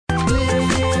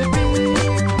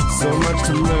so much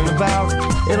to learn about.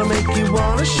 It'll make you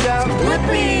want to shout,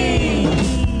 Blippi!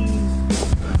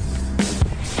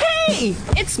 Hey,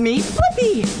 it's me,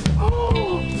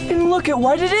 Blippi! And look at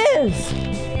what it is!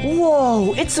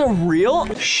 Whoa, it's a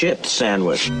real shit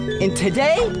sandwich. And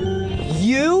today,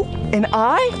 you and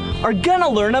I are gonna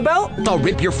learn about... I'll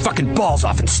rip your fucking balls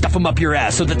off and stuff them up your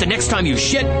ass so that the next time you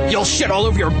shit, you'll shit all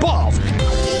over your balls.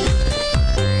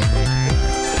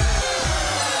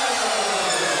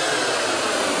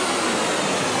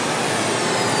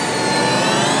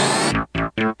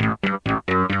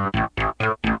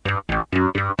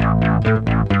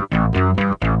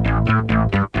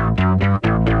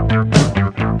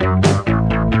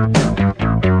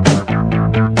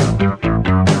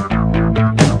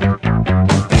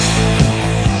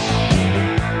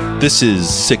 This is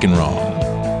Sick and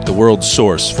Wrong, the world's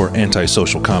source for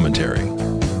antisocial commentary.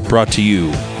 Brought to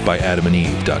you by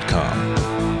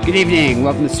AdamandEve.com. Good evening.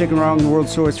 Welcome to Sick and Wrong, the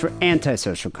world's source for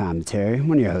antisocial commentary.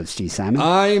 One of your hosts, Steve Simon.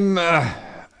 I'm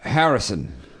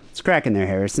Harrison. It's cracking there,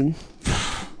 Harrison.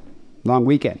 Long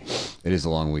weekend. It is a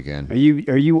long weekend. Are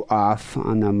you off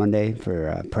on Monday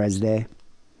for Pres Day?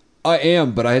 I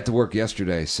am, but I had to work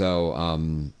yesterday, so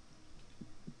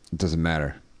it doesn't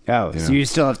matter. Oh, so you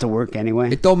still have to work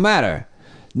anyway? It don't matter.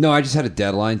 No, I just had a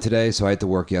deadline today, so I had to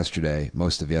work yesterday,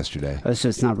 most of yesterday. Oh, so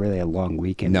it's not really a long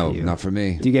weekend No, for you. not for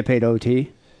me. Do you get paid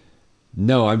OT?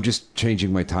 No, I'm just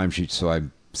changing my timesheet so it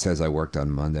says I worked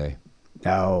on Monday.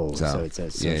 Oh, so it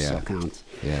says still counts.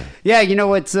 Yeah. Yeah, you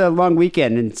know, it's a long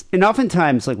weekend. And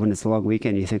oftentimes, like, when it's a long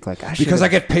weekend, you think, like, Because I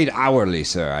get paid hourly,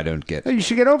 sir. I don't get... Oh, you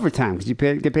should get overtime because you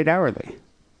get paid hourly.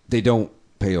 They don't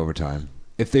pay overtime.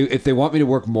 If they want me to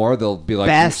work more, they'll be like...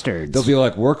 Bastards. They'll be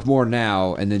like, work more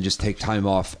now and then just take time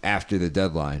off after the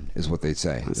deadline, is what they'd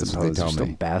say. That's what they tell they're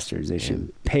me. Still bastards. They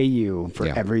should pay you for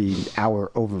every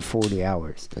hour over 40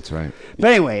 hours. That's right.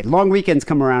 But anyway, long weekends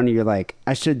come around and you're like,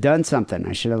 I should have done something.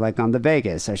 I should have, like, gone to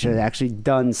Vegas. I should have actually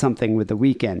done something with the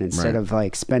weekend instead of,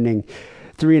 like, spending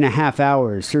 3.5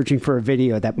 hours searching for a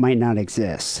video that might not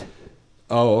exist.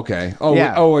 Oh, okay. Oh,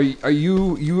 yeah. Oh, are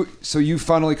you? So you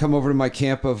finally come over to my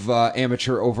camp of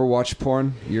amateur Overwatch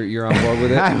porn? You're on board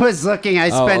with it? I was looking. I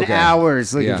spent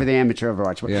hours looking for the amateur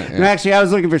Overwatch porn. Yeah. No, actually, I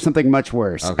was looking for something much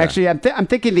worse. Okay. Actually, I'm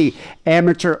thinking the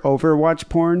amateur Overwatch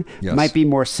porn Yes. might be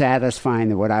more satisfying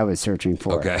than what I was searching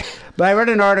for. Okay. But I read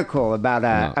an article about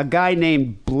a guy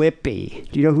named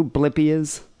Blippi. Do you know who Blippi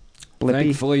is? Blippi?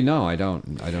 Thankfully, no, I don't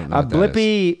know. What that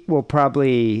Blippi will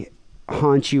probably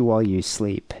haunt you while you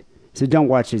sleep. So don't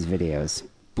watch his videos.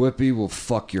 Blippi will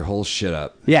fuck your whole shit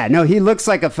up. Yeah, no, he looks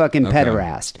like a fucking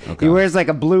pederast. Okay. He wears like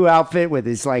a blue outfit with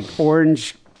his like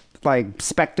orange like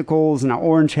spectacles and an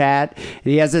orange hat. And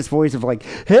he has this voice of like,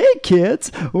 hey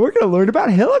kids, we're going to learn about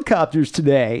helicopters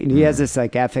today. And he has this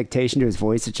like affectation to his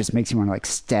voice that just makes you want to like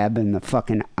stab in the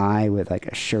fucking eye with like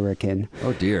a shuriken.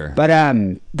 Oh dear. But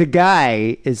the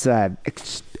guy is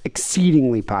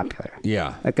exceedingly popular.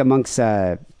 Yeah. Like amongst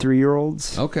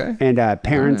 3-year-olds. Okay. And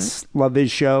parents love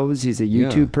his shows. He's a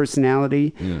YouTube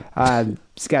personality. Yeah.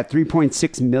 He's got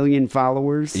 3.6 million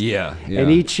followers. Yeah.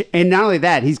 And not only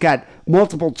that, he's got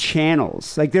multiple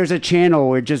channels. Like there's a channel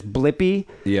where just Blippi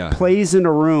plays in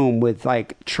a room with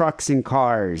like trucks and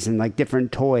cars and like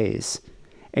different toys.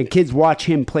 And kids watch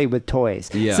him play with toys.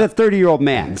 Yeah. He's a 30-year-old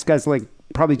man. This guy's like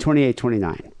probably 28,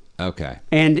 29. Okay.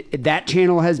 And that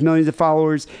channel has millions of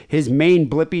followers. His main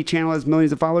Blippi channel has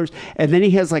millions of followers. And then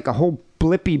he has like a whole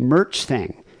Blippi merch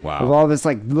thing. Wow. With all this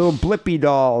like little Blippi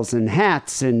dolls and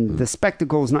hats and the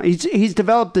spectacles. And he's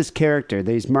developed this character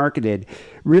that he's marketed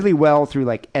really well through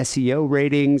like SEO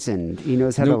ratings, and he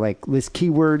knows how to like list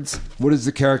keywords. What is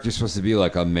the character supposed to be?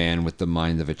 Like a man with the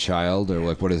mind of a child? Or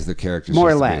like what is the character More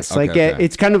or supposed less. to be? Like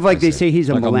it's kind of like they say he's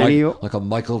a like millennial. like a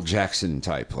Michael Jackson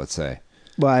type, let's say.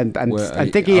 Well, I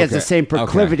think he has the same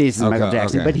proclivities as Michael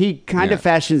Jackson, but he kind of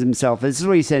fashions himself. This is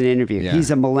what he said in an interview. Yeah.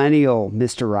 He's a millennial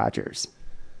Mr. Rogers.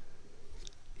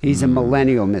 He's a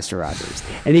millennial Mr. Rogers.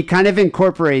 And he kind of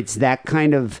incorporates that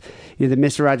kind of, the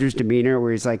Mr. Rogers demeanor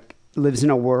where he's like, lives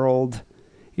in a world,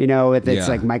 it's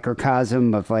like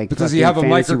microcosm of like. But does he have a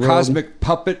microcosmic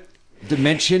puppet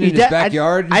dimension in his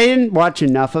backyard? I didn't watch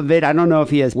enough of it. I don't know if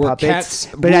he has puppets,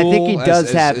 but I think he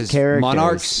does have characters.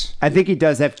 Monarchs? I think he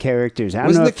does have characters. I don't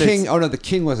Wasn't know the king? Oh no, the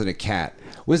king wasn't a cat.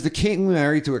 Was the king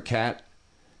married to a cat?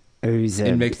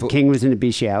 King was into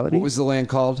bestiality. What was the land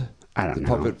called? I don't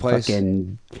know. Puppet place?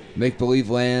 Fucking Make Believe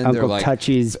Land? Uncle like,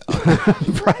 Touchy's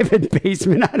private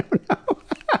basement. I don't know.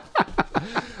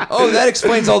 Oh, that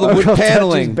explains all the wood Uncle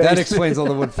paneling. Touchy's That explains all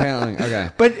the wood paneling. Okay.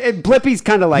 But Blippi's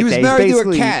kind of like he was that. married to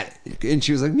a cat, and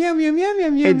she was like, meow, meow, meow, meow,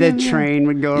 meow. And the meow, train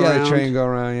would go around. Yeah, the train would go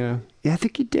around, Yeah, I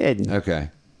think he did. Okay.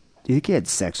 Do you think he had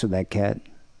sex with that cat?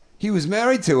 He was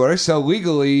married to her, so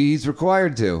legally he's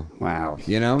required to. Wow.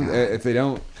 You know, if they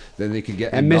don't, then they could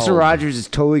get And annulled. Mr. Rogers is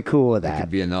totally cool with It that.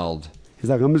 could be annulled. He's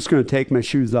like, I'm just going to take my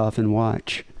shoes off and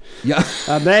watch. Yeah.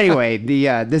 But anyway,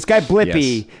 this guy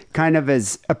Blippi Yes. kind of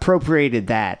has appropriated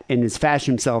that and has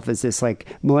fashioned himself as this like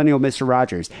millennial Mr.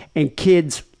 Rogers. And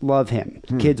kids love him.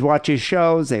 Kids watch his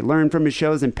shows. They learn from his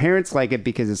shows. And parents like it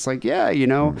because it's like, yeah, you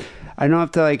know, I don't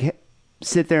have to like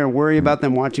sit there and worry about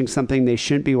them watching something they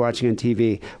shouldn't be watching on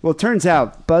TV. Well, it turns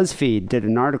out BuzzFeed did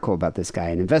an article about this guy,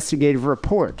 an investigative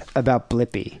report about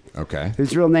Blippi. Okay.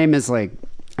 Whose real name is like,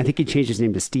 I think he changed his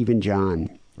name to Stephen John.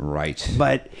 Right.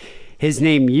 But his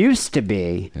name used to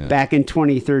be, back in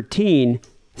 2013,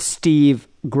 Steve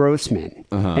Grossman.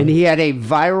 And he had a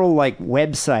viral like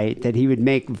website that he would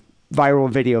make viral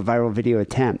video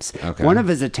attempts. Okay. One of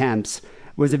his attempts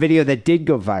was a video that did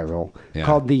go viral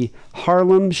called the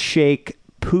Harlem Shake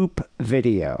Poop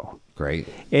Video. Great.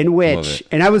 In Love which, it.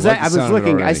 and I was Love the sound of it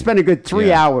looking, I already. spent a good 3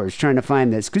 Yeah. hours trying to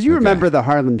find this because you remember the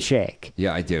Harlem Shake.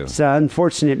 Yeah, I do. It's an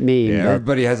unfortunate meme. Yeah, but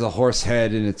everybody has a horse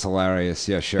head, and it's hilarious.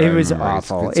 Yeah, sure. It I was remember.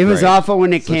 awful. It's It was great. awful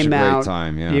when it Such came a great out.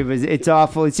 Time, yeah. It's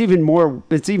awful. It's even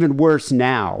worse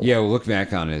now. Yeah, we'll look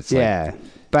back on it. It's Yeah. like,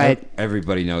 But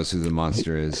everybody knows who the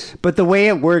monster is. but the way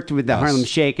it worked with the Us. Harlem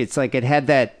Shake, it's like it had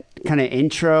that kind of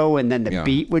intro and then the Yeah.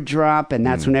 beat would drop and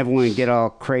that's when everyone would get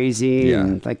all crazy Yeah.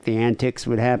 and like the antics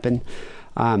would happen,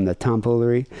 the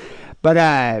tomfoolery.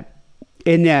 But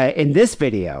in this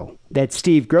video that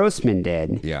Steve Grossman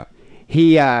did, Yeah.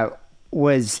 he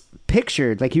was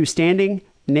pictured like he was standing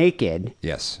naked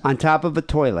Yes. on top of a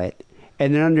toilet,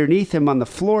 and then underneath him on the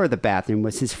floor of the bathroom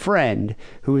was his friend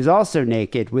who was also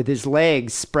naked with his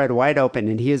legs spread wide open,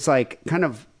 and he is like kind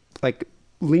of like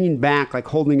leaned back, like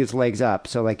holding his legs up,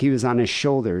 so like he was on his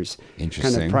shoulders.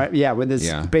 Interesting. With his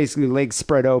Yeah. basically legs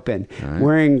spread open, right.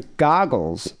 wearing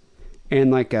goggles and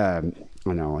like I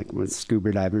don't know, like when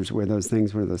scuba divers wear those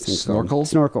things. What are those things called? Snorkel?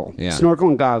 Snorkel. Yeah. Snorkel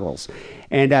and goggles.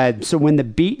 And so when the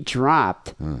beat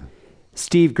dropped,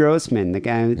 Steve Grossman, the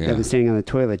guy Yeah. that was standing on the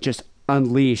toilet, just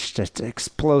unleashed just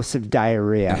explosive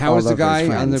diarrhea. And how all was the over his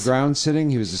guy on the friends. ground sitting?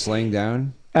 He was just laying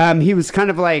down? He was kind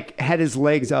of like had his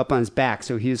legs up on his back,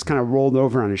 so he was kind of rolled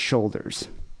over on his shoulders.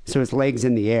 So his legs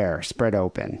in the air, spread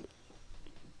open.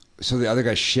 So the other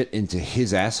guy shit into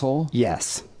his asshole?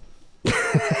 Yes.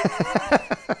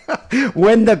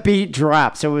 When the beat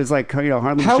dropped, so it was like, you know,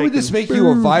 Harlem How Shake would this and make you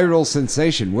a viral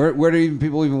sensation? Where do even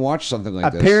people even watch something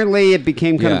like this? Apparently, it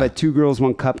became kind of Yeah. a 2 Girls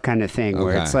 1 Cup kind of thing,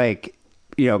 where Okay. it's like,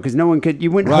 you know, because no one could, you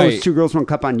wouldn't Right. host 2 Girls 1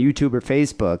 Cup on YouTube or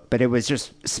Facebook, but it was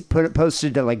just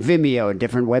posted to like Vimeo and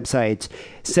different websites,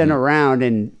 sent around,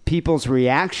 and people's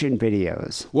reaction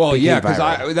videos. Well, became yeah, because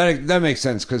viral. that makes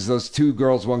sense because those 2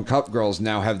 Girls 1 Cup girls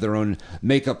now have their own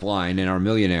makeup line and are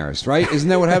millionaires, right? Isn't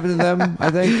that what happened to them?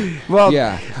 I think. Well,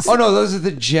 yeah. Oh no, those are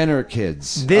the Jenner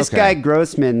kids. This Okay. guy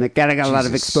Grossman, the guy got a lot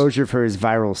of Jesus. exposure for his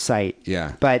viral site.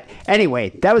 Yeah. But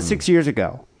anyway, that was 6 years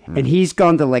ago. And he's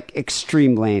gone to like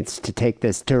extreme lengths to take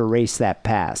this, to erase that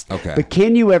past. Okay. But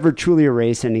can you ever truly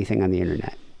erase anything on the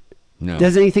internet? No.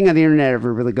 Does anything on the internet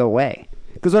ever really go away?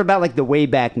 Because what about like the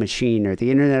Wayback Machine or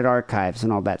the Internet Archives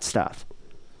and all that stuff?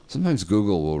 Sometimes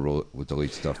Google will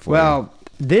delete stuff for you. Well,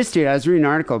 this dude, I was reading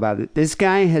an article about it. This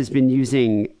guy has been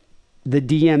using the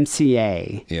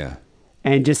DMCA Yeah.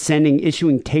 and just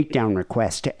issuing takedown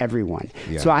requests to everyone.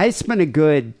 Yeah. So I spent a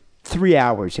good 3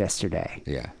 hours yesterday.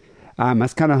 Yeah. I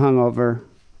was kind of hungover, a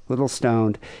little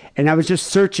stoned, and I was just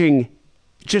searching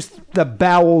just the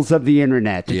bowels of the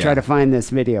internet to Yeah. try to find this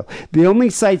video. The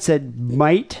only sites that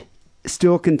might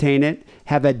still contain it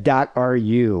have a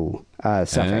 .ru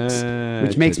suffix,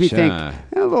 which makes me think a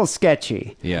little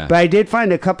sketchy. Yeah. But I did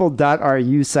find a couple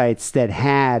 .ru sites that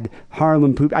had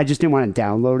Harlem Poop. I just didn't want to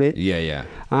download it. Yeah, yeah.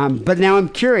 But now I'm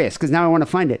curious because now I want to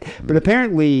find it. But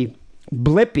apparently,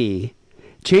 Blippi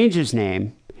changed his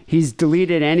name. He's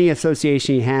deleted any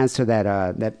association he has to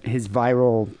that his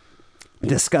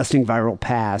disgusting viral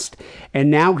past, and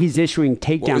now he's issuing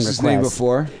takedown What was requests. his name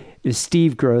before? Is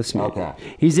Steve Grossman. Okay.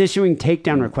 He's issuing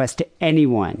takedown requests to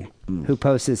anyone who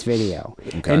posts this video.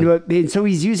 Okay. And so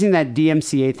he's using that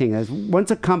DMCA thing. As once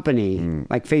a company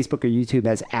like Facebook or YouTube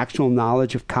has actual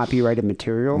knowledge of copyrighted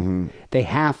material, they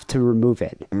have to remove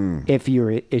it if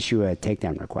you issue a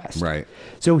takedown request. Right.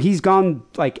 So he's gone,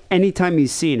 like, anytime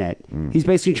he's seen it, he's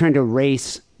basically trying to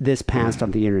erase this past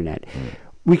on the internet.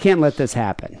 We can't let this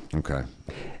happen. Okay.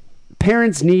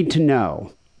 Parents need to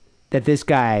know that this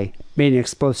guy made an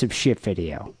explosive shit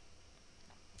video.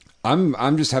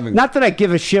 I'm just having. Not that I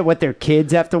give a shit what their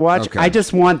kids have to watch. Okay. I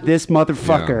just want this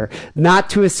motherfucker not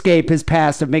to escape his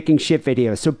past of making shit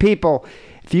videos. So people,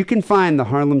 if you can find the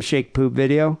Harlem Shake poop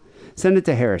video, Send it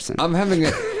to Harrison. I'll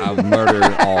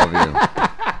murder all of you.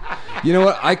 You know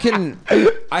what?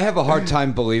 I have a hard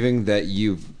time believing that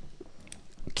you've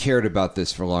cared about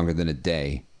this for longer than a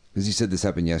day. Because you said this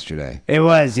happened yesterday. It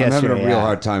was yesterday. I'm having a real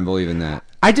hard time believing that.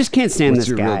 I just can't stand What's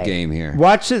this guy. your real game here?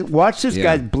 Watch this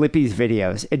guy's Blippi's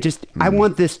videos. I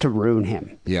want this to ruin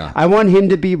him. Yeah. I want him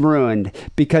to be ruined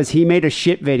because he made a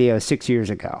shit video 6 years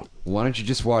ago. Why don't you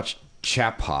just watch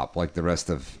Chap Hop like the rest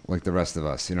of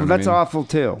us? You know, That's awful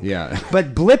too. Yeah.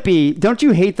 But Blippy, don't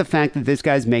you hate the fact that this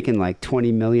guy's making like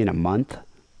 $20 million a month?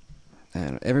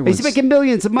 He's making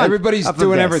millions a month. Everybody's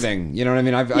doing everything. You know what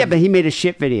I mean? But he made a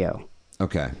shit video.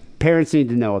 Okay. Parents need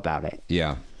to know about it.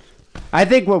 Yeah. I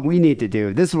think what we need to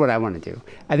do, this is what I want to do.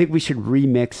 I think we should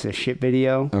remix a shit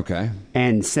video. Okay.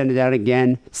 And send it out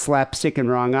again, slap Sick and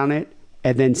Wrong on it,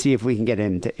 and then see if we can get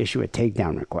him to issue a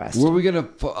takedown request. Where are we going to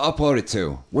upload it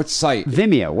to? What site?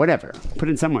 Vimeo, whatever. Put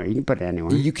it somewhere. You can put it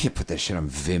anywhere. You can't put that shit on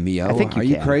Vimeo. I think Are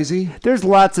you crazy? There's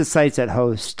lots of sites that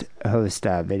host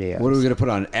videos. What are we going to put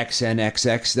on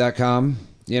xnxx.com?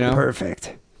 You know?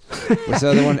 Perfect. What's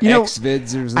the other one? Xvids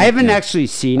or something? I haven't actually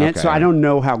seen it, so I don't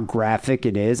know how graphic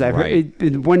it is. I've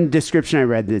heard one description I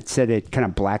read that said it kind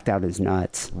of blacked out his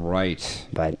nuts. Right.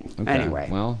 But anyway.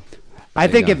 Well, I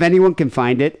think if anyone can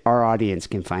find it, our audience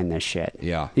can find this shit.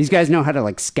 Yeah. These guys know how to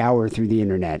like scour through the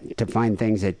internet to find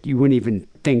things that you wouldn't even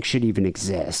think should even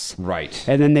exist. Right.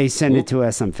 And then they send it to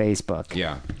us on Facebook.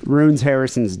 Yeah. Ruins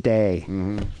Harrison's day.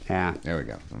 Mm-hmm. Yeah. There we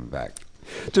go. I'm back.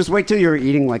 Just wait till you're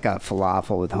eating like a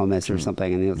falafel with hummus or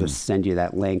something, and they'll just send you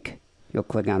that link. You'll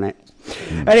click on it.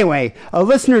 Anyway, a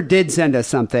listener did send us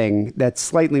something that's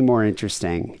slightly more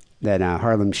interesting than a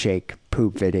Harlem Shake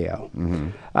poop video.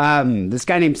 This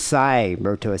guy named Cy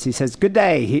wrote to us. He says, "Good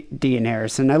day, Dean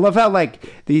Harrison. I love how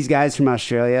like these guys from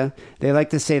Australia, they like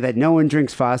to say that no one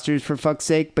drinks Foster's for fuck's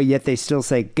sake, but yet they still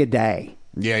say good day.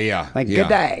 Yeah. Like good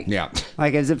day. Yeah.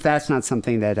 Like as if that's not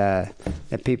something that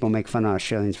that people make fun of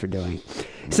Australians for doing."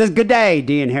 He says, "Good day,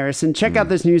 Dean Harrison. Check out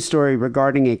this news story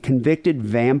regarding a convicted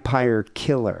vampire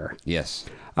killer. Yes.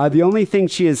 The only thing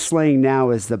she is slaying now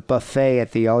is the buffet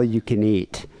at the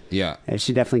all-you-can-eat." Yeah.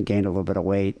 She definitely gained a little bit of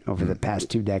weight over the past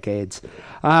 2 decades.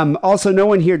 Also, no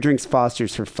one here drinks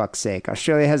Foster's for fuck's sake.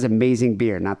 Australia has amazing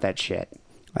beer, not that shit.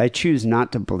 I choose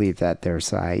not to believe that there,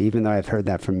 Cy, even though I've heard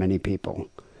that from many people.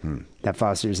 That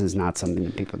Foster's is not something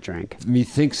that people drink.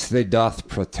 Methinks they doth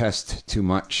protest too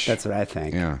much. That's what I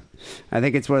think. Yeah. I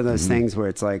think it's one of those things where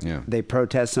it's like they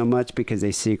protest so much because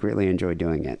they secretly enjoy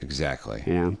doing it. Exactly.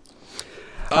 You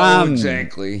know?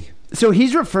 Exactly. So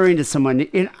he's referring to someone,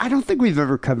 and I don't think we've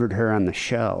ever covered her on the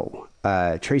show,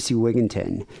 Tracy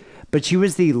Wigginton, but she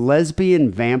was the lesbian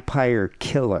vampire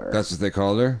killer. That's what they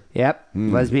called her? Yep,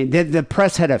 lesbian. The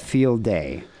press had a field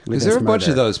day. Because there are a bunch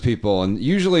of those people, and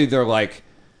usually they're like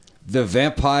the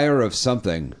vampire of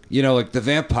something. You know, like the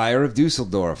vampire of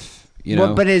Dusseldorf. You know?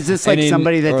 Well, but is this like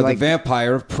somebody that or like the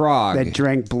vampire of Prague that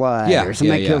drank blood, Yeah, or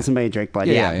somebody yeah, that killed yeah. somebody that drank blood?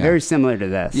 Yeah, Yeah, very similar to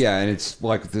this. Yeah, and it's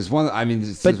like there's one. I mean,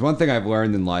 there's one thing I've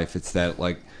learned in life. It's that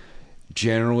like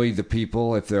generally the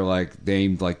people, if they're like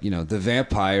named like the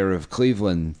vampire of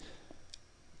Cleveland,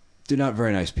 they're not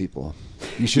very nice people.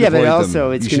 You should avoid but also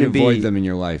them. it's you should going to be avoid them in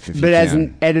your life. If but you as can.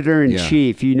 an editor in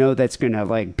chief, you know that's going to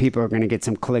like people are going to get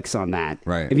some clicks on that.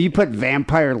 Right. If you put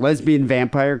lesbian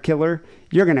vampire killer,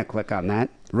 you're going to click on that.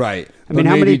 Right. I mean,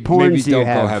 how many porns maybe do you don't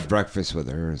have? go have breakfast with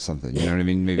her or something. You know what I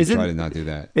mean? Maybe try to not do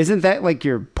that. Isn't that like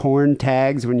your porn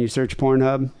tags when you search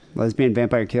Pornhub? Lesbian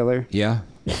vampire killer? Yeah.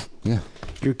 Yeah.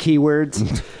 Your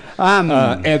keywords?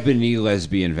 Ebony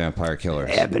lesbian vampire killer.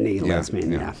 Ebony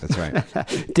lesbian, yeah. That's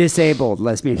right. Disabled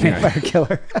lesbian vampire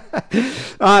killer.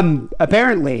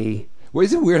 Apparently. Well,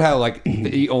 isn't it weird how like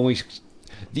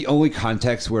the only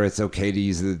context where it's okay to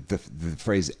use the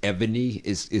phrase ebony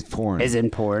is porn. Is in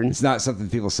porn. It's not something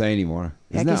people say anymore.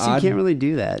 I guess you can't really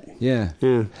do that. Yeah.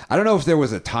 Yeah. I don't know if there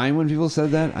was a time when people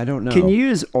said that. I don't know. Can you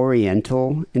use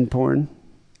oriental in porn?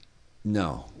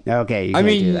 No. Okay, you I can't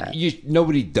mean, do that.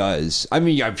 nobody does. I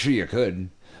mean, I'm sure you could,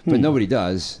 but nobody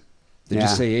does. They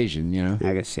just say Asian,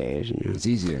 I guess say Asian. Yeah. It's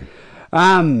easier.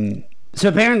 So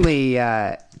apparently,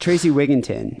 Tracy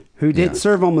Wigginton, who did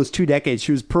serve almost 2 decades,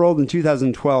 she was paroled in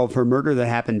 2012 for a murder that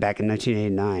happened back in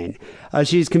 1989.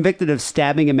 She's convicted of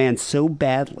stabbing a man so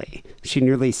badly she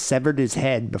nearly severed his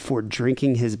head before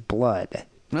drinking his blood.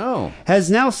 No.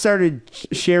 Has now started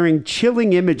sharing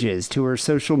chilling images to her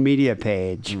social media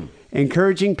page,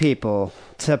 encouraging people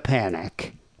to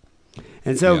panic.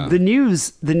 And so the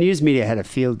news media had a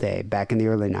field day back in the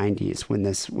early 90s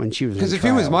when she was Because if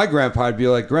he was my grandpa, I'd be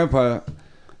like, Grandpa,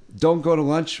 don't go to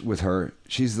lunch with her.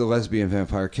 She's the lesbian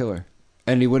vampire killer.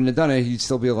 And he wouldn't have done it. He'd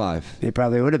still be alive. They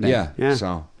probably would have been. Yeah.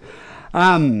 So.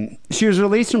 She was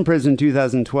released from prison in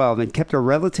 2012 and kept a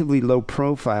relatively low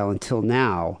profile until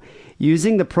now.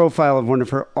 Using the profile of one of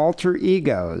her alter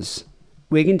egos,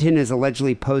 Wigginton has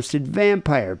allegedly posted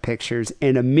vampire pictures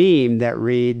and a meme that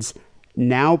reads,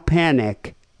 "Now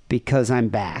panic because I'm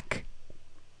back."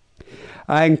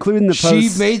 Including the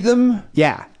post, She made them?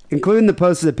 yeah, including the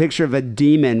post is a picture of a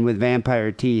demon with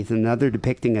vampire teeth and another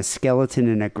depicting a skeleton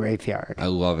in a graveyard. I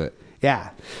love it. Yeah.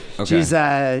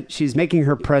 Okay. She's making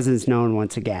her presence known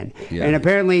once again. Yeah. And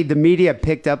apparently the media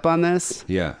picked up on this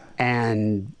Yeah.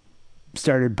 and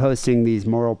started posting these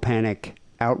moral panic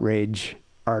outrage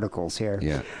articles here.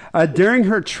 Yeah. During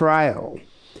her trial,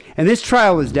 and this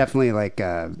trial was definitely like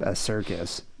a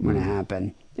circus when it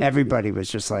happened. Everybody was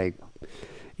just like,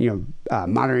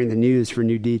 monitoring the news for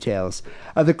new details.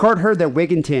 The court heard that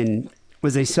Wigginton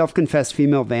was a self-confessed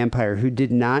female vampire who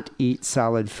did not eat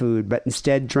solid food, but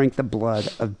instead drank the blood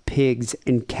of pigs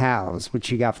and cows, which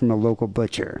she got from a local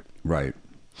butcher. Right.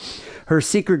 Her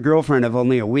secret girlfriend of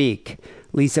only a week,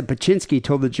 Lisa Paczynski,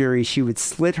 told the jury she would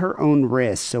slit her own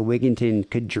wrists so Wigginton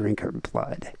could drink her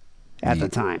blood at the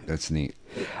time. That's neat.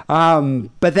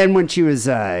 But then when she was,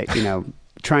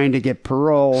 trying to get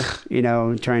parole,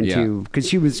 because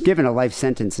she was given a life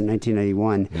sentence in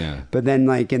 1991. Yeah. But then,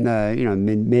 like in the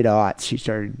mid-aughts, she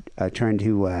started trying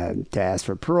to ask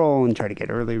for parole and try to get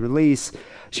early release.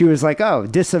 She was like,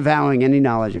 disavowing any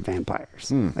knowledge of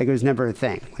vampires. Like it was never a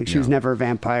thing. Like she was never a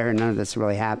vampire, and none of this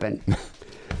really happened.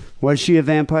 Was she a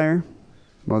vampire?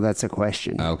 Well, that's a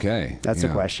question. Okay. That's a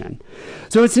question.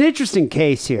 So it's an interesting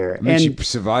case here. I mean, she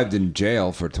survived in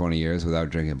jail for 20 years without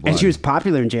drinking blood. And she was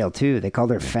popular in jail, too. They called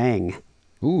her Fang.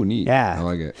 Ooh, neat. Yeah. I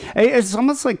like it. It's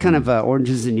almost like kind of a Orange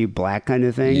is the New Black kind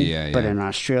of thing. Yeah, yeah. But in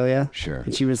Australia. Sure.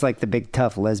 And she was like the big,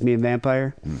 tough lesbian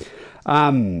vampire.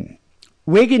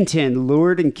 Wigginton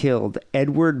lured and killed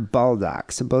Edward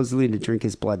Baldock, supposedly to drink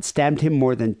his blood, stabbed him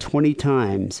more than 20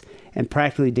 times, and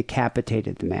practically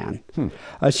decapitated the man.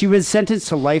 She was sentenced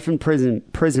to life in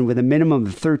prison with a minimum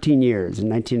of 13 years in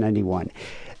 1991.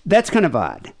 That's kind of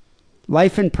odd.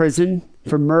 Life in prison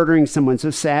for murdering someone so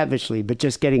savagely, but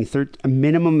just getting a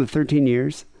minimum of 13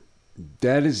 years?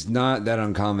 That is not that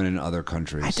uncommon in other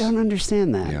countries. I don't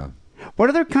understand that. Yeah. What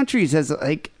other countries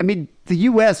the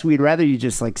U.S., we'd rather you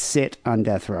just like sit on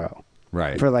death row.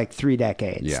 Right. For like 3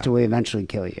 decades till we eventually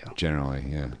kill you. Generally,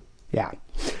 yeah. Yeah.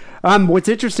 What's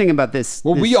interesting about this...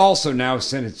 Well, we also now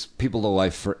sentence people to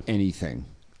life for anything.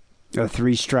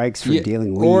 3 strikes for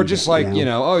dealing weed. Or just like,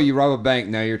 you rob a bank,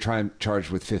 now you're charged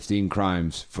with 15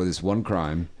 crimes for this one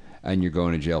crime, and you're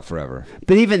going to jail forever.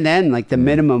 But even then, like the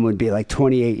minimum would be like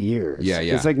 28 years. Yeah,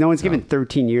 yeah. It's like no one's given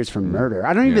 13 years for murder.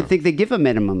 I don't even think they give a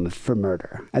minimum for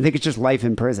murder. I think it's just life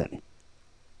in prison.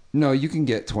 No, you can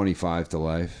get 25 to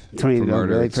life 20 for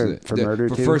murder. Really for murder,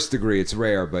 for too? first degree, it's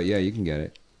rare, but yeah, you can get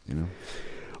it.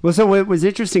 Well, so what was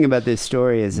interesting about this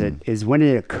story is when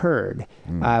it occurred,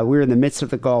 we were in the midst of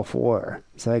the Gulf War,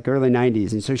 so like early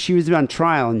 90s. And so she was on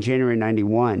trial in January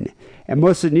 91. And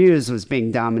most of the news was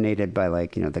being dominated by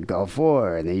the Gulf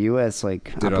War and the U.S. Did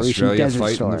Operation Australia Desert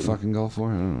fight Storm. in the fucking Gulf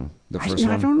War? I don't know. The first I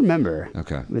one? don't remember.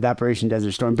 Okay. With Operation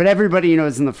Desert Storm. But everybody,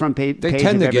 is in the front page They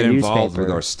tend of to get every involved newspaper.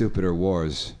 with our stupider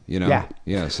wars, Yeah.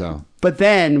 Yeah, so. But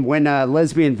then when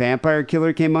Lesbian Vampire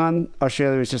Killer came on,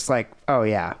 Australia was just like, oh,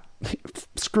 yeah.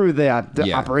 Screw the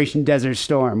Operation Desert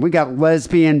Storm. We got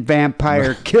lesbian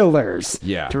vampire killers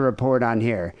to report on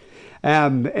here.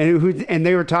 And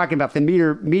they were talking about the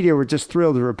media were just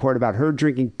thrilled to report about her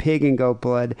drinking pig and goat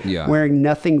blood, wearing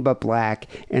nothing but black,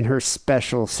 and her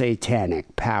special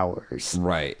satanic powers.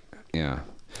 Right. Yeah.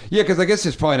 Yeah, because I guess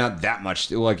there's probably not that much.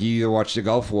 Like, you either watch the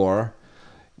Gulf War,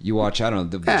 you watch, I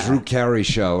don't know, the Drew Carey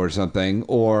show or something,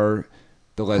 or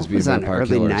the Lesbian Vampire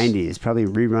Killers. Early 90s, probably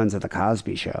reruns of the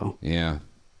Cosby Show. Yeah.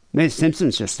 Maybe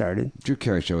Simpsons just started. Drew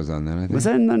Carey show was on then, I think. Was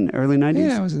that in the early 90s?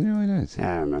 Yeah, it was in the early 90s. I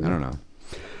don't remember. I don't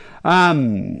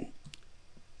know.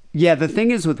 Yeah, the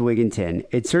thing is with Wigginton,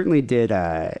 it certainly did,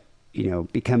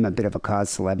 become a bit of a cause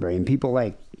celebre, and people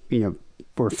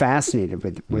were fascinated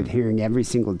with hearing every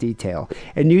single detail.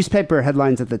 And newspaper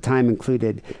headlines at the time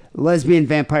included, "Lesbian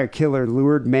vampire killer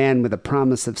lured man with a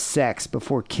promise of sex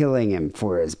before killing him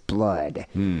for his blood.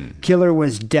 Killer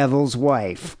was devil's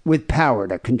wife with power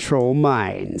to control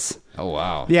minds." Oh,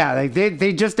 wow. Yeah,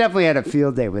 they just definitely had a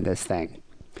field day with this thing.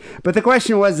 But the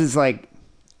question is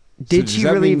did she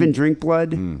really even drink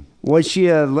blood? Was she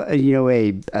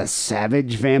a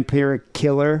savage vampiric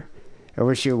killer, or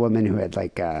was she a woman who had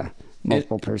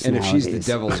multiple personalities? And if she's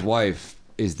the devil's wife,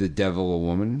 is the devil a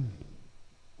woman?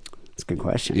 That's a good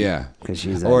question. Yeah. Because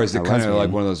she's or is it a kind of lesbian.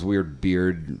 like one of those weird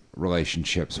beard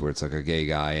relationships where it's like a gay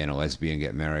guy and a lesbian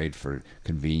get married for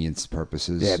convenience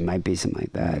purposes? Yeah, it might be something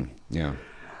like that. Yeah.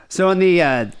 So in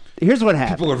the here's what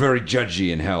happened. People are very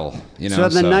judgy in hell, you know. So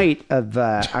on the night of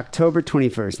October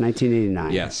 21st,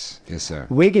 1989. Yes, sir.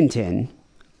 Wigginton,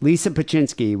 Lisa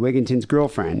Paczynski, Wigginton's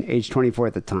girlfriend, age 24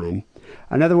 at the time,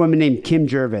 another woman named Kim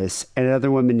Jervis, and another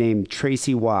woman named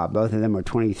Tracy Waugh, both of them were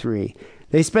 23.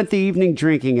 They spent the evening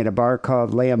drinking at a bar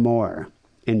called Le Amour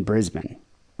in Brisbane.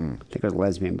 I think it was a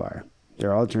lesbian bar.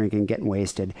 They're all drinking, getting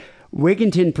wasted.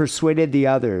 Wigginton persuaded the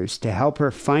others to help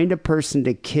her find a person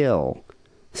to kill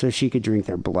so she could drink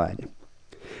their blood.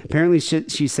 Apparently,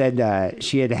 she said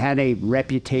she had a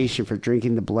reputation for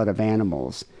drinking the blood of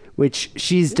animals, which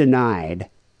she's denied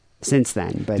since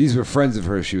then. But these were friends of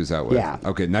hers she was out with. Yeah.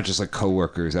 Okay, not just like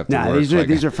coworkers after No, work.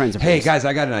 these are friends of Hey hers. guys,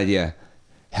 I got an idea.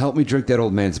 Help me drink that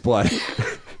old man's blood.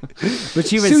 But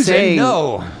she was Susan, saying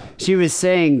no. She was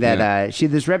saying that Yeah. she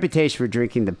had this reputation for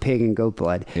drinking the pig and goat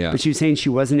blood. Yeah. But she was saying she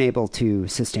wasn't able to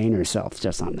sustain herself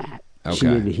just on that. She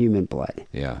Okay. needed human blood.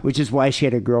 Yeah. Which is why she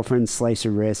had her girlfriend slice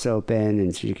her wrists open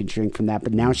and so she could drink from that.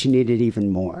 But now she needed even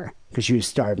more because she was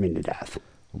starving to death.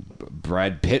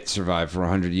 Brad Pitt survived for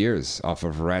 100 years off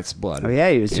of rat's blood. Oh yeah,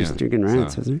 he was just drinking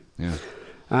rats, wasn't he? Yeah.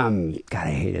 God,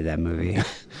 I hated that movie.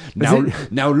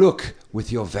 Now look with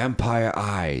your vampire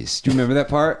eyes. Do you remember that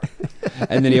part?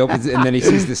 And then he opens it, and then he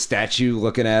sees the statue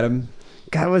looking at him.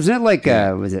 God, wasn't it like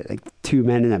was it like Two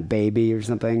Men and a Baby or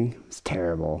something? It was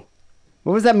terrible.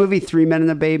 What was that movie? Three Men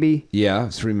and a Baby? Yeah,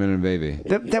 it's 3 Men and a Baby.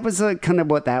 That was kind of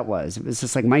what that was. It was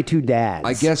just like My Two Dads.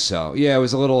 I guess so. Yeah, it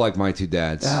was a little like My Two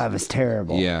Dads. Oh, it was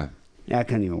terrible. Yeah. I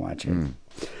couldn't even watch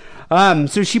it.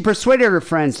 So she persuaded her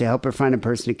friends to help her find a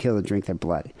person to kill and drink their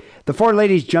blood. The four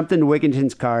ladies jumped into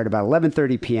Wigginton's car at about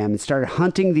 11:30 p.m. and started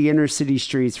hunting the inner city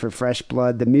streets for fresh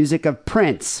blood. The music of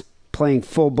Prince playing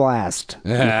full blast in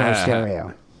the car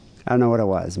stereo. I don't know what it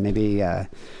was. Maybe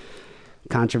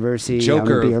Controversy.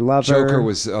 Joker. Be Your Lover. Joker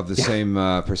was of the same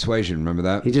persuasion. Remember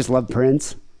that? He just loved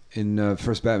Prince. In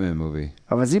first Batman movie.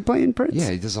 Oh, was he playing Prince? Yeah,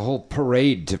 he does a whole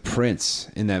parade to Prince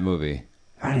in that movie.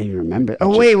 I don't even remember.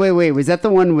 Oh, wait. Was that the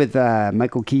one with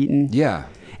Michael Keaton? Yeah.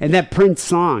 And that Prince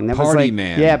song. That was Party like,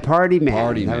 Man. Yeah, Party Man.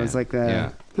 Party that Man. was like Yeah.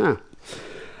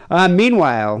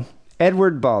 Meanwhile,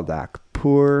 Edward Baldock,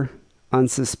 poor,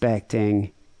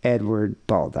 unsuspecting Edward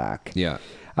Baldock. Yeah.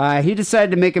 He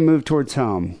decided to make a move towards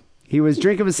home. He was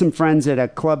drinking with some friends at a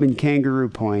club in Kangaroo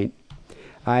Point.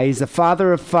 He's a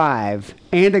father of 5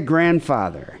 and a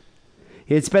grandfather.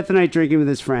 He had spent the night drinking with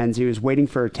his friends. He was waiting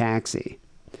for a taxi.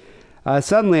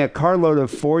 Suddenly, a carload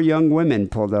of 4 young women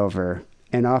pulled over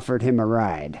and offered him a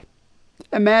ride.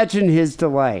 Imagine his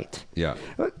delight. Yeah.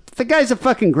 The guy's a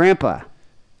fucking grandpa.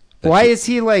 Why is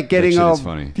he like getting all? Is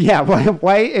funny. Yeah.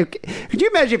 Why? Could you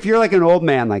imagine if you're like an old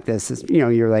man like this?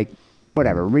 You're like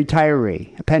whatever,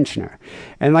 retiree, a pensioner,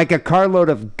 and like a carload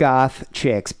of goth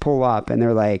chicks pull up and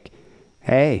they're like,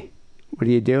 "Hey, what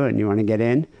are you doing? You want to get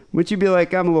in?" Would you be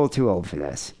like, "I'm a little too old for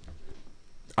this"?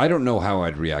 I don't know how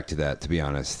I'd react to that, to be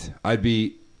honest. I'd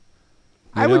be...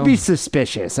 I would be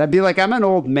suspicious. I'd be like, I'm an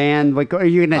old man. Like, are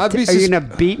you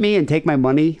gonna beat me and take my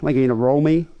money? Like, are you gonna roll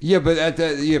me? Yeah, but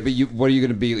what are you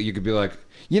gonna be? You could be like,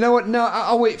 you know what? No,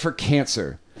 I'll wait for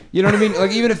cancer. You know what I mean?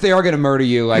 Like, even if they are gonna murder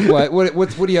you, like, what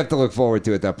do you have to look forward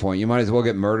to at that point? You might as well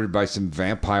get murdered by some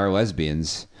vampire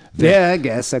lesbians. Yeah, I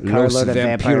guess a carload of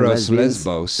vampire Vampiros lesbians.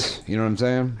 Lesbos. You know what I'm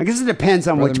saying? I guess it depends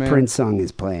on Brother which man. Prince song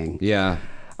is playing. Yeah.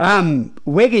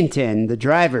 Wigginton, the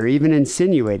driver, even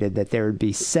insinuated that there would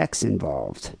be sex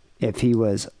involved if he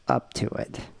was up to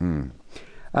it.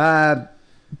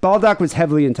 Baldock was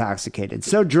heavily intoxicated,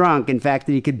 so drunk, in fact,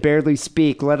 that he could barely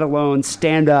speak, let alone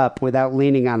stand up without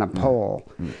leaning on a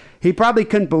pole. He probably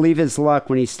couldn't believe his luck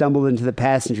when he stumbled into the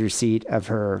passenger seat of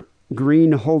her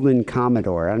green Holden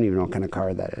Commodore. I don't even know what kind of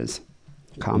car that is.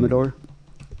 Commodore?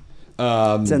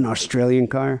 It's an Australian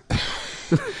car.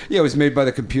 Yeah, it was made by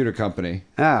the computer company.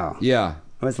 Oh. Yeah.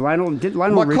 Did Lionel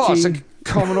My car's Richie? a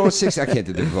Commodore 6. I can't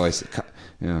do the voice.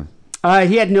 Yeah.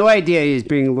 He had no idea he was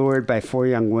being lured by 4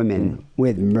 young women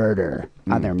with murder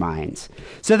on their minds.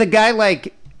 So the guy,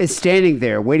 like, is standing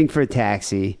there waiting for a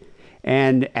taxi,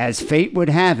 and as fate would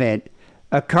have it,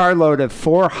 a carload of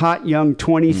 4 hot young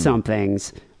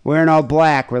 20-somethings wearing all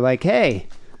black were like, "Hey,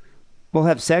 we'll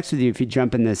have sex with you if you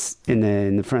jump in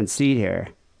the front seat here."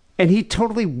 And he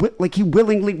totally, he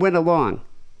willingly went along.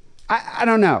 I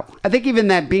don't know. I think even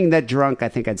that, being that drunk, I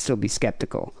think I'd still be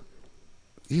skeptical.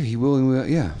 Yeah, he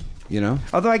willingly, yeah, you know.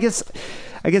 Although I guess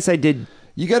I did.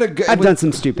 You gotta. I've done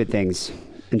some stupid things.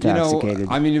 Intoxicated. You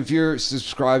know, I mean, if you're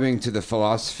subscribing to the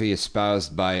philosophy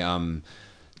espoused by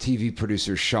TV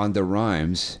producer Shonda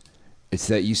Rhimes, It's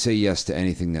that you say yes to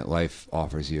anything that life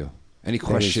offers you. Any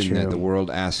question that the world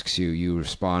asks you, you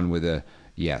respond with a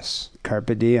yes.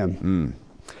 Carpe diem.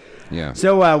 Yeah.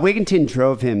 So Wigginton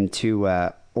drove him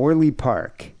to Orley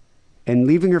Park, and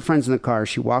leaving her friends in the car,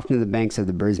 she walked to the banks of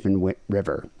the Brisbane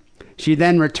River. She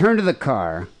then returned to the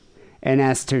car and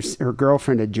asked her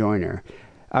girlfriend to join her.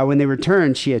 When they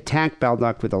returned, she attacked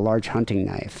Baldock with a large hunting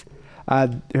knife.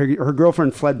 Her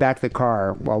girlfriend fled back to the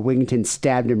car while Wigginton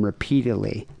stabbed him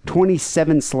repeatedly,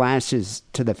 27 slashes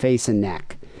to the face and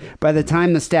neck. By the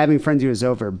time the stabbing frenzy was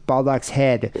over, Baldock's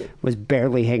head was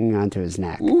barely hanging onto his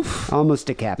neck. Oof. Almost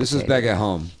decapitated. This was back at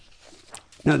home.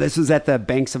 No, this was at the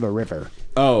banks of a river.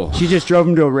 Oh. She just drove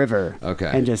him to a river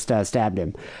and just stabbed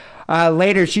him.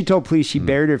 Later, she told police she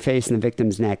buried her face in the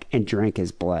victim's neck and drank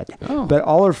his blood. Oh. But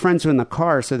all her friends were in the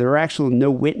car, so there were actually no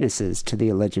witnesses to the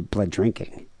alleged blood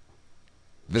drinking.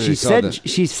 She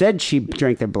said she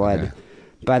drank their blood,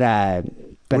 but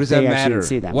what does they that actually matter? didn't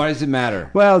see them. Why does it matter?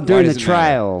 Well, during the it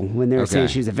trial, matter? when they were saying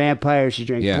she was a vampire, she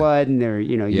drank blood, and they're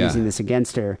using this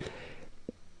against her.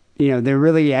 There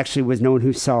really actually was no one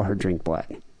who saw her drink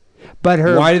blood. But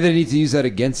why do they need to use that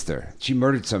against her? She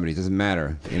murdered somebody. It doesn't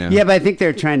matter. Yeah, but I think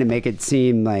they're trying to make it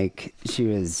seem like she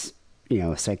was,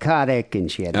 psychotic, and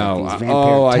she had these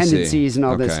vampire tendencies and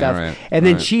all this stuff. Right, and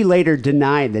then she later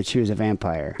denied that she was a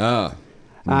vampire. Oh.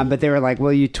 But they were like,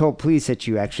 well, you told police that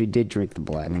you actually did drink the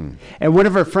blood. And one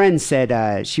of her friends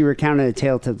said she recounted a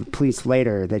tale to the police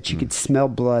later that she could smell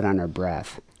blood on her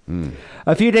breath.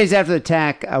 A few days after the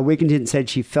attack, Wigginton said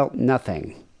she felt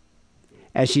nothing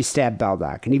as she stabbed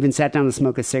Baldock and even sat down to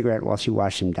smoke a cigarette while she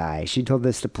watched him die. She told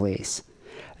this to police.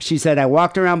 She said, I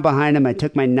walked around behind him. I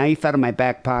took my knife out of my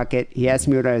back pocket. He asked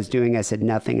me what I was doing. I said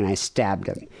nothing, and I stabbed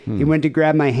him. He went to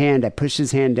grab my hand. I pushed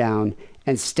his hand down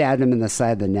and stabbed him in the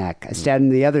side of the neck. I stabbed him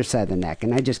in the other side of the neck,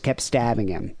 and I just kept stabbing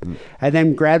him. I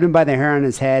then grabbed him by the hair on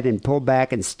his head and pulled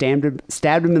back and stabbed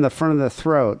him in the front of the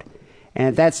throat. And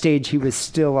at that stage, he was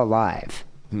still alive.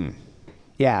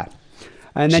 Yeah.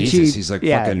 And then Jesus, he's like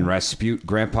fucking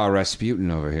Grandpa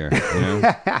Rasputin over here.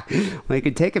 Well, he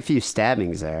could take a few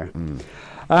stabbings there.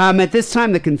 At this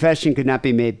time, the confession could not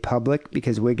be made public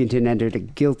because Wigginton entered a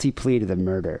guilty plea to the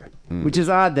murder, which is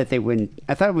odd that they wouldn't.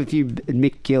 I thought if you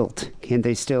admit guilt, can't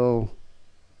they still,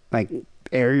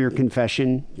 air your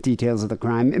confession, details of the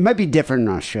crime? It might be different in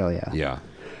Australia. Yeah.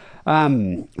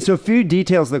 So a few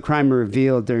details of the crime were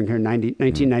revealed during her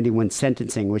 1991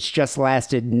 sentencing, which just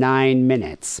lasted 9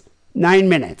 minutes. 9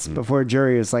 minutes before a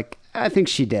jury was like, I think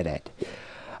she did it.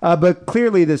 But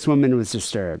clearly this woman was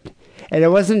disturbed. And it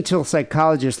wasn't until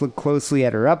psychologists looked closely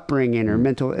at her upbringing and her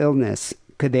mental illness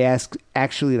could they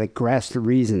actually grasp the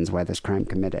reasons why this crime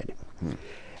committed.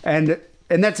 And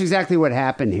that's exactly what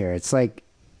happened here. It's like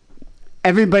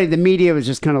everybody, the media was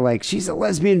just kind of like, she's a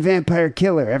lesbian vampire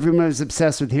killer. Everyone was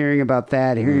obsessed with hearing about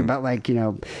that, hearing about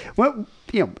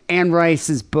Anne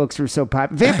Rice's books were so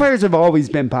popular. Vampires have always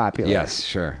been popular. Yes,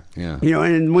 sure. Yeah.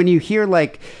 And when you hear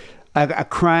a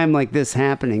crime like this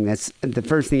happening, that's the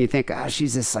first thing you think,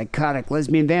 she's a psychotic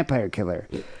lesbian vampire killer.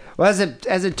 Well, as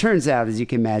it turns out, as you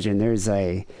can imagine, there's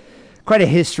quite a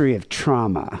history of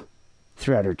trauma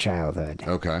throughout her childhood.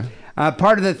 Okay.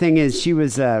 Part of the thing is she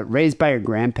was raised by her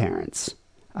grandparents,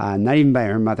 not even by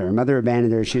her mother. Her mother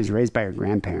abandoned her. She was raised by her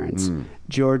grandparents,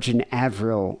 George and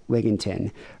Avril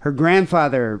Wigginton. Her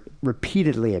grandfather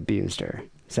repeatedly abused her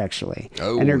sexually.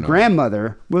 And her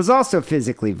grandmother was also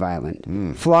physically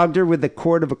violent, flogged her with the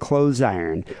cord of a clothes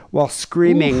iron while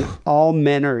screaming, all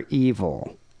men are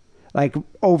evil,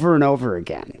 over and over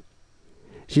again.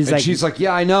 She's like,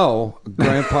 yeah, I know,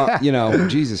 Grandpa,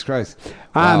 Jesus Christ.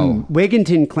 Wow.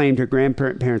 Wigginton claimed her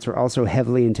grandparents were also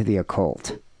heavily into the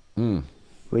occult,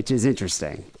 which is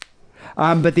interesting.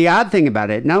 But the odd thing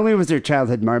about it, not only was her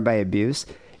childhood marred by abuse,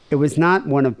 it was not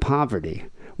one of poverty.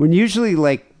 When usually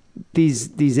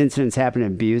these incidents happen in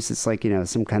abuse, it's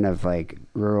some kind of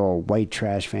rural white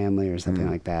trash family or something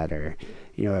like that, or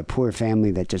a poor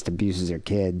family that just abuses their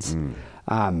kids.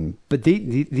 But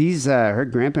these her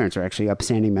grandparents are actually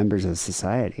upstanding members of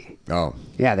society. Oh,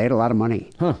 yeah, they had a lot of money.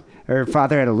 Huh. Her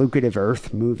father had a lucrative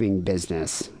earth moving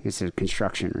business. I guess it's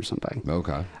construction or something.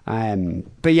 Okay.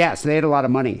 But yeah, so they had a lot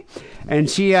of money, and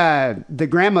she, the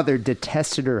grandmother,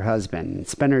 detested her husband and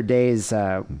spent her days,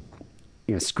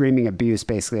 screaming abuse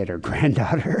basically at her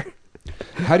granddaughter.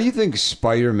 How do you think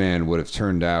Spider-Man would have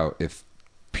turned out if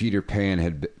Peter Pan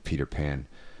had Peter.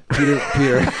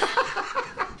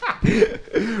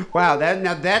 Wow,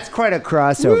 that's quite a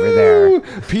crossover there.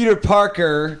 Peter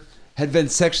Parker had been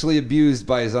sexually abused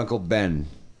by his Uncle Ben.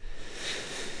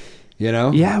 Yeah,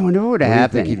 I wonder what would have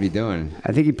happened. What do you think he'd be doing?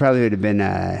 I think he probably would have been.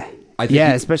 I think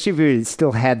Yeah, especially if he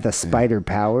still had the spider he'd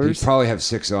powers. probably have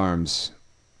 6 arms,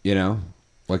 you know?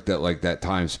 Like that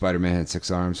time Spider-Man had 6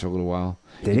 arms for a little while.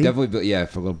 Did he? Definitely, yeah,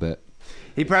 for a little bit.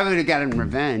 He probably would have gotten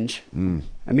revenge. I mean,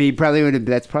 he probably would have.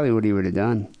 That's probably what he would have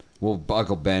done. Well,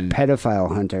 Uncle Ben,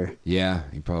 Pedophile hunter. yeah,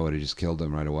 he probably would have just killed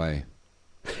him right away.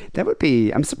 That would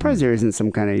be. I'm surprised there isn't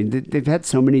some kind of. They've had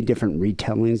so many different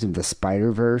retellings of the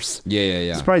Spider-Verse.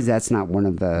 Yeah. I'm surprised that's not one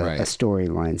of the Right. a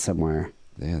storyline somewhere.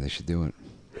 Yeah, they should do it.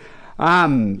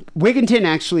 Wigginton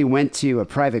actually went to a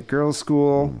private girls'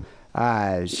 school.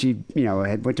 She,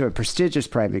 had went to a prestigious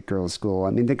private girls' school.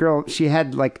 I mean, the girl, she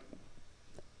had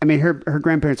her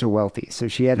grandparents were wealthy, so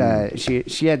she had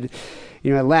she had,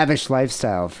 a lavish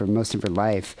lifestyle for most of her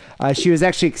life. She was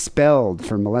actually expelled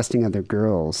for molesting other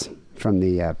girls from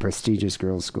the prestigious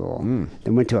girls' school.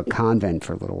 Then went to a convent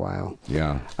for a little while.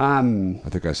 Yeah. I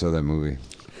think I saw that movie.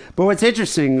 But what's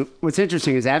interesting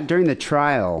is that during the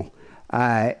trial,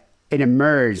 it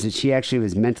emerged that she actually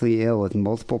was mentally ill with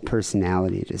multiple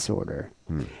personality disorder.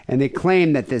 And they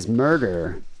claimed that this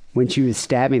murder, when she was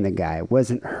stabbing the guy,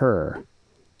 wasn't her.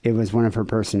 It was one of her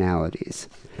personalities.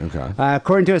 Okay.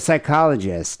 According to a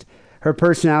psychologist, her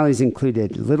personalities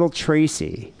included Little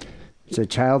Tracy, it's a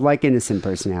childlike innocent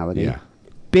personality. Yeah.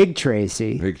 Big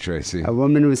Tracy, Big Tracy. a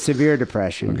woman with severe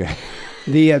depression. Okay.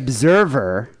 The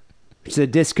Observer, which is a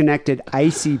disconnected,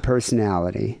 icy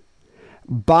personality.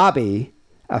 Bobby,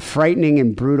 a frightening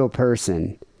and brutal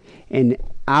person. And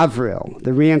Avril,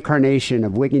 the reincarnation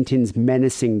of Wigginton's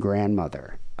menacing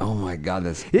grandmother. Oh my God,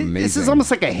 that's amazing. This is almost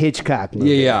like a Hitchcock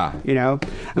movie. Yeah. I'm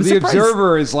the surprised-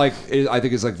 Observer is I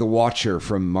think is like the Watcher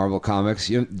from Marvel Comics.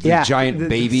 The giant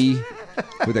baby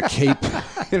with a cape.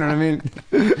 You know what I mean?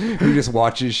 Who just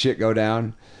watches shit go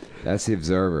down. That's the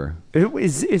Observer.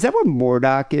 Is that what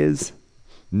Mordok is?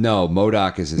 No,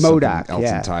 MODOK is MODOK, something else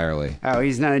yeah. entirely. Oh,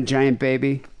 he's not a giant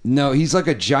baby? No, he's like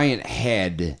a giant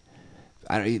head.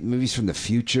 Maybe he's from the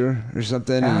future or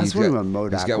something. I was he's wondering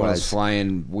what MODOK He's got one of those was.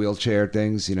 flying wheelchair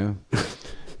things,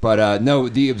 But no,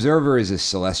 the Observer is a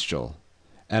celestial,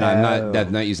 and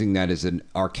I'm not using that as an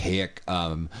archaic,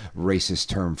 racist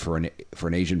term for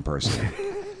an Asian person.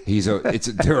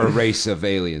 They're a race of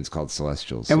aliens called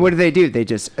celestials. And what do they do? They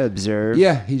just observe.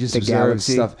 Yeah, he just the observes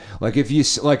galaxy? stuff. Like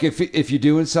if you're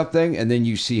doing something and then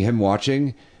you see him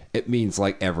watching, it means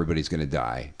like everybody's gonna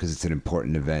die because it's an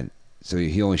important event. So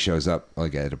he only shows up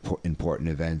like at important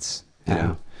events, you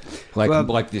know,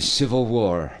 like the Civil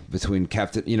War between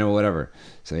Captain, whatever.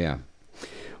 So yeah.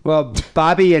 Well,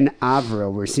 Bobby and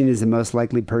Avril were seen as the most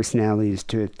likely personalities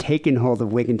to have taken hold of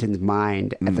Wigginton's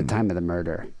mind at the time of the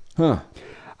murder. Huh.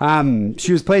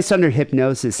 She was placed under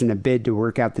hypnosis in a bid to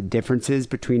work out the differences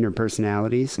between her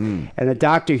personalities. And a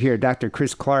doctor here, Dr.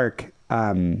 Chris Clark,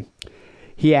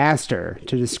 he asked her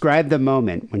to describe the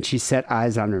moment when she set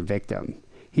eyes on her victim.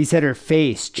 He said her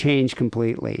face changed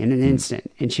completely in an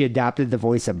instant, and she adopted the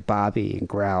voice of Bobby and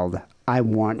growled, "I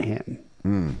want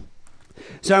him."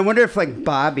 So I wonder if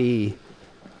Bobby...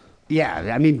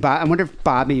 Yeah, I mean, I wonder if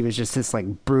Bobby was just this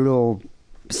brutal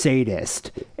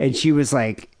sadist, and she was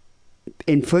well,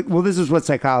 this is what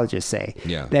psychologists say.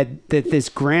 Yeah. That this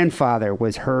grandfather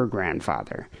was her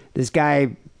grandfather. This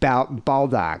guy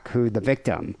Baldock, who the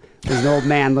victim was an old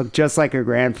man, looked just like her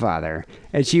grandfather,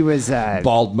 and she was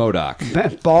Bald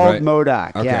MODOK. Bald Right.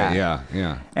 MODOK. Okay. Yeah.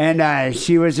 Yeah. And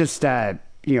she was just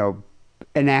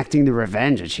enacting the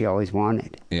revenge that she always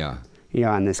wanted. Yeah.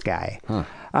 On this guy. Huh.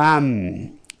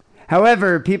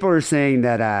 However, people are saying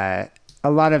that a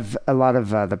lot of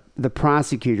the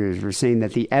prosecutors were saying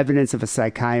that the evidence of a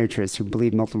psychiatrist who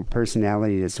believed multiple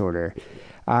personality disorder,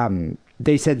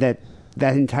 they said that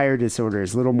entire disorder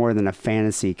is little more than a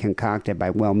fantasy concocted by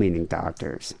well-meaning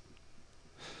doctors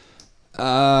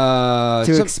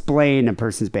to explain a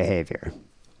person's behavior.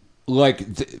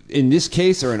 In this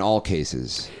case or in all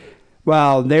cases?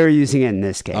 Well, they were using it in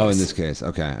this case. Oh, in this case.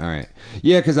 Okay. All right.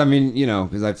 Yeah. Cause I mean,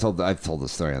 cause I've told the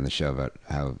story on the show about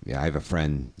how, I have a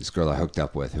friend, this girl I hooked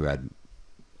up with who had,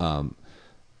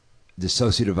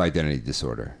 dissociative identity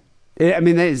disorder. I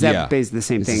mean, is that basically the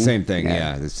same thing? It's the same thing.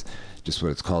 Yeah. That's just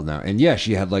what it's called now. And yeah,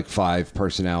 she had 5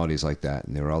 personalities like that,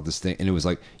 and they were all distinct. And it was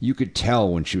you could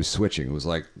tell when she was switching. It was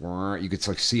you could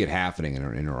see it happening in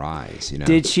her eyes.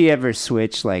 Did she ever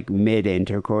switch mid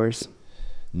intercourse?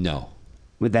 No.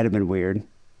 Would that have been weird?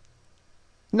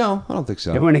 No, I don't think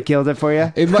so. It wouldn't have killed it for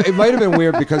you? It might have been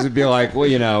weird because it'd be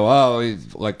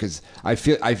because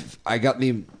I got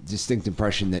the distinct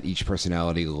impression that each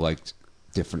personality liked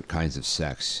different kinds of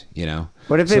sex,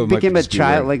 What if So it became a just be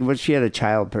child, weird. what if she had a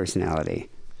child personality?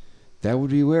 That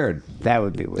would be weird. That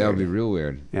would be weird. That would be real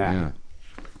weird. Yeah.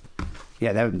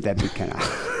 Yeah, that'd be kind of...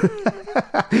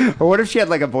 Or what if she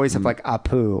had a voice of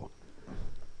Apu?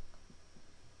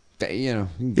 You know,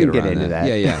 you can can get around into that.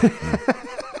 Yeah.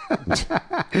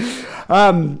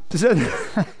 So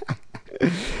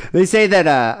they say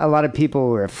that a lot of people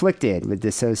who are afflicted with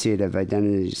dissociative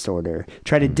identity disorder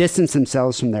try to distance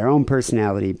themselves from their own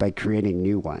personality by creating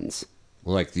new ones.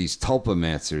 Well, like these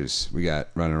tulpamancers we got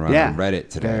running around on Reddit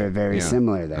today. Very, very Yeah.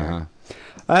 similar there.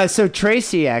 Uh-huh. So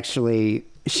Tracy actually,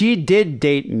 she did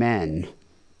date men.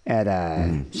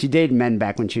 She dated men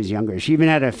back when she was younger. She even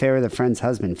had an affair with a friend's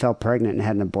husband, fell pregnant, and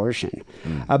had an abortion.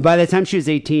 By the time she was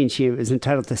 18, she was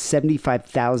entitled to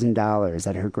 $75,000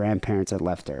 that her grandparents had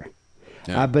left her.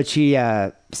 Yeah. But she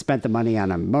spent the money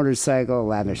on a motorcycle, a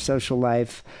lavish social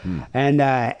life. And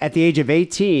at the age of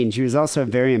 18, she was also a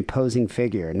very imposing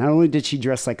figure. Not only did she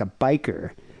dress like a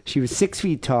biker, she was 6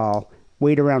 feet tall,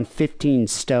 weighed around 15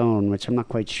 stone, which I'm not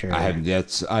quite sure. I think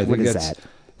that's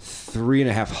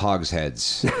 3.5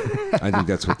 hogsheads. I think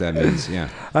that's what that means. Yeah.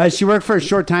 She worked for a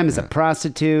short time as a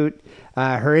prostitute.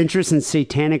 Her interest in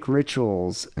satanic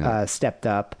rituals stepped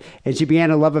up, and she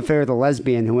began a love affair with a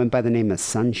lesbian who went by the name of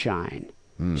Sunshine.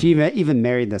 She even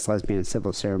married this lesbian in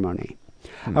civil ceremony.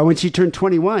 When she turned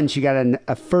 21, she got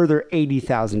a further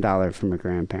 $80,000 from her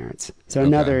grandparents. So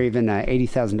another even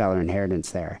 $80,000 inheritance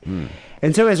there.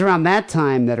 And so it was around that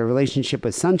time that her relationship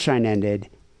with Sunshine ended.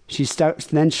 She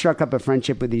then struck up a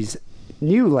friendship with these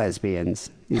new lesbians.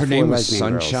 Her name was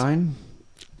Sunshine? Girls.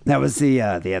 That was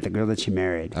the girl that she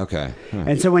married. Okay.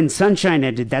 And so when Sunshine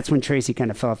ended, that's when Tracy kind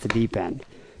of fell off the deep end.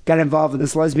 Got involved with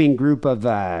this lesbian group of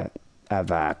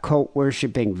cult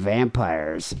worshipping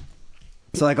vampires.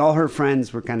 So like all her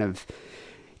friends were kind of,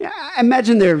 I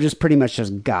imagine they were just pretty much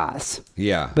just goths.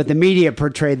 Yeah. But the media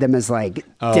portrayed them as like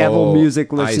devil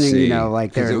music listening, you know,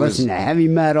 like they're listening to heavy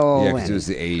metal. Yeah, because it was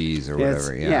the 80s or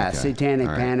whatever. Yeah, okay. Satanic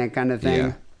Panic kind of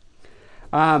thing.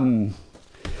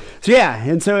 Yeah.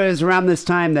 And so it was around this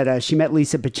time that she met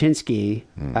Lisa Pachinski,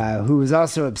 who was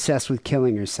also obsessed with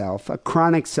killing herself, a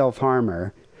chronic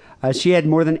self-harmer. She had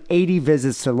more than 80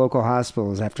 visits to local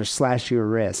hospitals after slashing her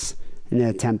wrists in an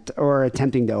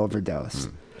attempting to overdose.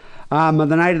 On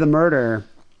the night of the murder,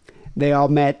 they all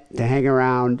met to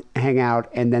hang out,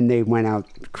 and then they went out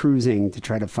cruising to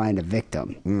try to find a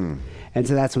victim. And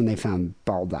so that's when they found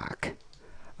Baldock.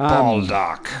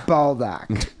 Baldock.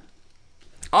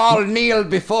 All kneel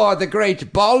before the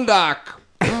great Baldock.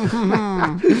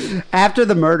 After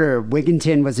the murder,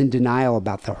 Wigginton was in denial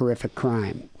about the horrific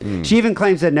crime. She even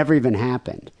claims that it never even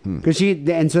happened.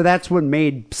 And so that's what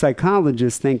made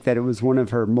psychologists think that it was one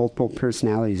of her multiple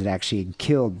personalities that actually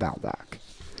killed Baldock.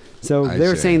 So they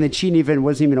were saying that she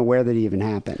wasn't even aware that it even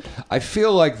happened. I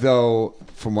feel like, though,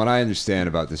 from what I understand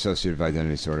about dissociative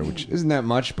identity disorder, which isn't that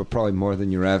much, but probably more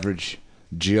than your average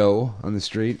Joe on the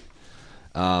street,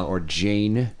 or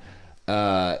Jane,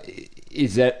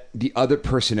 is that the other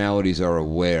personalities are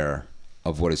aware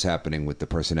of what is happening with the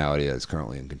personality that is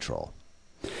currently in control.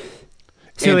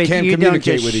 So and can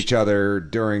communicate with each other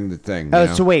during the thing.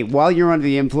 So wait, while you're under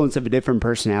the influence of a different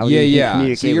personality, you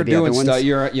communicate so you're with the doing other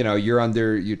stuff. ones? You're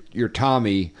under you're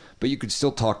Tommy, but you could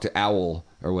still talk to Owl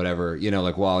or whatever.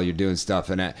 Like while you're doing stuff,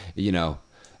 and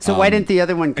So why didn't the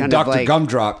other one kind of Dr. like...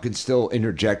 Gumdrop can still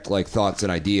interject like thoughts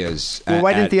and ideas. Well,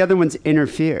 why didn't the other ones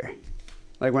interfere?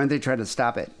 Like, why didn't they try to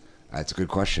stop it? That's a good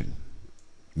question.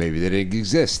 Maybe they didn't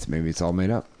exist. Maybe it's all made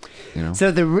up.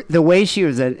 So the way she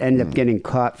was ended up getting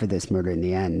caught for this murder in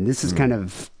the end, this is kind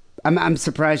of... I'm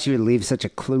surprised she would leave such a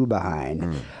clue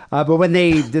behind. But when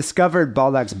they discovered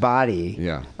Baldock's body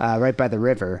right by the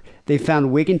river, they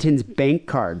found Wigginton's bank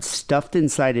card stuffed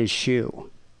inside his shoe.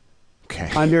 Okay.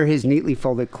 Under his neatly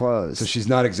folded clothes. So she's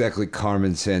not exactly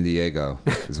Carmen Sandiego,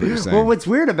 is what you're saying. Well, what's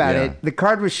weird about it, the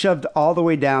card was shoved all the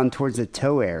way down towards the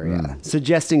toe area,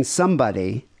 suggesting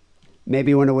somebody,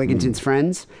 maybe one of Wigginton's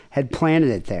friends, had planted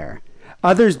it there.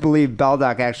 Others believe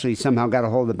Baldock actually somehow got a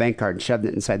hold of the bank card and shoved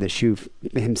it inside the shoe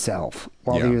himself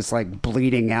while he was like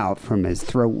bleeding out from his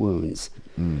throat wounds.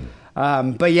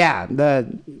 But yeah,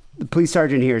 the police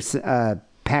sergeant here,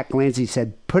 Pat Glancy,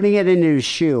 said putting it into his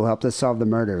shoe helped us solve the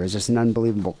murder. It was just an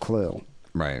unbelievable clue.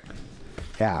 Right.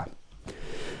 Yeah.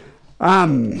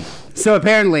 So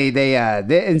apparently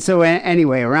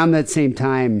anyway, around that same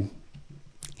time,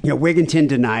 Wigginton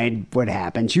denied what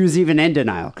happened. She was even in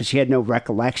denial because she had no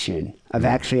recollection of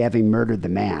actually having murdered the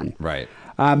man. Right.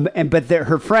 But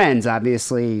her friends,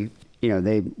 obviously,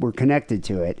 they were connected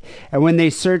to it. And when they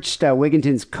searched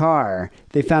Wigginton's car,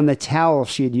 they found the towel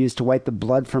she had used to wipe the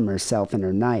blood from herself and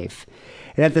her knife.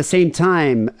 And at the same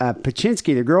time,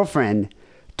 Pachinski, the girlfriend,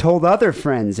 told other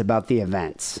friends about the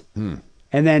events. And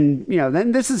then,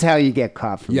 then this is how you get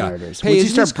caught for murders. Hey, Once you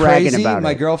start bragging crazy? about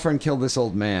My it. girlfriend killed this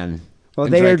old man. Well,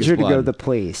 And they drank urged his her to go to blood. the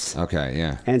police. Okay,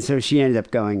 yeah. And so she ended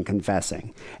up going and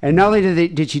confessing. And not only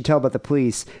did she tell about the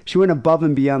police, she went above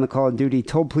and beyond the call of duty,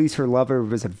 told police her lover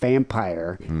was a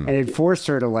vampire, and had forced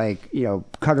her to, like, you know,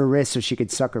 cut her wrist so she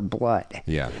could suck her blood.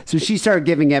 Yeah. So she started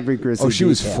giving every grisly Oh, she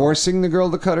was detail. forcing the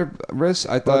girl to cut her wrist?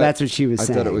 I thought Well, that's what she was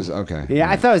saying. I thought it was, okay. Yeah,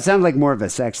 I thought it sounded like more of a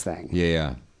sex thing.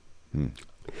 Yeah.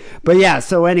 But yeah,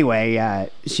 so anyway,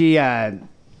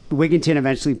 Wigginton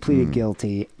eventually pleaded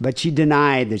guilty, but she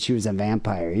denied that she was a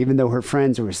vampire, even though her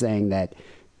friends were saying that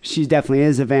she definitely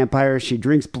is a vampire. She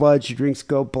drinks blood. She drinks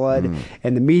goat blood.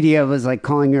 And the media was like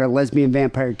calling her a lesbian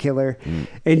vampire killer.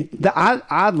 And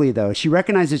oddly, though, she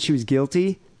recognized that she was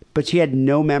guilty, but she had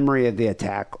no memory of the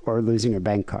attack or losing her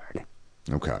bank card.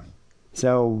 Okay.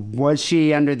 So was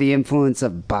she under the influence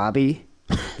of Bobby,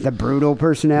 the brutal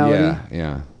personality?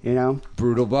 Yeah. You know?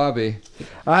 Brutal Bobby.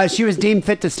 She was deemed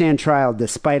fit to stand trial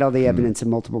despite all the evidence of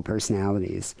multiple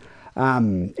personalities.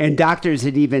 And doctors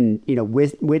had even, you know,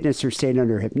 witnessed her state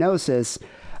under hypnosis.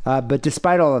 But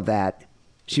despite all of that,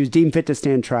 she was deemed fit to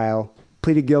stand trial,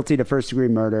 pleaded guilty to first-degree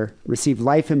murder, received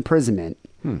life imprisonment,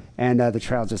 and the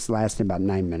trial just lasted about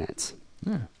 9 minutes.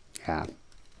 Yeah.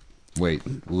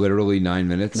 Wait, literally 9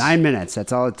 minutes? 9 minutes.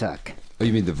 That's all it took. Oh,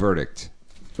 you mean the verdict?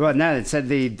 Well, no, it said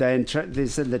they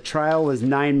said the trial was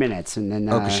 9 minutes, and then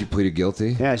Because she pleaded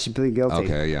guilty? yeah, she pleaded guilty.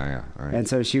 Okay, yeah. All right. And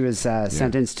so she was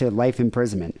sentenced to life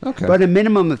imprisonment. Okay. But a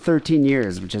minimum of 13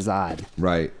 years, which is odd.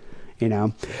 Right. You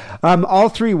know, all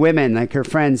three women, like her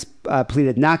friends,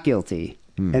 pleaded not guilty,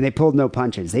 and they pulled no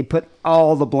punches. They put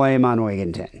all the blame on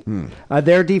Wigginton.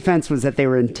 Their defense was that they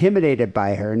were intimidated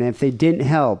by her, and if they didn't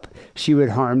help, she would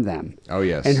harm them. Oh,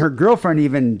 yes. And her girlfriend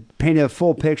even painted a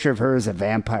full picture of her as a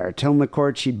vampire, telling the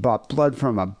court she'd bought blood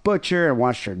from a butcher and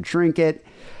watched her drink it.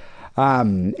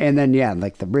 And then, yeah,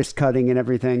 like the wrist cutting and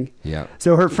everything. Yeah.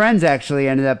 So her friends actually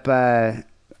ended up,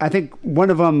 I think one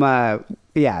of them,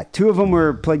 two of them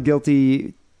were pled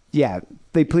guilty. Yeah,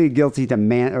 they pleaded guilty to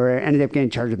ended up getting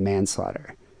charged with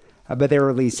manslaughter. But they were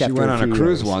released She after went on a few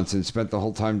cruise years. once and spent the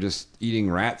whole time just eating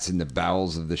rats in the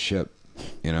bowels of the ship,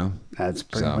 you know? That's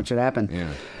pretty So, much what happened.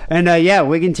 yeah. And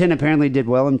Wigginton apparently did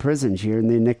well in prison. She earned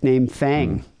the nickname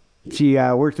Fang. She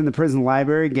worked in the prison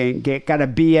library, got a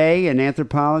BA in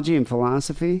anthropology and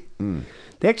philosophy.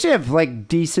 They actually have like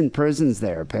decent prisons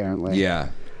there, apparently. Yeah.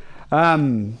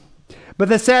 But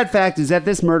the sad fact is that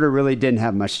this murder really didn't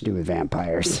have much to do with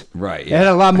vampires. Right, It had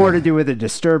a lot more to do with a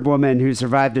disturbed woman who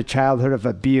survived a childhood of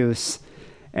abuse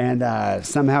and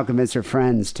somehow convinced her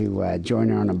friends to join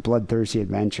her on a bloodthirsty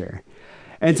adventure.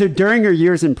 And so during her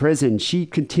years in prison, she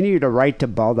continued to write to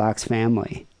Baldock's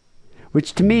family,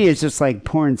 which to me is just like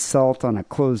pouring salt on a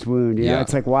closed wound. You know, Yeah.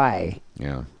 it's like, why?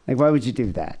 Yeah. Like, why would you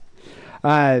do that?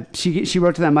 She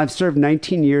wrote to them, I've served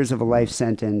 19 years of a life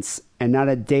sentence, and not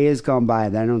a day has gone by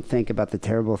that I don't think about the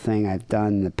terrible thing I've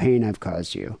done, the pain I've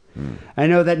caused you. I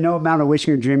know that no amount of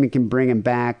wishing or dreaming can bring him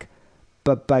back,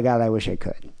 but by God, I wish I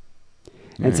could.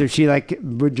 And so she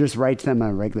would just write to them on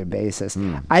a regular basis.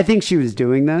 I think she was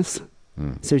doing this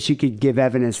so she could give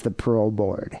evidence to the parole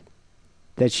board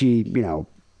that she, you know,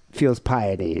 feels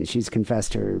piety and she's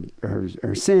confessed her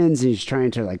sins and she's trying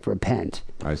to like repent.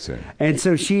 I see. And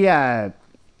so she I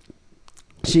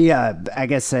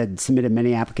guess had submitted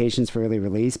many applications for early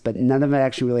release, but none of it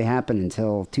actually really happened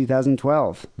until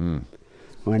 2012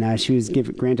 when she was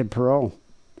granted parole.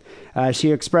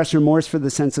 She expressed remorse for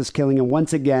the senseless killing and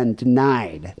once again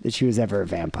denied that she was ever a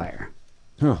vampire.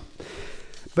 Huh.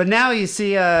 But now you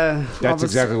see... That's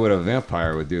exactly what a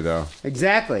vampire would do, though.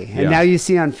 Exactly. And Yeah. now you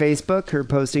see on Facebook her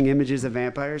posting images of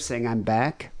vampires saying, I'm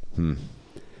back.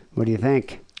 What do you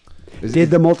think? Did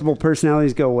the multiple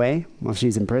personalities go away while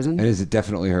she's in prison? And is it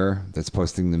definitely her that's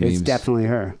posting the memes? It's definitely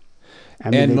her. I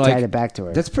mean, they tied it back to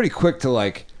her. That's pretty quick to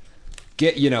like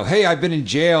get, you know, hey, I've been in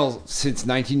jail since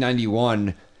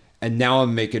 1991 and now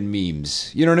I'm making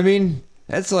memes. You know what I mean?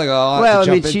 That's like a lot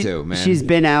to jump into, man. She's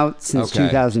been out since Okay.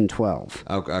 2012.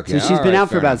 Okay. So she's all been right, out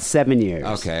for fair about enough. 7 years.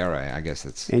 Okay, all right. I guess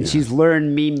that's... And yeah. she's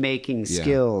learned meme-making Yeah,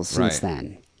 skills since right.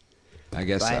 then. I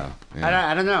guess But so. Yeah.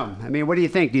 I don't know. I mean, what do you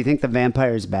think? Do you think the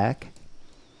vampire's back?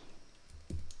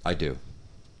 I do.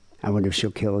 I wonder if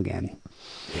she'll kill again.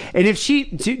 And if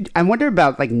I wonder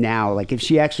about like now, like if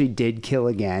she actually did kill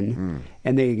again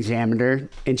and they examined her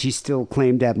and she still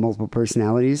claimed to have multiple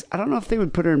personalities, I don't know if they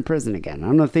would put her in prison again. I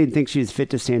don't know if they'd think she was fit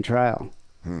to stand trial.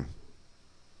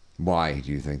 Why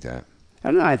do you think that? I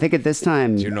don't know. I think at this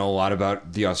time... Do you know a lot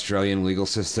about the Australian legal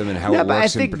system and how No, it but I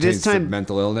works think and this pertains to time-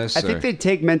 mental illness? I think they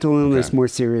take mental illness Okay. more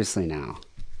seriously now.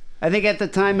 I think at the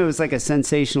time it was like a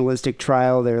sensationalistic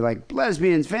trial. They were like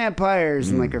lesbians, vampires,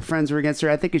 and like her friends were against her.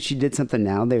 I think if she did something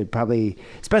now, they would probably,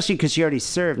 especially because she already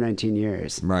served 19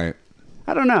 years. Right. I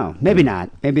I don't know. Maybe not.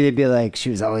 Maybe they'd be like, she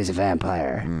was always a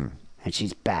vampire. And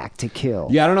she's back to kill.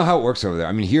 Yeah, I don't know how it works over there.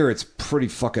 I mean, here it's pretty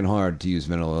fucking hard to use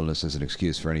mental illness as an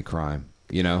excuse for any crime.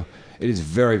 You know? It is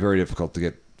very, very difficult to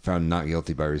get found not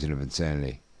guilty by reason of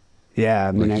insanity. Yeah,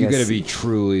 I mean, like, I you guess... got to be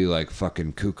truly, like,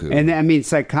 fucking cuckoo. And, I mean,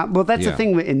 well, that's the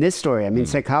thing in this story. I mean,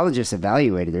 psychologists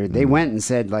evaluated her. They went and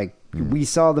said, like, we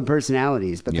saw the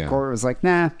personalities, but the court was like,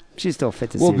 nah, she's still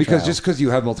fit to stand because trial. just because you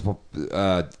have multiple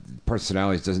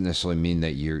personalities doesn't necessarily mean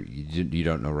that you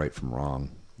don't know right from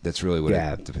wrong. That's really what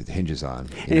it hinges on.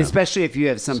 And especially if you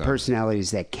have some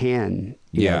personalities that can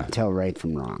you know, tell right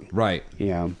from wrong. Right. You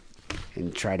know,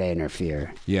 and try to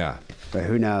interfere. Yeah. But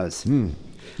who knows?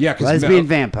 Yeah, lesbian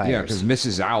vampires. Yeah, because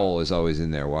Mrs. Owl is always in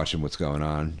there watching what's going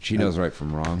on. She knows right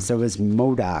from wrong. So is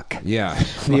MODOK. Yeah.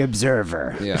 The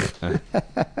Observer. Yeah.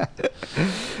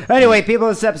 Anyway, people,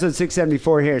 this is episode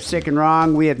 674 here. Sick and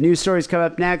Wrong. We have news stories coming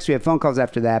up next. We have phone calls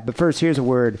after that. But first, here's a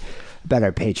word about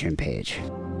our Patreon page.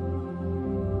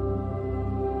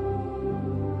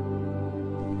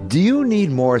 Do you need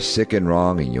more sick and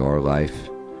wrong in your life?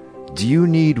 Do you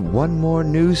need one more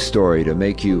news story to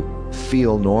make you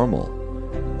feel normal?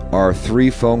 Are 3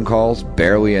 phone calls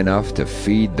barely enough to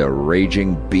feed the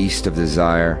raging beast of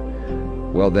desire?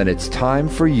 Well, then it's time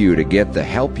for you to get the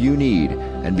help you need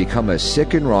and become a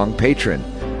Sick and Wrong patron.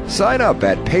 Sign up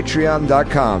at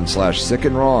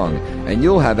patreon.com/sickandwrong and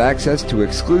you'll have access to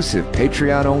exclusive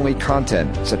Patreon-only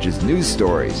content such as news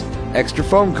stories, extra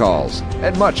phone calls,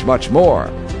 and much, much more.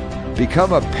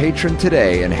 Become a patron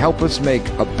today and help us make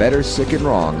a better Sick and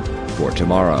Wrong for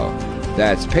tomorrow.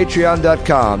 That's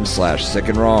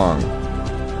patreon.com/sickandwrong.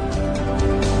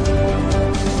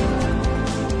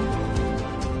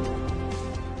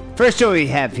 First story we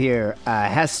have here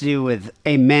has to do with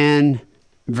a man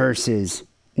versus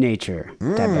nature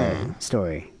type of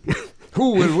story.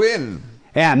 Who will win?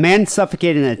 Yeah, a man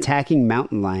suffocated an attacking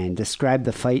mountain lion described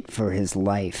the fight for his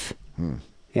life.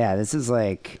 Yeah, this is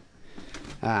like...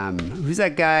 who's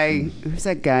that guy? Who's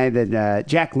that guy that...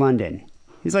 Jack London.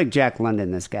 He's like Jack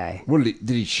London, this guy. What did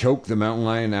he choke the mountain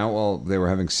lion out while they were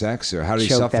having sex? Or how did he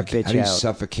suffocate? How do you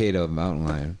suffocate a mountain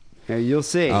lion? Yeah, you'll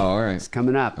see. Oh, all right. It's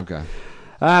coming up. Okay.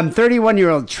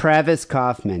 31-year-old Travis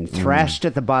Kaufman thrashed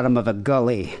at the bottom of a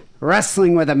gully,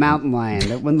 wrestling with a mountain lion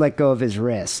that wouldn't let go of his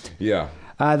wrist. Yeah.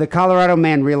 The Colorado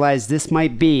man realized this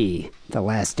might be the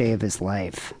last day of his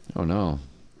life. Oh, no.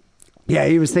 Yeah,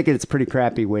 he was thinking it's a pretty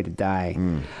crappy way to die.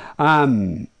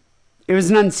 It was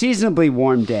an unseasonably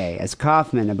warm day as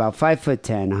Kaufman, about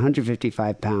 5'10",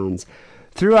 155 pounds,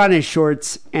 threw on his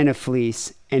shorts and a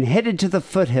fleece and headed to the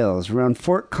foothills around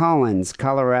Fort Collins,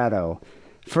 Colorado,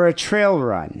 for a trail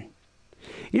run.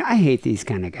 You know, I hate these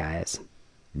kind of guys.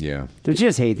 Yeah. Don't you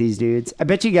just hate these dudes? I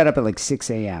bet you got up at like 6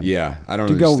 a.m. Yeah, I don't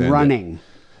to understand go running.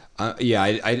 Yeah,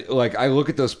 I look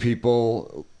at those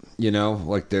people, you know,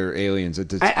 like they're aliens. I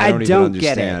don't even understand.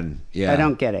 Get it. Yeah. I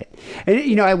don't get it. And,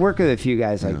 you know, I work with a few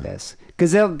guys like this.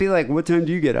 Because they'll be like, what time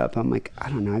do you get up? I'm like, I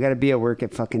don't know. I got to be at work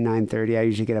at fucking 9:30. I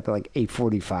usually get up at like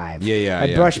 8:45. Yeah.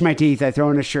 I brush my teeth. I throw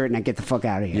on a shirt and I get the fuck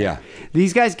out of here. Yeah.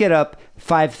 These guys get up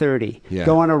 5:30.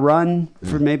 Go on a run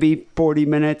for maybe 40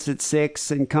 minutes at 6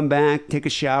 and come back, take a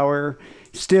shower.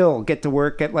 Still get to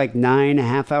work at like 9, a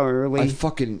half hour early. I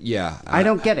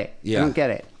don't get it. Yeah. I don't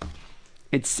get it.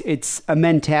 It's a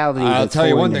mentality. I'll that's tell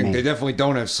you one foreign to thing: me. they definitely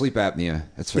don't have sleep apnea.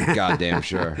 That's for goddamn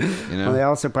sure. You know, Well, they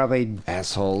also probably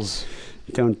assholes.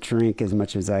 don't drink as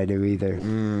much as I do either.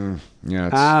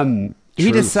 Yeah.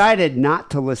 He decided not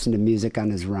to listen to music on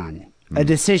his run. A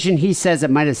decision he says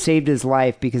it might have saved his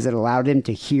life because it allowed him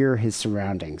to hear his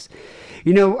surroundings.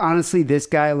 You know, honestly, this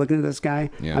guy, looking at this guy,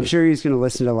 I'm sure he's going to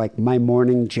listen to like My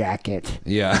Morning Jacket.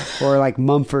 Yeah. Or like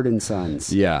Mumford and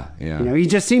Sons. Yeah. You know, he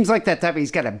just seems like that type.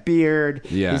 He's got a beard.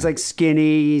 Yeah. He's like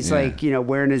skinny. He's like, you know,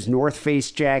 wearing his North Face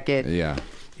jacket. Yeah.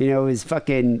 You know, his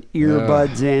fucking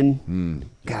earbuds in.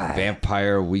 God.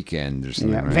 Vampire Weekend or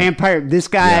something. Yeah. Right? Vampire. This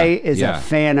guy is a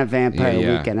fan of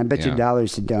Vampire Weekend. I bet you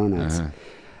dollars to donuts.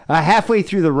 Halfway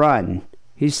through the run,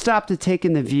 he stopped to take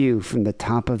in the view from the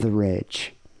top of the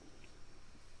ridge.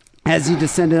 As he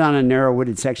descended on a narrow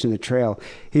wooded section of the trail,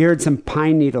 he heard some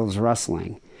pine needles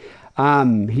rustling.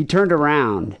 He turned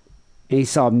around and he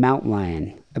saw a mountain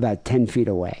lion about 10 feet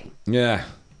away. Yeah.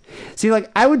 See, like,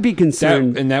 I would be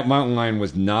concerned. That mountain lion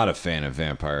was not a fan of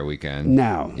Vampire Weekend.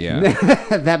 No. Yeah.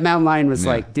 That mountain lion was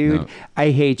like, dude,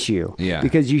 I hate you. Yeah.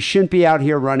 Because you shouldn't be out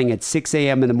here running at 6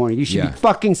 a.m. in the morning. You should be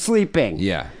fucking sleeping.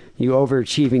 Yeah. You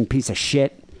overachieving piece of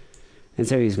shit. And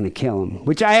so he's going to kill him.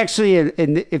 Which I actually,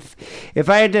 if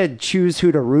I had to choose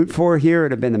who to root for here, it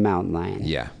would have been the mountain lion.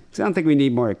 Yeah. 'Cause I don't think we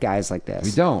need more guys like this.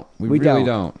 We don't. We really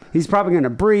don't. He's probably going to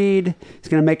breed. He's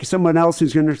going to make someone else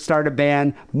who's going to start a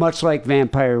band, much like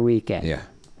Vampire Weekend. Yeah.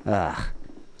 Ugh.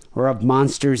 Or of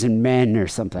Monsters and Men or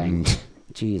something.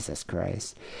 Jesus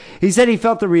Christ. He said he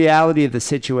felt the reality of the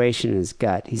situation in his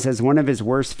gut. He says one of his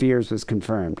worst fears was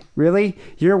confirmed. Really?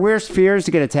 Your worst fear is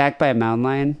to get attacked by a mountain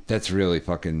lion? That's really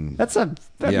fucking...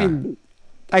 I mean,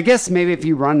 I guess maybe if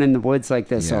you run in the woods like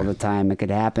this all the time, it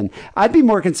could happen. I'd be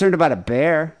more concerned about a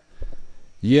bear.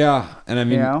 Yeah, and I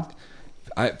mean... You know?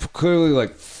 Clearly,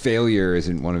 like, failure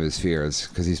isn't one of his fears,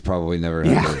 because he's probably never...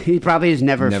 He probably has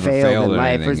never failed in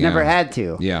life, anything, or has never had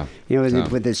to. Yeah. You know,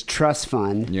 with his trust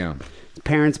fund. Yeah.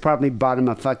 Parents probably bought him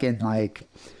a fucking, like,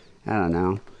 I don't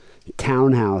know,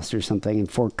 townhouse or something in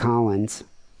Fort Collins.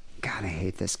 God, I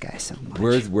hate this guy so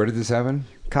much. Where did this happen?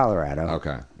 Colorado.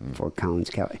 Okay. Fort Collins,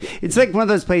 California. It's like one of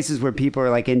those places where people are,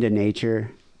 like, into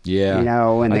nature. Yeah. You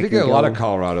know, and I think a lot of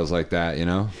Colorado's like that, you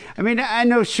know? I mean, I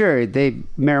know, sure,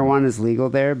 marijuana's legal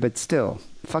there, but still,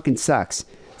 it fucking sucks.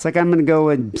 It's like I'm going to go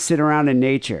and sit around in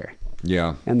nature.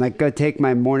 Yeah. And like go take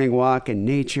my morning walk in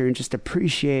nature and just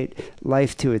appreciate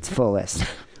life to its fullest.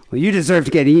 Well, you deserve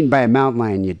to get eaten by a mountain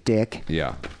lion, you dick.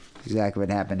 Yeah. Exactly what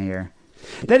happened here.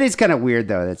 That is kind of weird,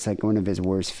 though. That's like one of his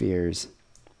worst fears.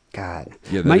 God.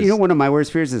 Yeah, You know, one of my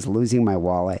worst fears is losing my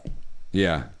wallet.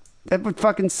 Yeah. That would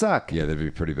fucking suck. Yeah, that'd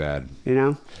be pretty bad. You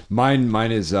know?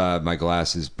 Mine is my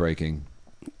glasses breaking.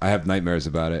 I have nightmares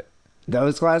about it.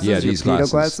 Those glasses? Yeah, these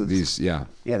glasses? These, yeah.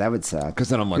 Yeah, that would suck. Because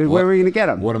then I'm like, where are we going to get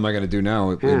them? What am I going to do now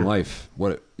in life?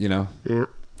 What, you know? Yeah.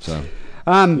 So.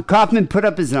 Kaufman put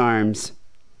up his arms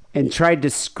and tried to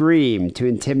scream to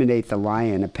intimidate the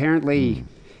lion. Apparently,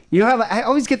 you know how I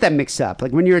always get that mixed up.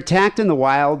 Like when you're attacked in the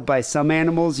wild by some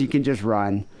animals, you can just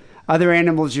run. Other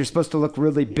animals, you're supposed to look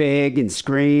really big and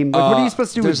scream. Like, what are you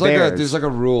supposed to do with bears? There's like a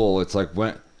rule. It's like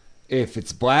if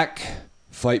it's black,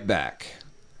 fight back.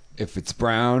 If it's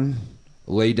brown,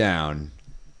 lay down.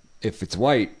 If it's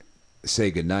white,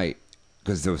 say goodnight.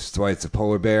 Because that's why it's a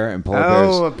polar bear, and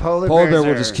polar bear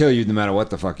will just kill you no matter what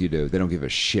the fuck you do. They don't give a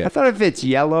shit. I thought if it's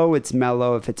yellow, it's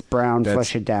mellow. If it's brown,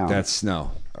 flush it down. That's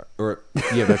snow.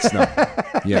 That's snow.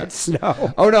 Yeah, that's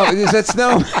snow. Oh no, is that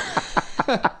snow?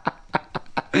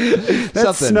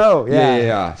 That's snow.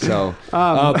 Yeah. So,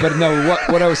 but no,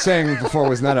 what I was saying before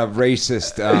was not a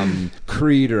racist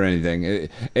creed or anything.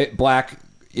 Black,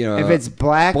 you know, if it's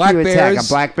black you bears, attack. A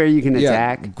black bear you can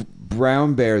attack.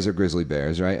 Brown bears are grizzly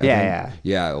bears, right?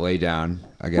 Yeah. Lay down.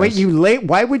 I guess. Wait,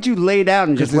 why would you lay down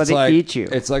and just let it eat you?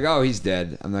 It's like, oh, he's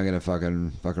dead. I'm not gonna fuck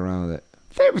around with it.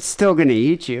 They're still gonna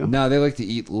eat you. No, they like to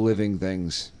eat living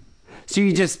things. So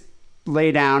you just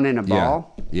lay down in a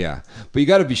ball? Yeah. But you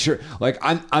got to be sure. Like,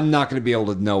 I'm not going to be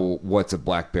able to know what's a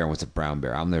black bear and what's a brown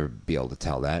bear. I'll never be able to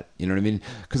tell that. You know what I mean?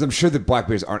 Because I'm sure the black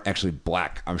bears aren't actually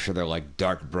black. I'm sure they're like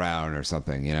dark brown or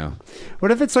something, you know?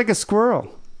 What if it's like a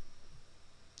squirrel?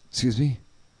 Excuse me?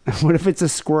 What if it's a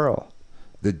squirrel?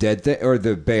 The dead thing or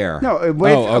the bear? No.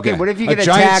 Okay. What if you get a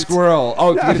attacked? Giant squirrel.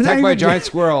 Oh, if you get attacked by a giant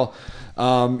squirrel.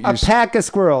 A pack of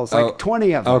squirrels, like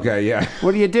 20 of them. Okay, yeah.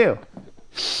 What do you do?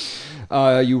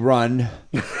 You run.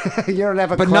 You don't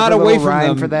have a but clever not away little rhyme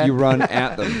from them. for that? You run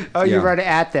at them. You run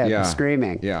at them,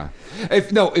 screaming. Yeah.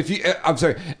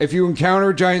 If you encounter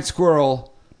a giant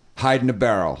squirrel, hide in a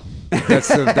barrel. That's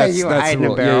the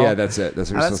rule. Barrel. Yeah, that's it.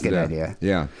 That's what you're supposed to do. That's a good idea.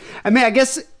 Yeah. I mean, I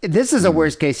guess this is a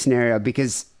worst case scenario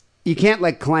because you can't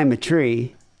like climb a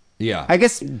tree. Yeah. I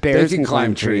guess bears can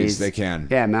climb trees. They can.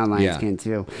 Yeah, mountain lions can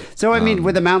too. So I mean,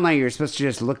 with a mountain lion, you're supposed to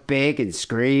just look big and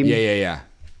scream. Yeah.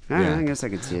 I guess I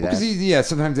could see that. Because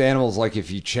sometimes animals, like if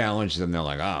you challenge them, they're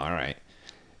like, oh, all right.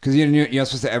 Because you're not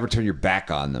supposed to ever turn your back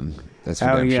on them. That's for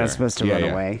damn you're sure. not supposed to run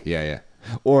away. Yeah.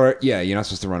 Or you're not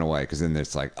supposed to run away because then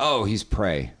it's like, oh, he's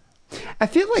prey. I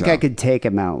feel like I could take a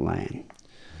mountain lion.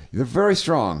 They're very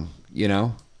strong, you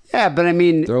know. Yeah, but I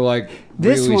mean, they're like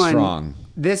really strong.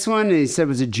 This one, he said,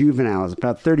 was a juvenile. It was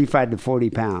about 35 to 40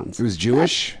 pounds. It was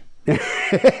Jewish.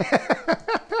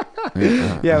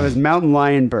 Yeah, it was Mountain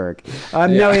Lionberg.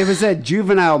 No, it was a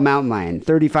juvenile mountain lion,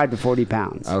 35 to 40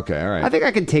 pounds. Okay, all right. I think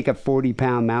I could take a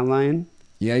 40-pound mountain lion.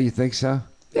 Yeah, you think so?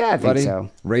 Yeah, I think so.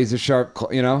 Razor sharp,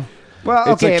 you know? Well,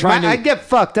 okay, like I'd get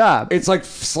fucked up. It's like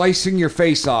slicing your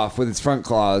face off with its front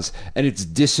claws, and it's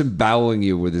disemboweling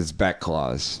you with its back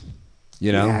claws.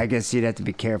 You know? Yeah, I guess you'd have to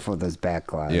be careful with those back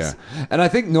claws. Yeah. And I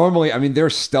think normally, I mean, they're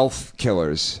stealth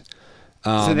killers.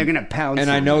 So they're going to pounce.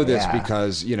 And I know this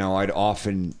because, you know, I'd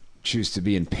often choose to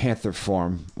be in panther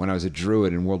form when I was a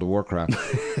druid in World of Warcraft.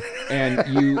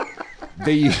 And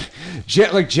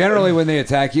generally when they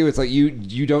attack you, it's like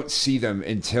you don't see them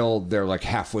until they're like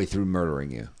halfway through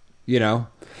murdering you. you know.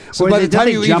 So Or by the don't time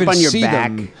they you jump even on your see back?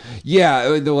 them, yeah,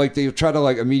 they try to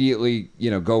like immediately,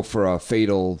 go for a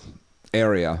fatal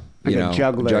area, Like a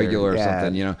jugular, or yeah.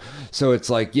 something, So it's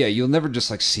like, yeah, you'll never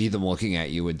just like see them looking at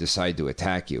you and decide to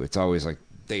attack you. It's always like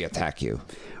they attack you.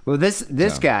 Well, this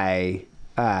guy,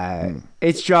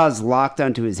 its jaws locked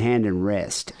onto his hand and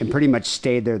wrist and pretty much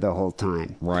stayed there the whole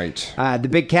time. Right. The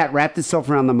big cat wrapped itself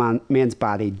around the man's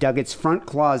body, dug its front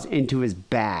claws into his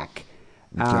back.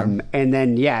 And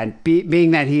then,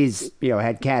 being that he's,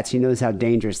 had cats, he knows how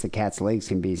dangerous the cat's legs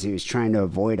can be, so he was trying to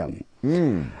avoid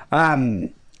them.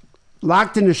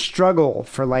 Locked in a struggle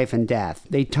for life and death,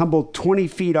 they tumbled 20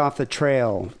 feet off the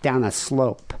trail down a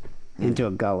slope into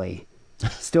a gully.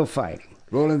 Still fighting.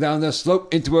 Rolling down the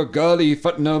slope into a gully,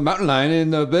 fighting a mountain lion in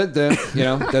the bed.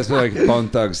 That's what, like Bone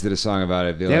Thugs did a song about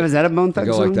it. Was that a Bone Thugs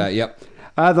go song? like that, yep.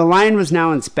 The lion was now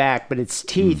on its back, but its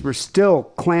teeth were still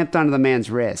clamped onto the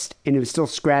man's wrist, and it was still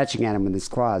scratching at him with his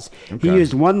claws. Okay. He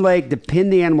used one leg to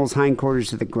pin the animal's hindquarters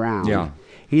to the ground. Yeah.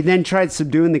 He then tried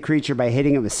subduing the creature by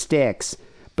hitting it with sticks,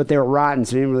 but they were rotten,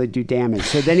 so they didn't really do damage.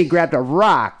 So then he grabbed a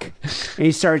rock, and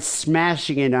he started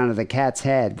smashing it onto the cat's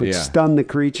head, which stunned the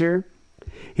creature.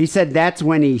 He said that's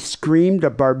when he screamed a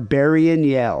barbarian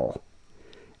yell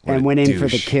and went in for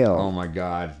the kill. Oh, my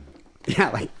God. Yeah,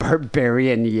 like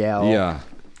barbarian yell. Yeah.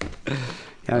 I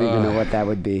don't even know what that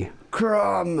would be.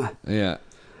 Crumb. Yeah.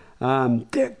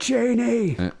 Dick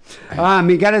Cheney.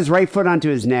 He got his right foot onto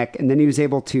his neck, and then he was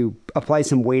able to apply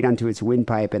some weight onto its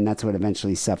windpipe, and that's what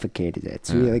eventually suffocated it.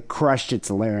 So he crushed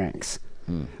its larynx.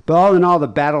 But all in all, the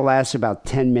battle lasted about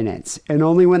 10 minutes, and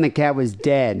only when the cat was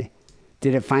dead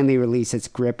did it finally release its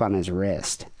grip on his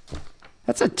wrist.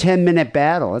 That's a 10-minute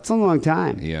battle. That's a long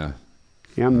time. Yeah.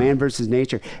 Man versus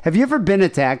nature. Have you ever been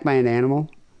attacked by an animal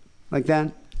like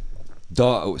that?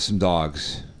 Some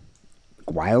dogs.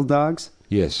 Wild dogs?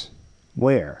 Yes.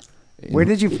 Where? Where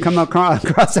did you come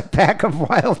across a pack of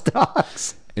wild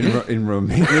dogs? In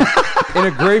Romania. In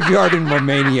a graveyard in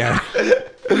Romania.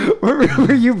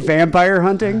 Were you vampire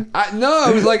hunting? No,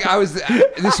 it was like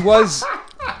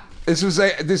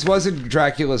this wasn't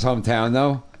Dracula's hometown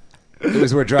though. It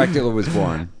was where Dracula was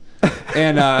born.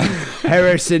 And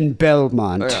Harrison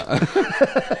Belmont.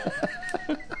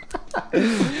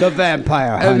 The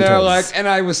vampire hunters. And they're like, and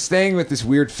I was staying with this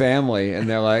weird family, and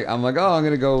they're like, I'm like, oh, I'm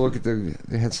gonna go look at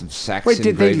they had some Saxon Wait,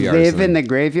 did they graveyard or live something. in the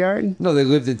graveyard? No, they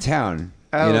lived in town.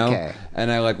 Oh, you know? okay.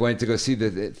 And I went to go see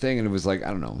the thing, and it was like, I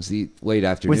don't know, it was the late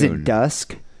afternoon. Was it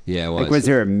dusk? Yeah, it was. Like, was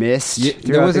there a mist? Yeah,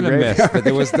 there wasn't a mist, but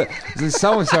there was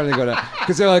someone started to go down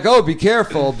because they're like, "Oh, be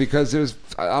careful," because there's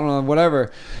I don't know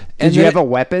whatever. Did you have a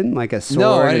weapon like a sword?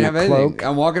 No, I didn't and have a anything. cloak?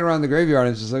 I'm walking around the graveyard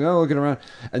and it's just like, oh, looking around,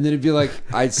 and then it'd be like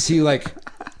I'd see like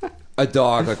a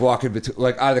dog like walking between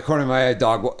like out of the corner of my eye, a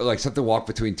dog like something walk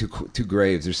between two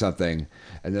graves or something,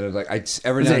 and then it was like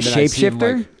every now and then a I'd see him,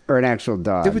 shapeshifter like, or an actual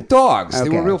dog? they were dogs. They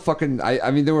Okay. were real fucking.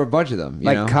 I mean, there were a bunch of them. You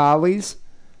like know? collies.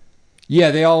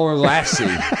 Yeah, they all were Lassie.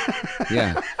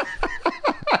 Yeah.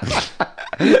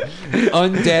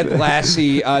 Undead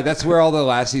Lassie. That's where all the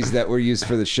Lassies that were used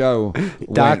for the show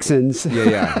Dachshunds.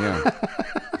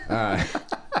 Yeah.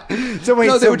 So wait,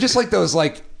 No, they were just like those,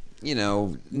 like,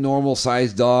 normal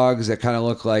sized dogs that kind of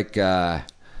look like they're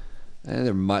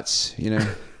mutts,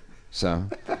 So,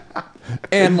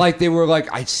 and like they were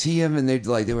like I'd see them and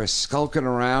they were skulking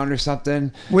around or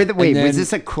something. was then,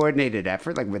 this a coordinated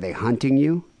effort? Like, were they hunting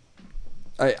you?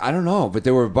 I don't know, but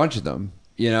there were a bunch of them,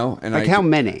 and Like, how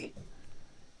many?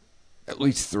 At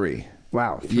least 3.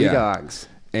 Wow, 3 dogs.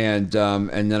 And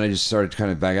then I just started to kind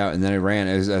of back out, and then I ran.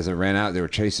 As I ran out, they were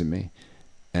chasing me,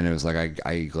 and it was like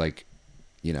I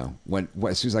when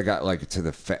as soon as I got like to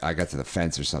the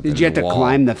fence or something. Did you have to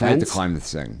climb the fence? I had to climb the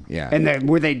thing. Yeah. And then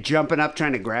were they jumping up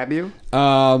trying to grab you?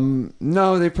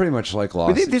 No, they pretty much like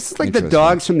lost. This is like the interest.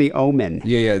 dogs from The Omen.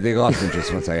 Yeah, they lost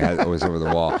interest once I was over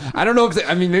the wall. I don't know if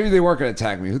maybe they weren't going to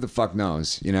attack me. Who the fuck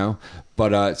knows?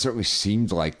 But it certainly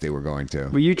seemed like they were going to.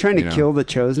 Were you trying to kill the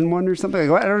chosen one or something?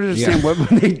 Like, I don't understand what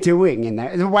were they doing in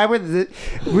there. Why do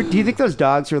you think those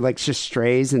dogs are like just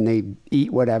strays and they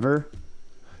eat whatever?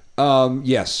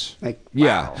 Yes. Like,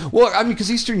 yeah. wow. Well, I mean,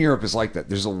 because Eastern Europe is like that.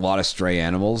 There's a lot of stray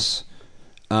animals.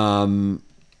 There are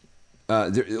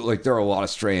a lot of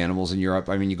stray animals in Europe.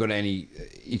 I mean, you go to any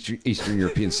Eastern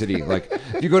European city, like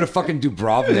if you go to fucking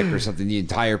Dubrovnik or something, the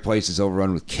entire place is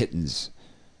overrun with kittens,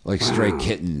 like stray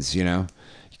kittens. You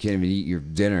can't even eat your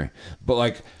dinner. But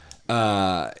like,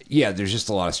 there's just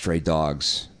a lot of stray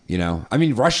dogs. I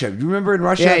mean, Russia. You remember in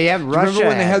Russia? Yeah, Do you Russia. remember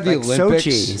when they had the like Olympics?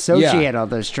 Sochi had all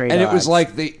those stray dogs. And it was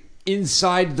like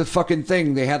inside the fucking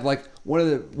thing, they had like one of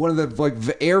the like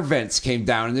air vents came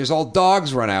down, and there's all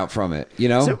dogs run out from it.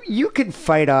 So you could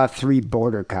fight off 3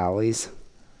 border collies.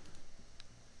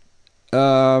 think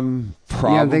so?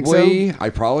 Probably. I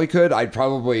probably could.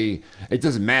 It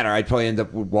doesn't matter. I'd probably end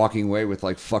up walking away with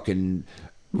like fucking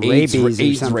AIDS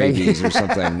rabies or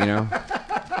something, you know?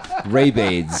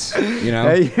 Rabies, you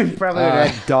know? You probably would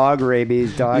have dog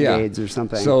rabies, AIDS or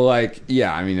something. So like,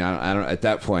 yeah, I mean, I don't, at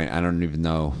that point, I don't even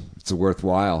know if it's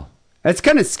worthwhile. That's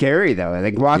kind of scary, though.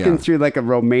 Like walking through like a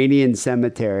Romanian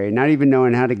cemetery, not even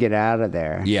knowing how to get out of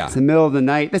there. Yeah. It's the middle of the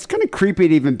night. That's kind of creepy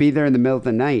to even be there in the middle of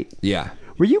the night. Yeah.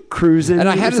 Were you cruising and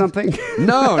I had something?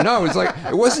 No, it was like,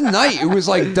 it wasn't night. It was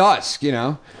like dusk, you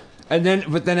know?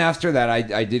 But then after that,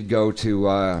 I did go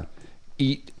to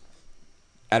eat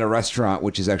at a restaurant,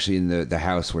 which is actually in the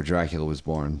house where Dracula was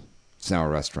born. It's now a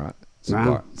restaurant. It's a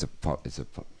bar. It's a pub. It's a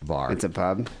bar. It's a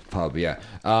pub. Pub, yeah.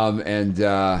 And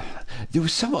there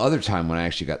was some other time when I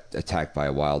actually got attacked by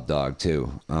a wild dog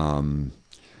too. Was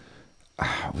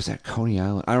that Coney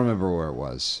Island? I don't remember where it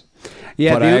was.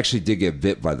 Yeah, but I actually did get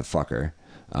bit by the fucker.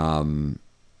 And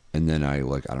then I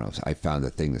don't know. I found a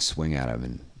thing to swing at him,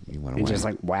 and he went away. And just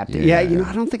like whapped it. Yeah, you know,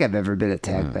 I don't think I've ever been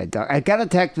attacked by a dog. I got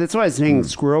attacked. That's why I was saying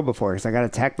squirrel before, because I got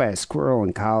attacked by a squirrel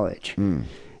in college,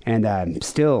 and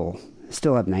still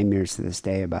have nightmares to this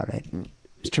day about it.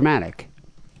 It's traumatic.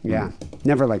 Yeah,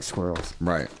 never liked squirrels.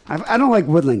 Right. I don't like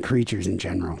woodland creatures in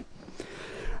general.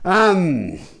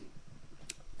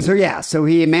 So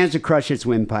he managed to crush its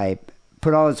windpipe,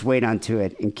 put all its weight onto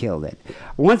it, and killed it.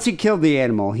 Once he killed the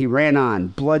animal, he ran on,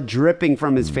 blood dripping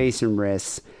from his face and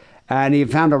wrists, and he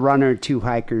found a runner and 2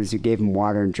 hikers who gave him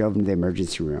water and drove him to the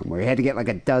emergency room, where he had to get like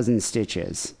a dozen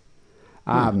stitches.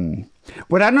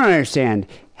 What I don't understand,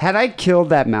 had I killed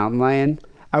that mountain lion,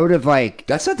 I would have like...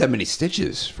 That's not that many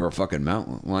stitches for a fucking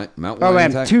mountain lion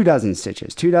attack. 2 dozen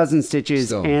stitches. 2 dozen stitches.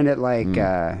 Still. And it like...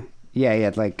 he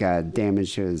had like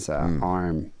damage to his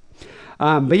arm.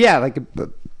 But yeah, like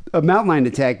a mountain lion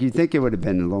attack, you'd think it would have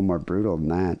been a little more brutal than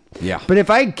that. Yeah. But if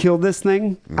I had killed this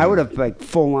thing, I would have like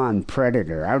full-on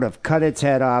predator. I would have cut its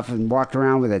head off and walked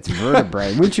around with its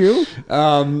vertebrae. Wouldn't you?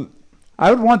 I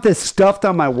would want this stuffed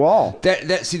on my wall.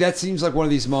 That seems like one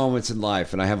of these moments in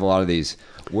life, and I have a lot of these,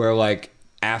 where like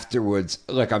afterwards,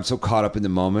 like I'm so caught up in the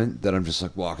moment that I'm just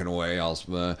like walking away.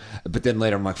 But then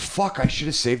later I'm like, fuck, I should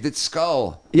have saved its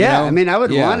skull. Yeah, you know? I mean, I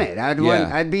would want it.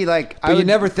 I'd be like... But you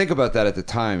never think about that at the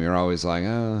time. You're always like,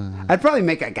 oh. I'd probably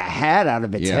make like a hat out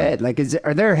of its head. Like,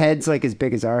 are their heads like as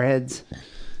big as our heads?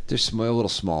 They're a little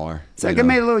smaller. It's like I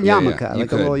made a little yarmulke, a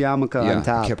little yarmulke on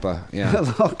top. Kippa, yeah. A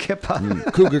little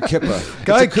kippa. Cougar kippa.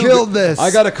 I killed this.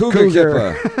 I got a cougar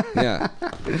kippa. Yeah.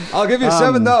 I'll give you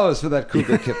 $7 for that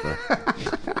cougar kippa.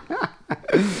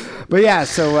 But yeah,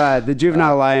 so the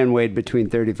juvenile lion weighed between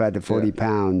 35 to 40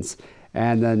 pounds.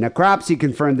 And the necropsy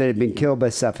confirmed that it had been killed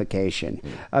by suffocation.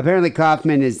 Apparently,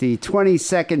 Kaufman is the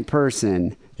 22nd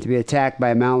person to be attacked by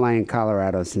a mountain lion in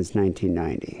Colorado since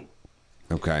 1990.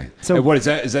 Okay. So and what is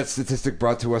that? Is that statistic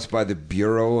brought to us by the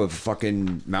Bureau of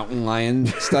fucking Mountain Lion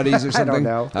Studies or something? I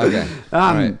don't know. Okay.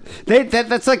 All right.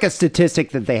 That's like a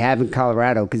statistic that they have in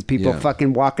Colorado because people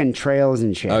fucking walk on trails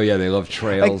and shit. Oh yeah, they love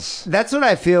trails. Like, that's what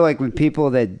I feel like with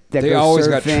people that they go always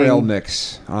surfing. got trail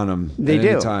mix on them. They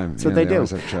do. Time. That's what they do.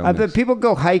 But people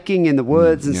go hiking in the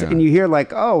woods and you hear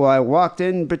like, oh, I walked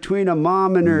in between a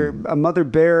mom and a mother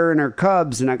bear and her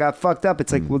cubs and I got fucked up.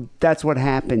 It's like, well, that's what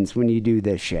happens when you do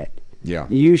this shit. Yeah.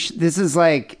 This is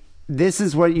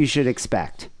what you should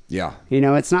expect. Yeah. You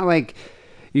know, it's not like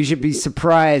you should be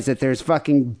surprised that there's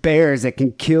fucking bears that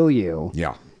can kill you.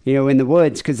 Yeah. You know, in the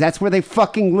woods, because that's where they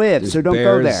fucking live. So don't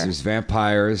go there. There's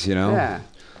vampires, you know. Yeah.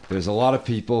 There's a lot of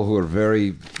people who are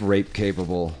very rape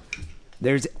capable.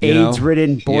 There's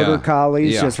AIDS-ridden border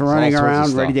collies just running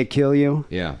around ready to kill you.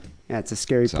 Yeah. Yeah, it's a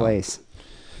scary place.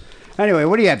 Anyway,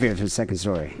 what do you have here for the second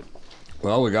story?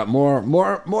 Well, we got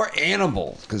more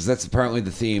animals because that's apparently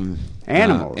the theme.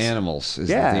 Animals. Animals is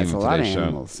the theme it's a of lot of today's show.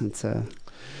 animals. It's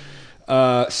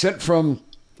sent from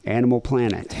Animal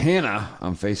Planet. Hannah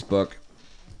on Facebook.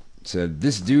 Said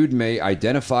this dude may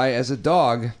identify as a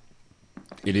dog.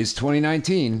 It is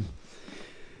 2019.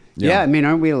 Yeah, I mean,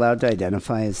 aren't we allowed to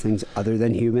identify as things other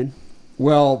than human?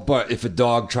 Well, but if a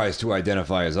dog tries to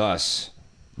identify as us,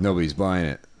 nobody's buying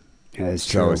it. Yeah, that's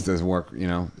true. So it doesn't work, you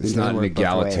know. It's not an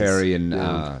egalitarian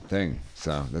thing.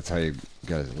 So that's how you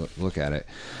got to look at it.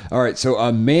 All right. So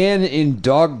a man in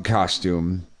dog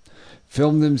costume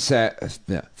filmed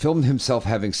himself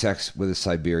having sex with a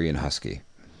Siberian husky.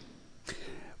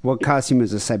 What costume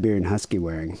is a Siberian husky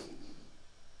wearing?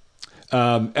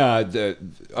 Of a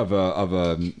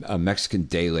Mexican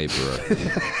day laborer.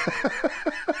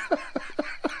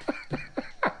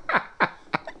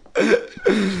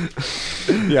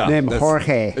 Yeah, named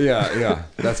Jorge. Yeah.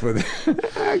 That's what.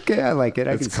 Okay, I like it.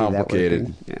 I can see that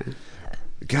complicated. Yeah.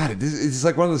 God, it's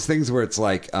like one of those things where it's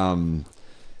like, it's like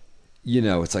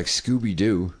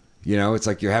Scooby-Doo. It's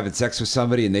like you're having sex with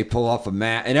somebody and they pull off a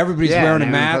mask and everybody's wearing a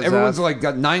mask. Everyone's like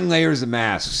got 9 layers of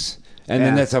masks. And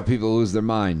then that's how people lose their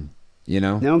mind,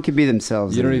 No one can be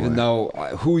themselves You don't anymore. even know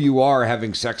who you are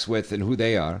having sex with and who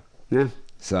they are. Yeah.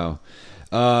 So,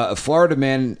 a Florida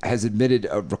man has admitted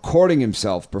recording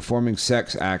himself performing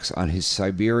sex acts on his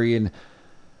Siberian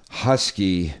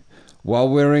husky while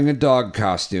wearing a dog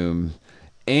costume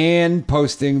and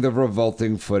posting the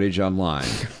revolting footage online.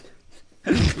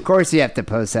 Of course you have to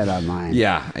post that online.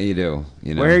 Yeah, you do.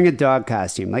 Wearing a dog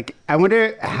costume. Like, I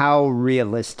wonder how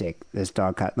realistic this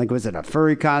dog costume. Like, was it a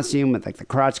furry costume with, like, the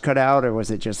crotch cut out? Or was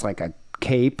it just, like, a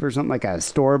cape or something? Like a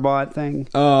store-bought thing?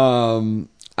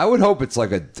 I would hope it's,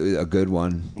 like, a good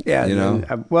one.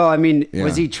 Yeah. Well, I mean,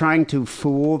 was he trying to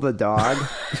fool the dog?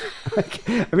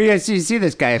 You see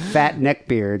this guy, fat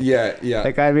neckbeard. Yeah.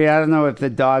 Like, I don't know if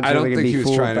the dog's really going to be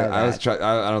fooled by that.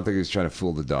 I don't think he was trying to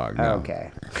fool the dog. No.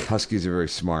 Okay. Huskies are very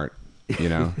smart,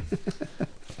 but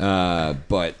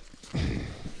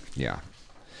yeah.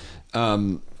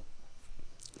 And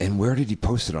where did he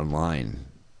post it online?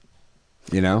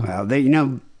 Well,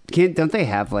 don't they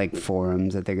have like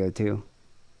forums that they go to?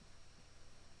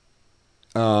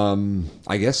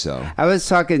 I guess so. I was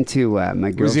talking to my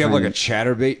girlfriend. Does he have like a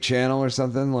Chatterbait channel or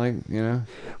something? Well,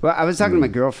 I was talking to my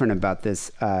girlfriend about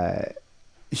this.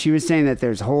 She was saying that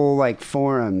there's whole like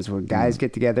forums where guys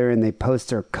get together and they post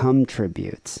their cum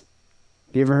tributes.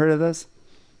 Have you ever heard of this?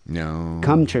 No.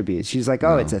 Cum tributes. She's like,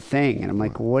 oh, it's a thing. And I'm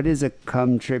like, what is a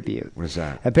cum tribute? What is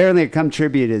that? Apparently a cum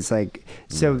tribute is like,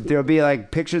 so there'll be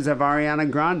like pictures of Ariana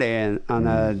Grande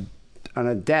on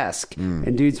a desk,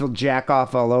 and dudes will jack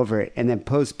off all over it and then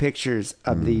post pictures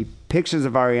of the pictures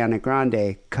of Ariana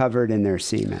Grande covered in their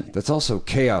semen. That's also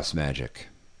chaos magic.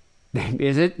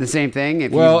 Is it the same thing?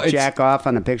 If Well, you jack off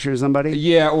on a picture of somebody?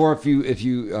 Yeah, or if you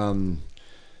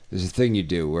there's a thing you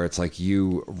do where it's like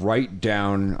you write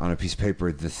down on a piece of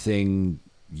paper the thing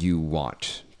you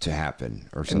want to happen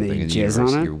or something then you in the jizz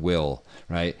universe, on it? your will,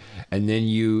 right? And then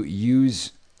you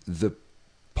use the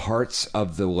parts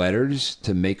of the letters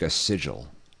to make a sigil.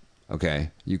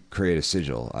 Okay, you create a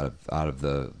sigil out of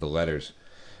the letters,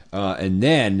 and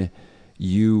then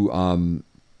you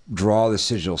draw the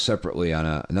sigil separately on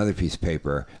another piece of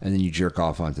paper, and then you jerk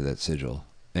off onto that sigil,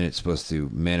 and it's supposed to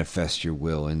manifest your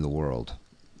will in the world.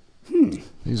 This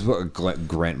is what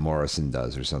Grant Morrison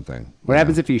does, or something. What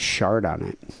happens if you shard on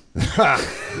it? I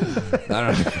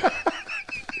don't know.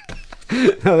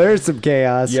 Oh, there's some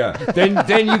chaos. Yeah. Then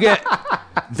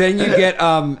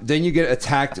you get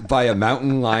attacked by a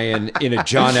mountain lion in a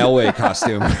John Elway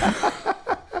costume.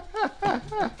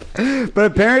 But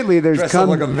apparently there's Dressed up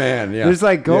like a man. Yeah. There's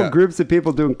like whole groups of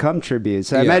people doing cum tributes.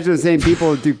 So I imagine the same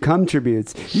people who do cum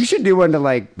tributes. You should do one to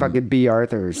like fucking B.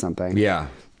 Arthur or something. Yeah.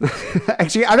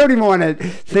 Actually, I don't even want to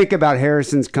think about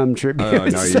Harrison's cum tributes. Oh,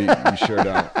 no, you sure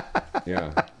don't.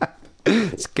 Yeah.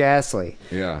 It's ghastly.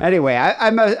 Yeah. Anyway,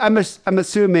 I'm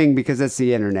assuming because that's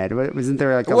the internet. Wasn't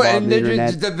there like a law of the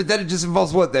internet? But then it just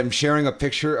involves what? Them sharing a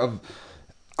picture of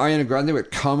Ariana Grande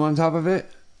with cum on top of it?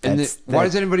 And why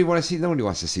does anybody want to see? Nobody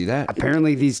wants to see that.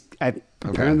 Apparently these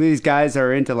guys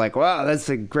are into like, wow, that's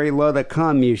a great load of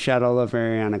cum you shot all over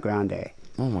Ariana Grande.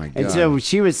 Oh my god! And so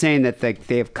she was saying that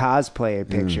they have cosplayer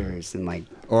pictures and like,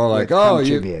 or like,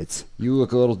 tributes. You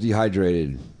look a little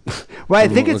dehydrated. Well, I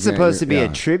think it's supposed to be a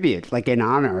tribute, like in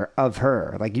honor of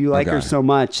her. Like you like her so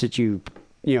much that you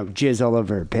jizz all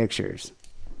over her pictures.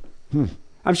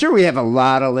 I'm sure we have a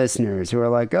lot of listeners who are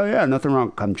like, oh yeah, nothing wrong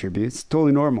with cum tributes.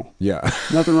 Totally normal. Yeah.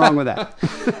 Nothing wrong with that.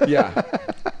 Yeah.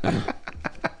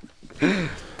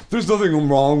 There's nothing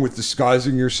wrong with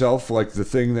disguising yourself like the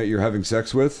thing that you're having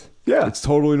sex with. Yeah. It's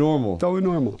totally normal. Totally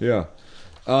normal. Yeah.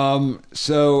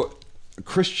 So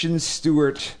Christian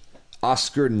Stewart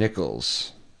Oscar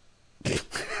Nichols.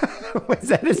 Was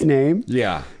that his name?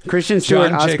 Yeah. Christian Stewart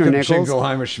John Oscar Jacob Nichols?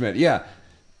 Schinkelheimer Schmidt. Yeah.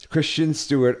 Christian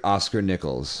Stewart Oscar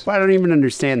Nichols. Well, I don't even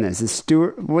understand this. Is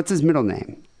Stewart? What's his middle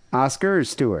name? Oscar or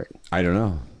Stewart? I don't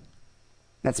know.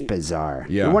 That's bizarre.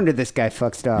 Yeah. No wonder this guy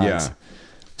fucks dogs. Yeah.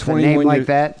 21 like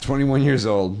that? 21 years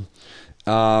old.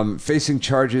 Facing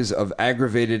charges of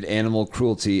aggravated animal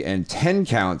cruelty and 10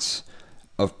 counts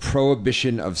of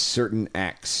prohibition of certain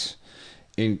acts.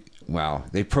 Wow,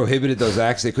 they prohibited those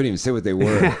acts. They couldn't even say what they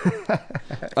were.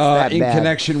 In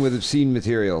connection with obscene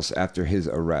materials after his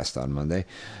arrest on Monday.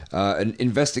 An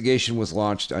investigation was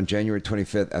launched on January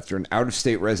 25th after an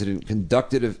out-of-state resident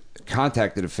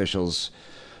contacted officials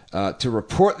to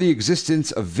report the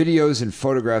existence of videos and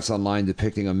photographs online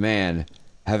depicting a man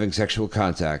having sexual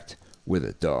contact with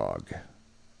a dog.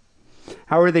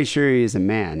 How are they sure he's a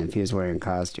man if he was wearing a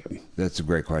costume? That's a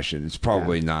great question. It's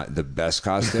probably not the best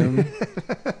costume,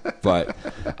 but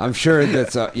I'm sure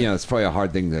that's it's probably a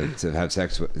hard thing to have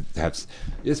sex with.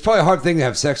 It's probably a hard thing to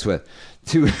have sex with.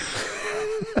 Did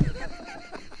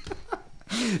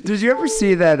you ever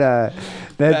see that?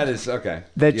 That is okay.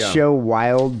 That show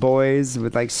Wild Boys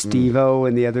with like Steve-O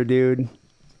and the other dude.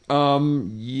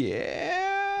 Yeah.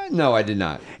 No, I did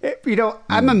not.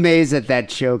 I'm amazed that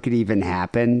show could even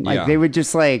happen. Like they would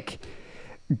just like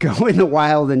go in the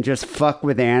wild and just fuck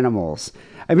with animals.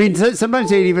 I mean, sometimes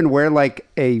they'd even wear like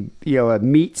a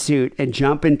meat suit and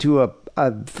jump into a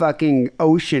fucking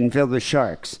ocean filled with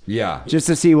sharks. Yeah. Just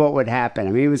to see what would happen.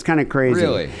 I mean, it was kind of crazy.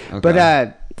 Really? Okay. But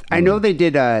I know they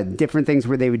did different things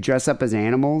where they would dress up as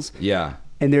animals. Yeah.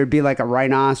 And there'd be like a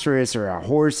rhinoceros or a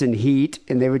horse in heat,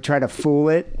 and they would try to fool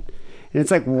it. And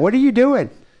it's like, what are you doing?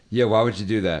 Yeah, why would you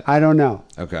do that? I don't know.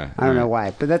 Okay. I don't know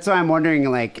why. But that's why I'm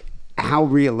wondering, like, how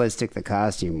realistic the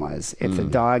costume was. If the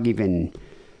dog even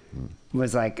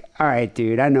was like, all right,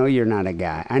 dude, I know you're not a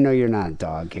guy. I know you're not a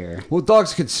dog here. Well,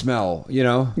 dogs could smell,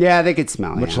 Yeah, they could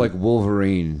smell. Much like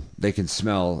Wolverine, they can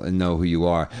smell and know who you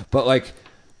are. But, like,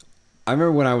 I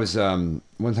remember when I was, one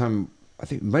time, I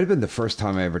think it might have been the first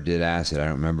time I ever did acid. I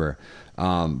don't remember.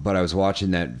 But I was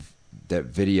watching that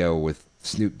video with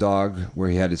Snoop Dogg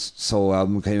where he had his solo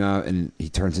album came out and he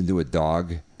turns into a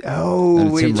dog.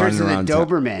 Oh, he turns into a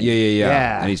Doberman.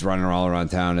 Yeah. And he's running all around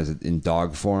town in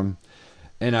dog form.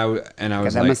 And I was that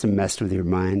like, must have messed with your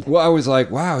mind. Well, I was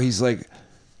like, wow, he's like,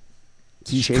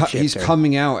 he's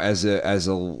coming out as a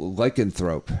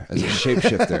lycanthrope, as a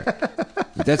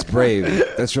shapeshifter. That's brave.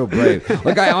 That's real brave.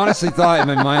 Like I honestly thought in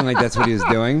my mind, like that's what he was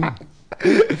doing.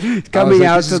 Coming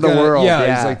out to the world.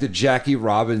 Yeah, he's like the Jackie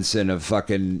Robinson of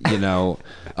fucking,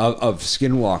 of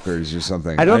skinwalkers or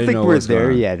something. I don't think we're there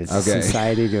yet. It's a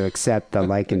society to accept the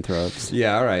lycanthropes.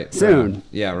 Yeah, all right. Soon.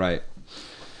 Yeah, right.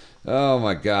 Oh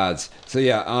my God. So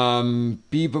yeah,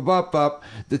 beep up up.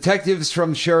 Detectives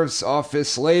from sheriff's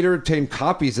office later obtained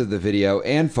copies of the video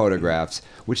and photographs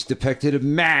which depicted a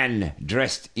man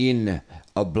dressed in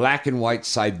a black and white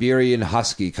Siberian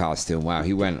husky costume. Wow,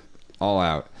 he went all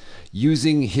out.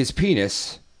 Using his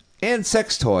penis and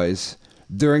sex toys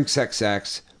during sex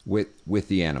acts with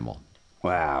the animal.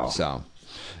 Wow. So,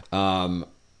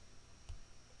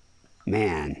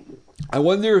 man. I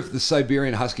wonder if the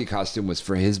Siberian husky costume was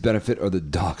for his benefit or the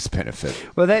dog's benefit.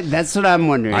 Well, that's what I'm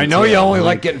wondering. I know you only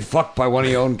like getting fucked by one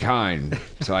of your own kind,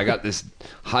 so I got this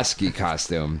husky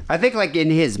costume. I think, like,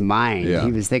 in his mind,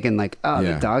 he was thinking, like,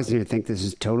 the dog's going to think this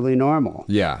is totally normal.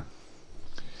 Yeah.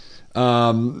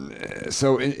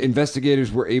 So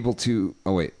investigators were able to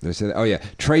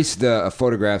trace the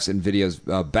photographs and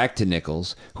videos back to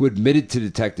Nichols, who admitted to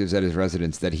detectives at his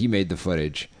residence that he made the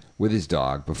footage with his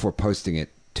dog before posting it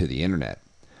to the internet.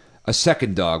 A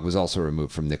second dog was also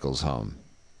removed from Nichols' home.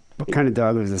 What kind of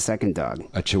dog was the second dog?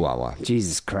 A Chihuahua.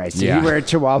 Jesus Christ! Did you wear a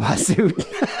Chihuahua suit?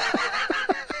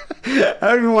 I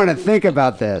don't even want to think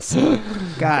about this.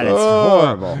 God, it's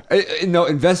horrible. No,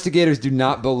 investigators do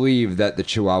not believe that the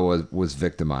Chihuahua was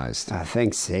victimized.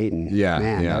 Thanks, Satan. Yeah,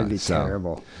 man, that would be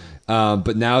terrible.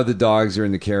 But now the dogs are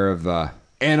in the care of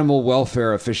animal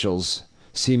welfare officials,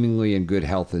 seemingly in good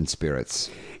health and spirits.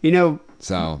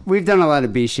 So we've done a lot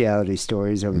of bestiality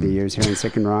stories over the years here on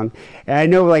Sick and Wrong. And I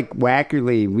know, like,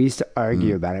 Wackerly, we used to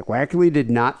argue about it. Wackerly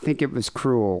did not think it was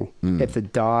cruel if the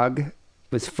dog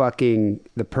was fucking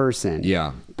the person.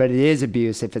 Yeah. But it is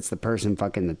abuse if it's the person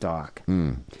fucking the dog.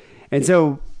 And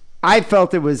so I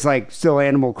felt it was like still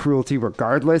animal cruelty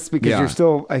regardless, because you're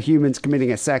still a human's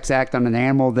committing a sex act on an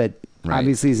animal that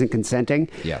obviously isn't consenting.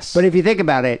 Yes. But if you think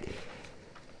about it,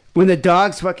 when the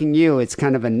dog's fucking you, it's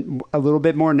kind of a little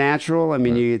bit more natural. I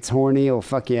mean, it's horny, it'll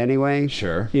fuck you anyway.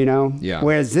 Sure. Yeah.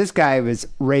 Whereas this guy was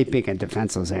raping a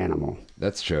defenseless animal.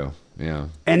 That's true. Yeah.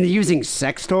 And using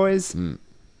sex toys.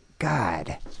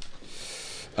 God.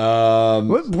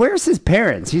 Where's his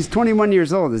parents? He's 21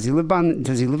 years old. Does he live on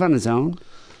his own?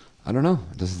 I don't know.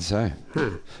 It doesn't say.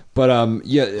 But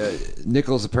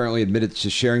Nichols apparently admitted to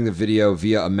sharing the video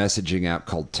via a messaging app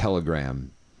called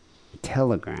Telegram.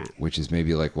 Which is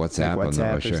maybe like WhatsApp. Like WhatsApp,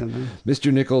 I'm not sure.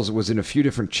 Mr. Nichols was in a few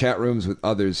different chat rooms with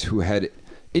others who had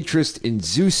interest in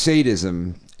zoo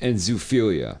sadism and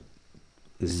zoophilia.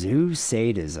 Zoo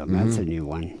sadism. That's a new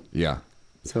one. Yeah.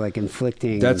 So like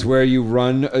inflicting. That's where you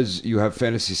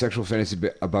have sexual fantasy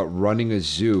about running a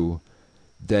zoo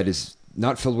that is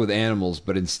not filled with animals,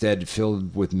 but instead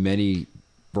filled with many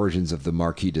versions of the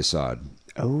Marquis de Sade.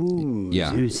 Oh,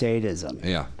 yeah. Zoo sadism.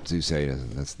 Yeah, zoo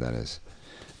sadism. That is.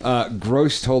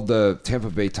 Gross told the Tampa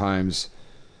Bay Times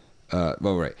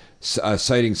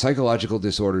citing psychological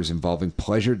disorders involving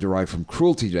pleasure derived from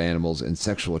cruelty to animals and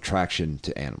sexual attraction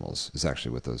to animals is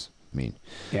actually what those mean.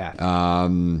 Yeah.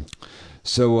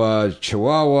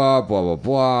 Chihuahua, blah, blah,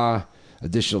 blah.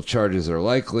 Additional charges are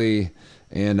likely.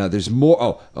 And there's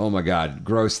more. Oh my God!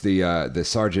 Gross. The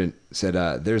sergeant said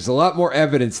there's a lot more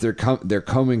evidence they're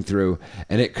combing through,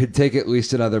 and it could take at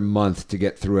least another month to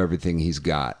get through everything he's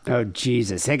got. Oh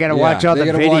Jesus! They got to watch all the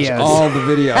videos. Watch all the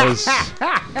videos.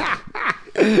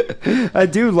 I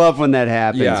do love when that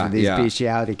happens with these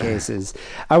bestiality cases.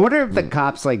 I wonder if the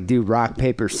cops like do rock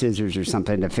paper scissors or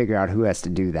something to figure out who has to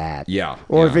do that. Yeah.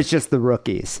 Or if it's just the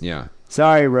rookies. Yeah.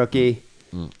 Sorry, rookie.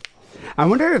 I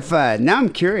wonder if now I'm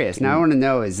curious. Now I want to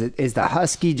know: is the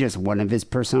husky just one of his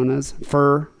personas?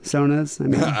 Fur-sonas? I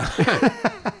mean,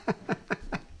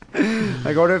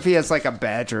 like, I wonder if he has like a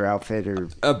badger outfit or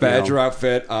a badger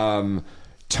outfit.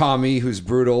 Tommy, who's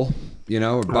brutal,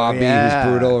 or Bobby, who's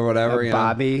brutal, or whatever.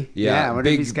 Bobby, yeah. I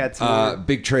wonder if he's got some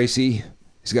Big Tracy.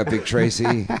 He's got Big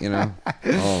Tracy. All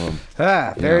of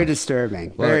them. Very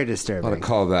disturbing. Very disturbing. A lot of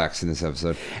callbacks in this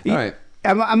episode. All right.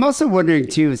 I'm also wondering,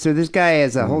 too, so this guy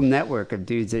has a whole network of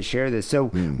dudes that share this. So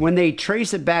when they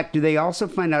trace it back, do they also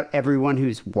find out everyone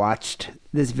who's watched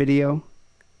this video?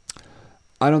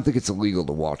 I don't think it's illegal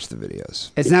to watch the videos.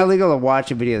 It's not illegal to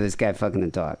watch a video of this guy fucking a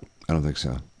dog? I don't think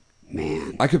so.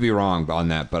 Man. I could be wrong on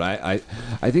that, but I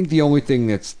think the only thing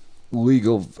that's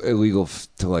illegal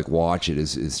to, like, watch it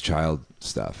is child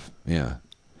stuff. Yeah.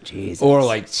 Jesus. Or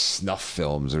like snuff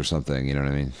films or something, you know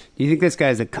what I mean? Do you think this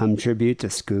guy's a cum tribute to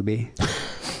Scooby?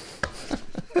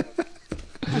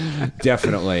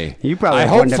 Definitely. You probably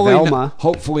have one to Velma.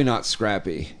 Hopefully not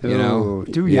Scrappy, Ooh,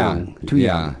 Too young. Too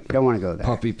young. Don't want to go there.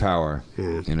 Puppy power,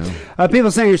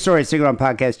 People send your stories. Stick it on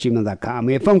podcast@gmail.com.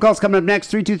 We have phone calls coming up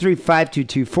next.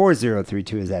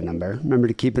 323-522-4032 is that number. Remember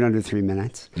to keep it under 3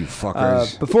 minutes. You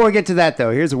fuckers. Before we get to that, though,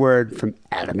 here's a word from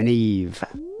Adam and Eve.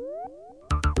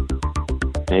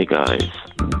 Hey guys,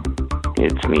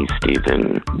 it's me,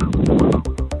 Steven.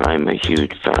 I'm a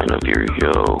huge fan of your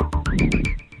show.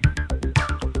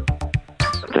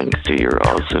 Thanks to your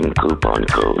awesome coupon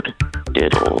code,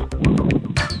 Diddle,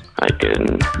 I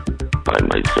can buy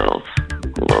myself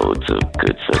loads of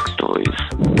good sex toys.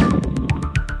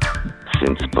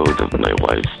 Since both of my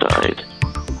wives died,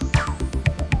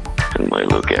 and my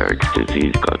Lou Gehrig's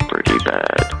disease got pretty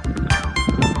bad.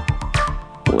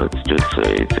 Let's just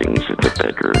say things in the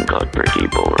bedroom got pretty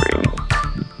boring.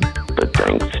 But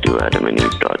thanks to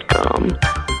adamandeve.com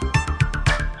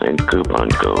and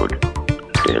coupon code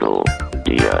DIDDLE,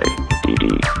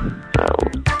 DIDDLE,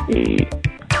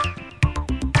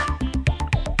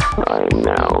 I'm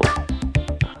now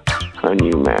a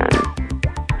new man.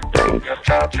 Thanks.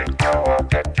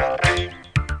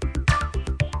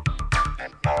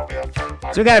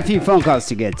 So we got a few phone calls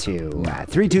to get to.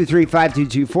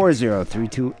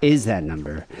 323-522-4032 is that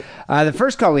number. The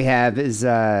first call we have is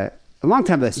a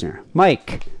longtime listener,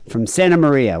 Mike from Santa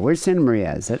Maria. Where's Santa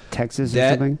Maria? Is that Texas or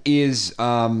something? That is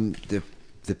the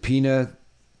Pina,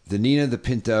 the Nina, the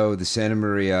Pinto, the Santa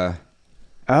Maria.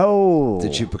 Oh. The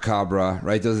Chupacabra,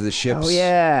 right? Those are the ships. Oh,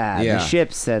 yeah. The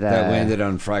ships that landed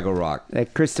on Fraggle Rock.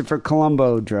 That Christopher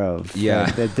Columbo drove.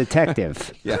 Yeah. The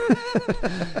detective. Yeah.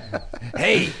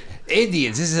 Hey,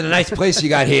 Indians, this is a nice place you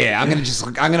got here. I'm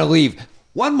gonna leave.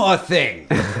 One more thing.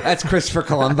 That's Christopher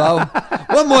Columbo.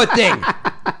 One more thing.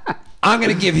 I'm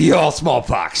gonna give you all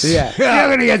smallpox. Yeah. You're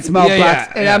gonna get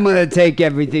smallpox, and I'm gonna take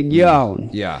everything you own.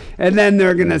 Yeah. And then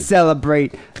they're gonna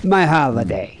celebrate my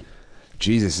holiday.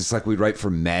 Jesus, it's like we'd write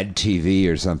for Mad TV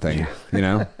or something,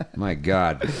 My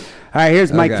God. All right,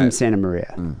 here's Mike from Santa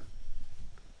Maria.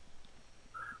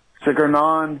 Sick or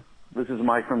non, this is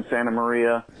Mike from Santa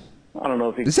Maria. I don't know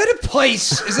if Is that a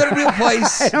place? Is that a real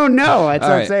place? I don't know. That's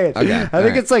what I'm saying. Okay. I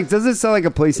think it's like, does it sound like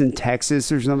a place in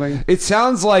Texas or something? It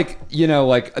sounds like,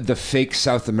 like the fake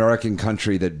South American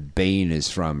country that Bane is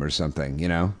from or something,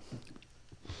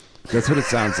 That's what it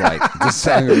sounds like. Is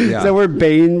that where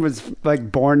Bane was like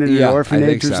born in an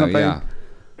orphanage or something? You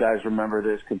guys remember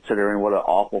this, considering what an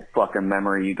awful fucking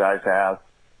memory you guys have.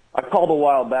 I called a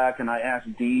while back and I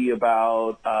asked D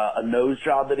about a nose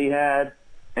job that he had,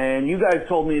 and you guys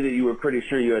told me that you were pretty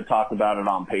sure you had talked about it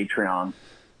on Patreon.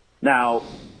 Now,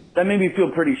 that made me feel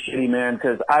pretty shitty, man,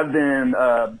 because I've been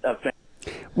a fan.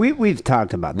 We've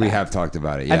talked about that. We have talked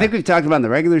about it, yeah. I think we've talked about it on the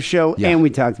regular show, and we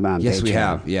talked about it on Patreon. Yes, we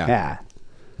have, yeah.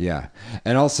 Yeah.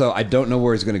 And also, I don't know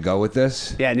where he's going to go with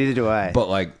this. Yeah, neither do I.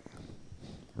 But,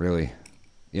 really,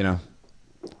 And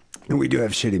we do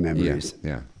have shitty memories.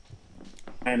 Yeah.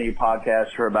 Any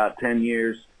podcast for about 10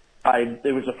 years.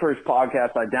 It was the first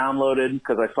podcast I downloaded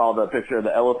because I saw the picture of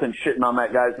the elephant shitting on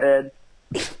that guy's head.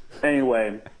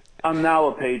 Anyway, I'm now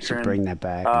a patron. Bring that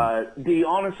back. D,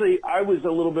 honestly, I was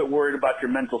a little bit worried about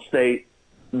your mental state,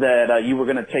 that you were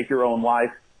going to take your own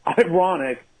life.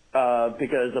 Ironic,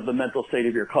 because of the mental state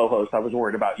of your co-host. I was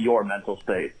worried about your mental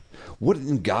state. What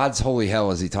in God's holy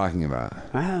hell is he talking about?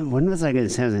 When was I going to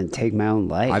say I was going to take my own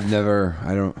life? I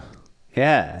don't.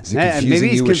 Yeah. Is he Maybe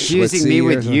he's confusing me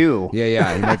with you.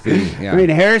 Yeah, he might be. Yeah. I mean,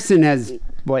 Harrison has,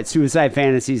 suicide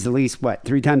fantasies at least,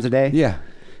 3 times a day? Yeah.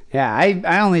 Yeah,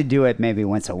 I only do it maybe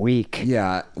once a week.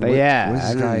 Yeah.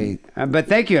 But but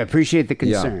thank you. I appreciate the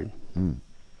concern. Yeah. I'm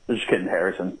just kidding,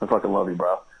 Harrison. I fucking love you,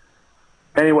 bro.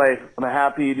 Anyway, I'm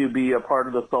happy to be a part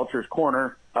of the Felcher's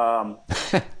Corner.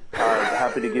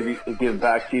 Happy to give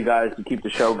back to you guys to keep the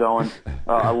show going.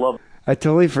 I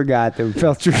totally forgot the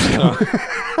Felcher's Corner.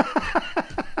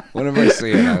 Whenever I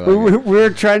see it, I like it. We're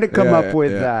trying to come up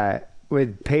with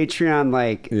Patreon,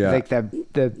 like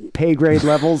the pay grade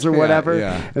levels or whatever.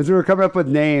 As we were coming up with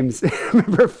names,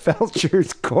 remember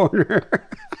Felcher's Corner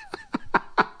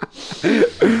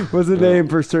was a name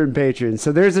for certain patrons.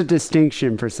 So there's a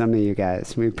distinction for some of you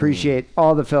guys. We appreciate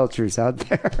all the Felchers out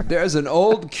there. There's an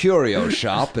old curio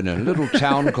shop in a little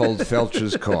town called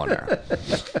Felcher's Corner.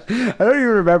 I don't even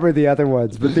remember the other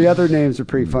ones, but the other names are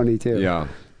pretty funny too. Yeah.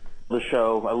 The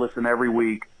show, I listen every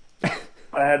week. I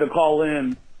had to call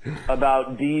in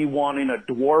about D wanting a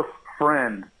dwarf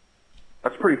friend.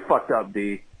 That's pretty fucked up,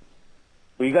 D.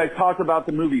 Well, you guys talked about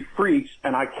the movie Freaks,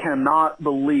 and I cannot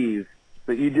believe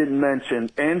that you didn't mention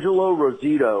Angelo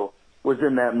Rosito was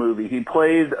in that movie. He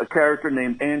played a character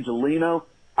named Angelino.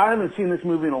 I haven't seen this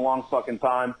movie in a long fucking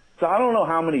time, so I don't know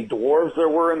how many dwarves there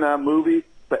were in that movie,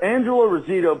 but Angelo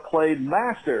Rosito played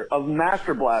Master of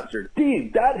Master Blaster.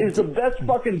 Dude, that is the best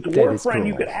fucking dwarf friend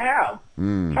you could have.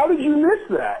 How did you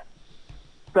miss that?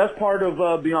 Best part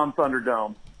of Beyond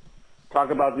Thunderdome.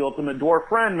 Talk about the ultimate dwarf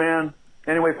friend, man.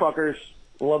 Anyway, fuckers,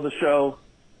 love the show.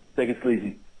 Take it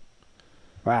sleazy.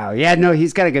 Wow. Yeah, no,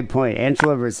 he's got a good point.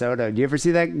 Angelo Risotto. Do you ever see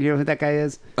that? You know who that guy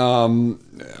is? I'm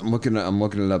looking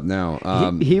it up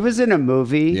now. He was in a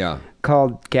movie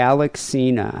called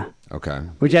Galaxina. Okay.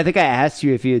 Which I think I asked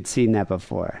you if you had seen that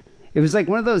before. It was like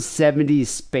one of those 70s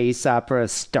space opera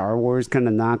Star Wars kind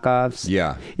of knockoffs.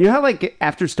 Yeah. You know how like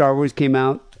after Star Wars came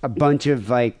out, a bunch of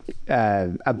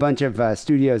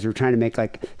studios were trying to make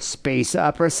like space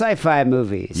opera sci-fi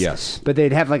movies. Yes. But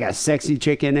they'd have like a sexy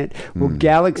chick in it. Well,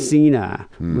 Galaxina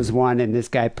was one, and this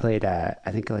guy played I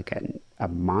think like a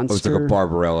monster. Oh, it's like a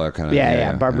Barbarella kind of.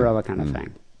 Yeah, Barbarella kind of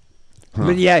thing. Huh.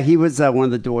 But yeah, he was one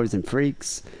of the dwarves and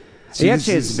freaks. See, he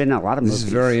actually has been in a lot of movies. This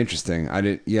is very interesting.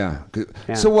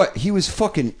 So what? He was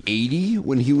fucking 80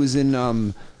 when he was in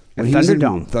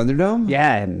Thunderdome. Thunderdome?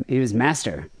 Yeah, and he was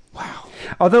Master. Wow.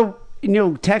 Although,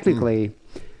 technically,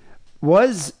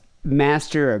 was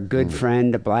Master a good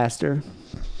friend to Blaster?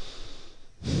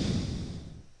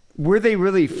 Were they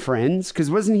really friends? Because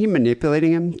wasn't he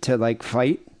manipulating him to like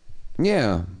fight?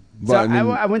 Yeah. But so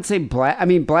I wouldn't say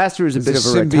Blaster was a bit of a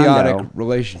symbiotic rotundo.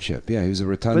 relationship. Yeah, he was a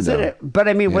rotundo. Was it?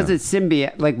 Was it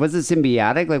symbiotic? Was it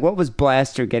symbiotic? Like, what was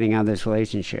Blaster getting out of this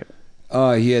relationship?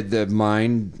 He had the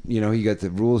mind. He got the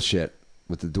rule shit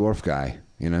with the dwarf guy.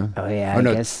 Oh yeah. I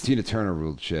guess Tina Turner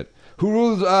ruled shit. Who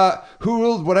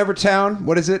ruled whatever town?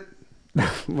 What is it?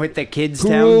 With the kids' Who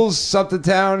town. Who rules something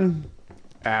town?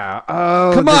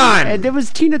 Come on! It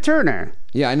was Tina Turner.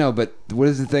 Yeah, I know, but what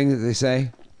is the thing that they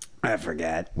say? I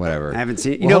forget. Whatever. I haven't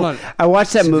seen. Hold on. I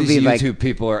watched that movie. These like YouTube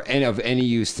people are of any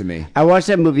use to me. I watched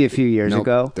that movie a few years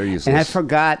ago. They're useless. And I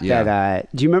forgot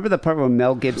that. Do you remember the part where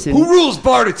Mel Gibson? Who rules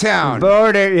Bartertown?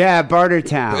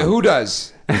 Bartertown. Who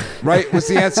does? Right? What's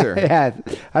the answer? Yeah,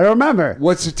 I don't remember.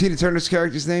 What's Tina Turner's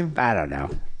character's name? I don't know.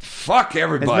 Fuck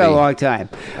everybody. It's been a long time.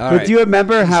 But do you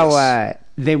remember how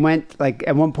they went like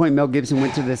at one point? Mel Gibson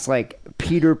went to this like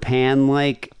Peter Pan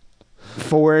like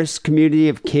forest community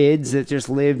of kids that just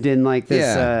lived in like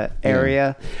this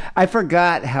area. I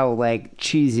forgot how like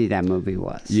cheesy that movie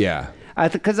was. Yeah.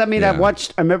 Because I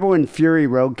remember when Fury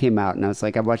Road came out, and I was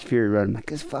like, I watched Fury Road. I'm like,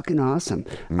 it's fucking awesome.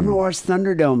 I'm gonna watch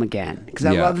Thunderdome again because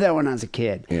I loved that when I was a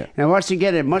kid. Yeah. And I watched it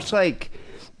again, and much like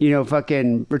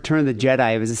fucking Return of the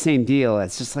Jedi, it was the same deal.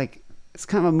 It's just like it's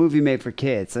kind of a movie made for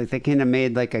kids. Like they kind of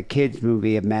made like a kids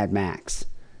movie of Mad Max.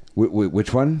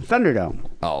 Which one? Thunderdome.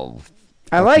 Oh,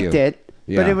 I liked it,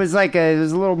 Yeah. but it was like it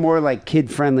was a little more like kid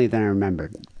friendly than I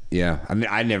remembered. Yeah, I mean,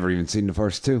 I never even seen the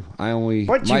first two.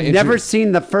 What? You've never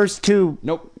seen the first two?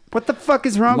 Nope. What the fuck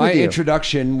is wrong with you? My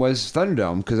introduction was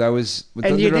Thunderdome because I was.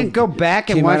 And you didn't go back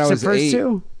and watch the first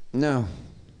two? No.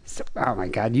 Oh my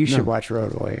god, you should watch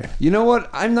Road Warrior. You know what?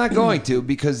 I'm not going to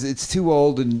because it's too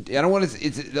old and I don't want to.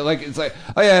 It's like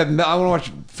oh yeah, I want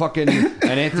to watch fucking an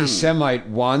anti-Semite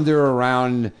wander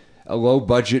around low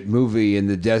budget movie in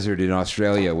the desert in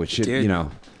Australia, which should, Dude. you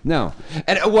know. No.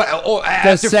 And what? Oh,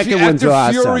 second one's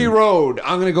after Fury awesome. Road,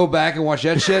 I'm gonna go back and watch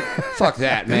that shit. Fuck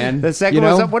that, man. The second you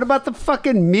know? one's what about the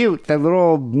fucking mute, the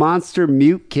little monster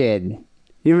mute kid?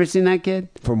 You ever seen that kid?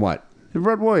 From what? The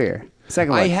Road Warrior.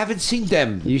 Second one. I haven't seen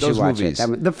them. You should those watch movies.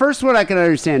 it. The first one I can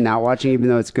understand not watching, even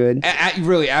though it's good.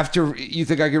 Really, after you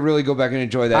think I could really go back and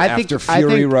enjoy that after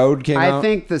Fury Road came out? I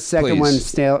think the second Please. one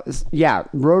still, yeah,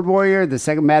 Road Warrior, the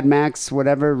second Mad Max,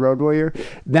 whatever, Road Warrior.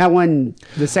 That one,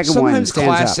 the second one Sometimes stands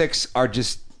classics are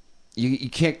just you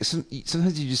can't.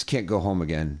 Sometimes you just can't go home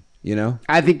again. You know. up.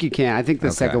 I think you can. I think the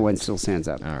Okay. second one still stands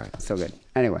up. All right. So good.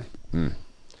 Anyway.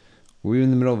 Were we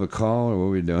in the middle of a call, or what were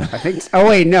we doing? I think. Oh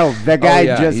wait, no, the guy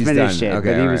yeah, just he's finished done. it, Okay,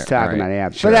 but he all was right, talking all right.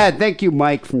 about it. Sure. But thank you,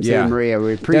 Mike from Santa Maria.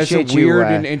 We appreciate That's a weird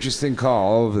you. and interesting call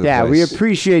all over the Yeah, place. we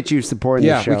appreciate you supporting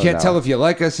the show. we can't though. tell if you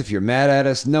like us, if you're mad at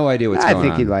us. No idea what's I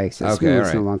going on. think he likes us. Okay, We've all been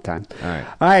listening right. a long time. All right.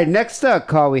 All right. Next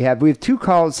call we have 2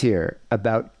 calls here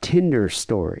about Tinder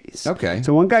stories. Okay.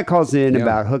 So one guy calls in Yeah.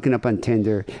 about hooking up on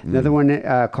Tinder. Another one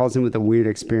calls in with a weird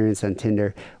experience on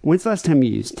Tinder. When's the last time you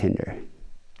used Tinder?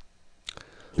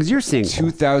 Because you're single.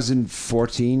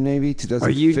 2014, maybe 2015.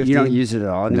 Or you don't use it at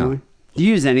all anymore? No. Do you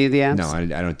use any of the apps? No, I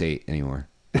don't date anymore.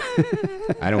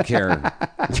 I don't care.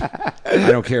 I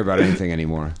don't care about anything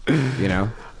anymore. You know.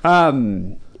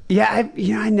 Yeah,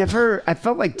 I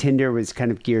felt like Tinder was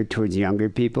kind of geared towards younger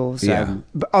people. So Yeah.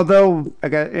 although I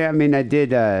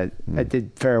did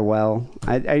fare well.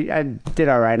 I did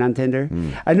all right on Tinder.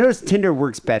 I noticed Tinder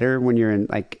works better when you're in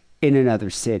another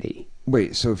city.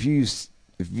 Wait, so if you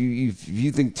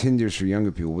think Tinder's for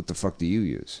younger people, what the fuck do you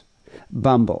use?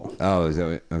 Bumble. Oh, is that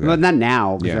what? Okay. Well, not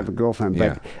now because Yeah. I have a girlfriend,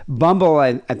 Yeah. but Bumble,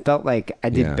 I felt like I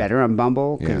did Yeah. better on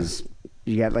Bumble because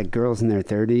you got girls in their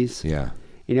 30s. Yeah.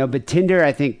 But Tinder,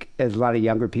 I think, is a lot of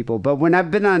younger people. But when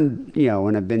I've been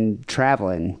when I've been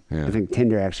traveling, Yeah. I think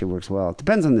Tinder actually works well. It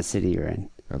depends on the city you're in.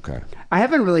 Okay. I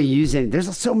haven't really used it.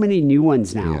 There's so many new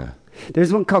ones now. Yeah.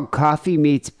 There's one called Coffee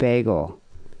Meets Bagel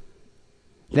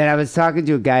that I was talking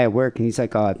to a guy at work, and he's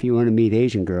like, "Oh, if you want to meet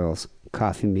Asian girls,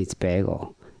 Coffee Meets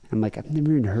Bagel." I'm like, I've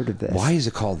never even heard of this. Why is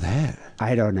it called that?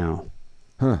 I don't know.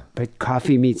 Huh. But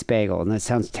Coffee Meets Bagel, and that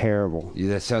sounds terrible. Yeah,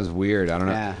 that sounds weird. I don't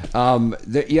know.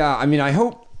 Yeah. I mean, I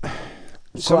hope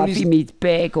Coffee Meets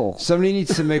Bagel. somebody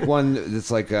needs to make one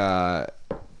that's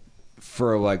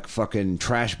for fucking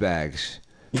trash bags.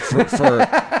 For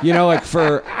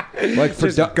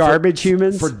Just garbage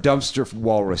humans? for dumpster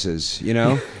walruses,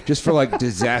 just for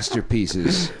disaster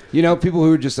pieces, people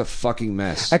who are just a fucking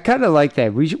mess. I kind of like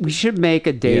that. We should make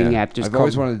a dating Yeah, app just I've called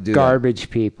always wanted to do that. Garbage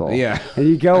People. Yeah. And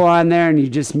you go on there and you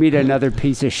just meet another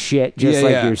piece of shit just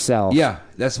yourself. Yeah,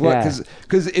 that's what. Yeah.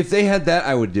 Because if they had that,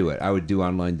 I would do it. I would do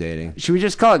online dating. Should we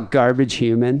just call it Garbage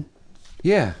Human?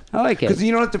 Yeah, I like it. Because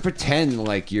you don't have to pretend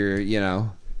like you're,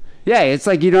 Yeah, it's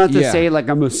like you don't have to Yeah. say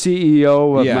I'm a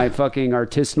CEO of Yeah. my fucking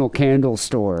artisanal candle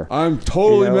store. I'm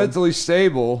totally You know? mentally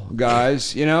stable,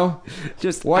 guys.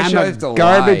 Just Why I'm should I a have to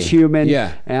garbage lie? human.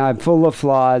 Yeah. And I'm full of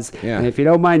flaws. Yeah. And if you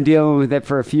don't mind dealing with it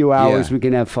for a few hours, Yeah. we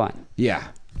can have fun. Yeah.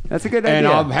 That's a good And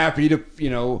idea. I'm happy to,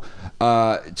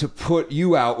 to put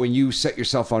you out when you set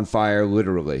yourself on fire,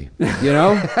 literally.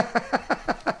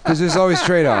 Because there's always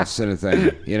trade-offs in a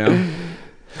thing,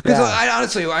 Because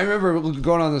I remember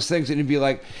going on those things and it'd be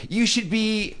like, you should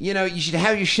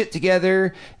have your shit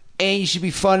together and you should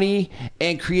be funny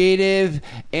and creative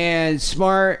and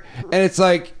smart. And it's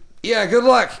like, yeah, good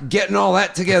luck getting all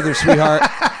that together, sweetheart.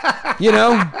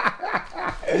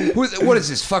 What is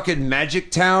this, fucking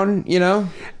Magic Town? Get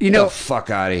the fuck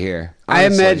out of here. I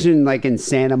Honestly. imagine in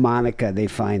Santa Monica they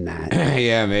find that.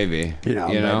 Yeah, maybe.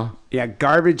 but, yeah,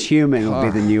 Garbage Human will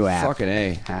be the new app. Fucking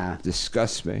A. Ah.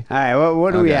 Disgusts me. All right,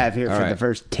 what do we Okay, have here all for right. the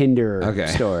first Tinder Okay.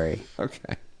 story?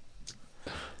 Okay.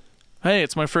 Hey,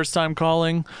 it's my first time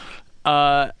calling.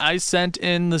 I sent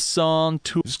in the song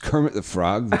to Just Kermit the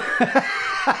Frog.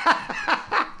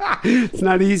 It's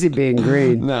not easy being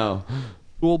green. No.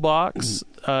 Toolbox.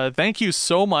 Thank you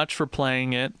so much for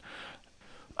playing it.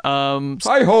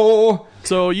 Hi-ho!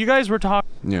 So you guys were talking.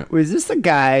 Yeah. Was this the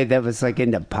guy that was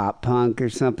into pop punk or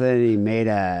something?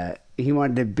 He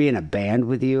wanted to be in a band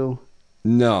with you?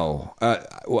 No.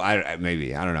 Well,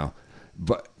 maybe. I don't know.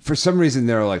 But for some reason,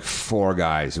 there are 4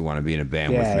 guys who want to be in a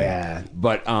band with me. Yeah.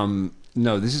 But,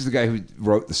 no, this is the guy who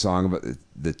wrote the song about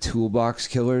the Toolbox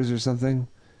Killers or something.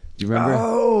 Do you remember?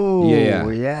 Oh, Yeah.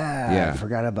 yeah. I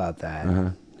forgot about that. Uh-huh.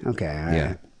 Okay, all right.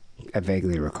 Yeah. I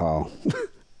vaguely recall.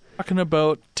 Talking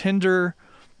about Tinder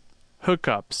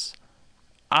hookups.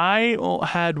 I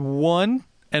had one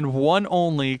and one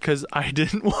only because I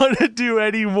didn't want to do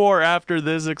any more after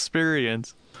this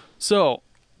experience. So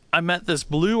I met this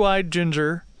blue-eyed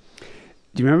ginger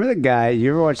Do you remember the guy?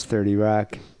 You ever watch 30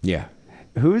 Rock? Yeah.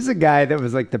 Who's the guy that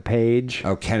was like the page?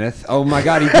 Oh, Kenneth. Oh my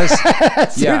God, he does.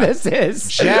 That's who this is.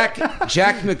 Jack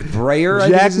McBrayer.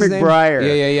 Jack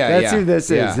McBrayer. Yeah. That's who this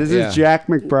is. This is Jack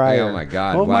McBrayer. Oh my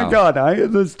God. Oh wow. my God. I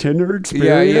had this Tinder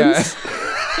experience. Yeah.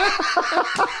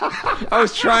 I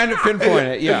was trying to pinpoint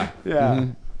it. Yeah. Yeah.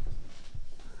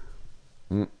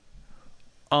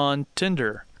 On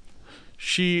Tinder,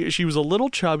 she was a little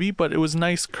chubby, but it was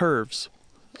nice curves.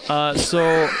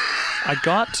 So I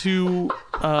got to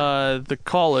the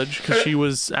college because she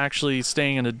was actually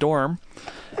staying in a dorm,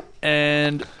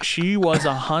 and she was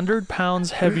 100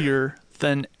 pounds heavier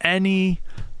than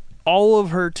all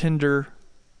of her Tinder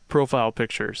profile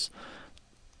pictures.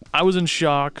 I was in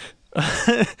shock.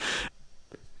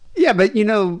 Yeah, but you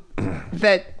know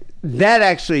that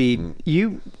actually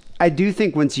I do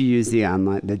think once you use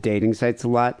the dating sites a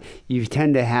lot, you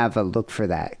tend to have a look for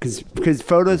that because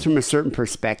photos from a certain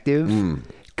perspective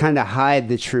kind of hide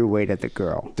the true weight of the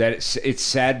girl. It's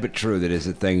sad but true. That is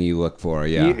a thing you look for.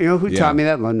 Yeah. You know who taught me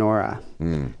that? Lenora.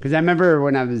 Because I remember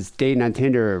when I was dating on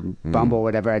Tinder or Bumble,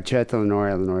 whatever, I'd chat to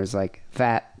Lenora. Lenora's like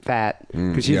fat.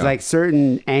 Because she's like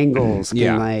certain angles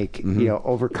can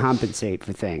overcompensate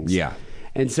for things. Yeah.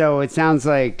 And so it sounds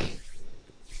like,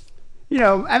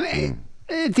 I mean,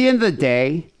 at the end of the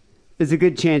day, there's a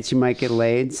good chance you might get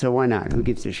laid, so why not? Who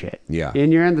gives a shit? Yeah.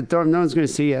 And you're in the dorm, no one's going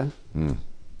to see you.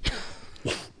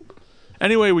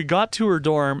 Anyway, we got to her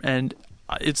dorm, and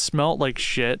it smelled like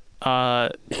shit.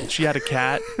 She had a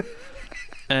cat,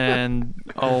 and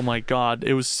oh my God,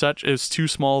 it was too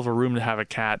small of a room to have a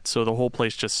cat, so the whole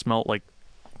place just smelled like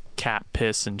cat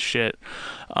piss and shit.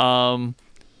 I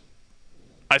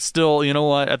still, you know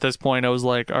what, at this point I was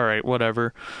like, all right,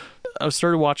 whatever. I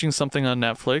started watching something on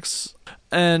Netflix,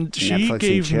 and she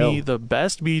gave me the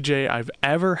best BJ I've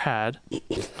ever had.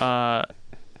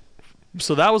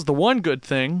 So that was the one good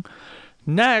thing.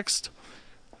 Next,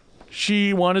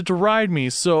 she wanted to ride me,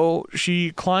 so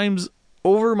she climbs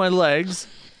over my legs,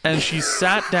 and she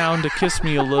sat down to kiss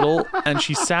me a little, and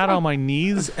she sat on my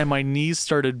knees, and my knees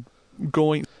started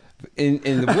going. And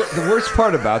the worst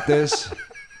part about this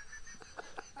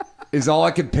is all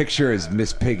I can picture is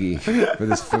Miss Piggy for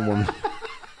this woman.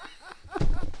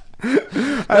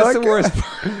 That's the worst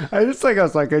part. I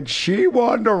was like, and she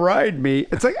wanted to ride me.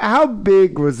 It's like, how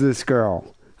big was this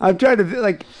girl? I'm trying to,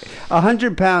 like,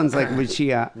 100 pounds, like, was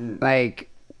she, like,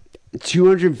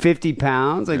 250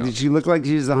 pounds? Like, did she look like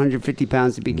she was 150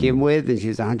 pounds to begin with, and she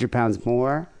was 100 pounds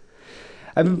more?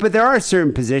 I mean, but there are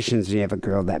certain positions when you have a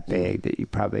girl that big that you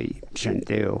probably shouldn't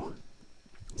do.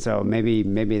 So maybe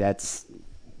that's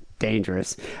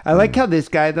dangerous. I like how this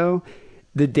guy, though,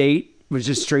 the date was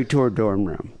just straight to her dorm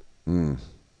room.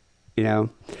 You know?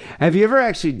 Have you ever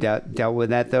actually dealt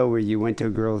with that, though, where you went to a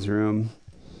girl's room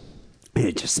and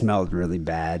it just smelled really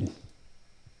bad?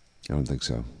 I don't think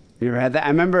so. You ever had that? I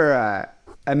remember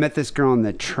I met this girl on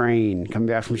the train coming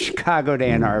back from Chicago to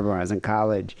Ann Arbor when I was in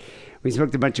college. We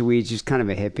smoked a bunch of weed. She was kind of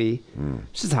a hippie.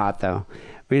 She's hot, though.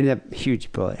 We ended up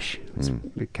huge bush.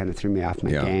 It kind of threw me off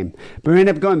my game. But we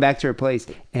ended up going back to her place,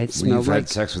 and it smelled You've had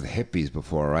sex with hippies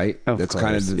before, right? Of That's course.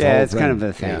 kind of the yeah, whole it's thing. kind of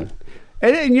a thing. Yeah.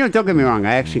 And, you know, don't get me wrong.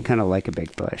 I actually kind of like a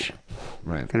big bush.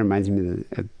 Right. Kind of reminds me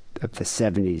of the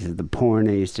 70s, of the porn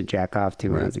I used to jack off to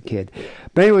when I was a kid.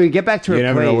 But anyway, we get back to her place.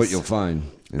 You never know what you'll find.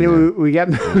 We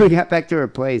got back to her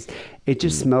place. It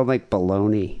just smelled like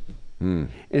bologna.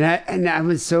 And I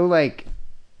was so, like,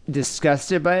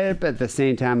 disgusted by it, but at the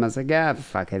same time I was like,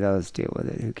 fuck it, I'll just deal with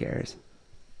it, who cares.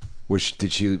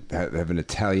 Did she have an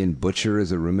Italian butcher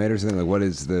as a roommate or something? Like, what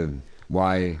is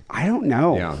why? I don't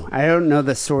know. I don't know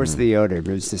the source of the odor,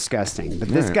 but it was disgusting. But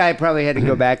this guy probably had to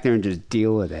go back there and just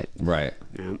deal with it. Right.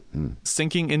 Yeah.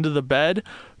 Sinking into the bed,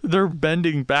 they're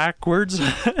bending backwards.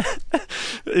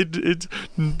 It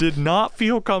did not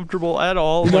feel comfortable at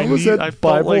all. I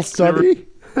Bible like study?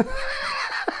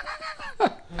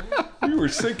 You were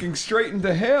sinking straight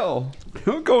into hell.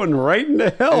 I'm going right into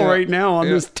hell right now on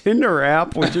this Tinder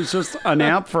app, which is just an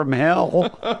app from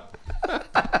hell.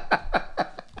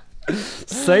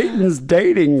 Satan's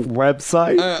dating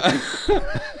website.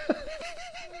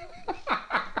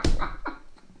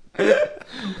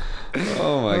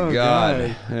 Oh my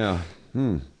God. Yeah.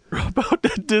 We're about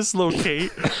to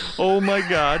dislocate. Oh my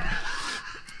God.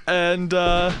 And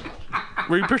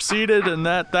we proceeded, and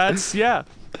that's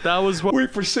that was what we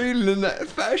proceeded in that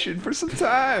fashion for some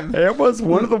time. It was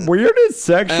one of the weirdest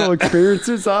sexual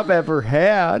experiences I've ever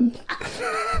had.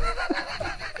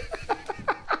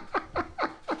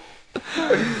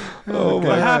 Oh my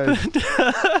what happened?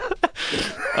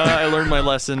 I learned my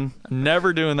lesson.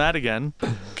 Never doing that again.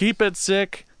 Keep it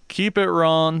sick, keep it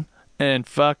wrong, and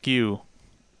fuck you.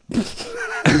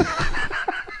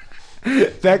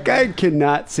 That guy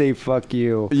cannot say fuck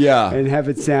you. Yeah. And have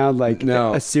it sound like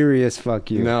a serious fuck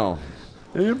you. No.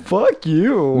 Hey, fuck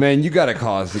you. Man, you got to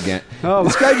call us again. Oh,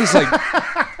 this guy just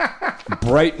like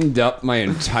brightened up my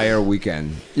entire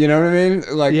weekend. You know what I mean?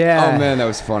 Like, yeah. Oh man, that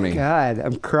was funny. God,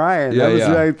 I'm crying.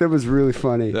 Yeah, that was really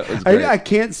funny. That was great. I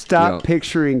can't stop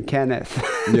picturing Kenneth.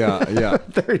 Yeah.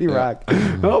 30 Rock.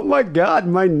 Oh my God,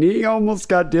 my knee almost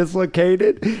got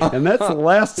dislocated, and that's the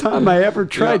last time I ever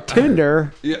tried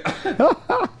Tinder. Yeah.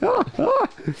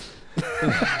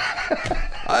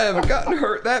 I haven't gotten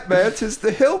hurt that bad since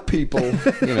the hill people.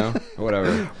 You know,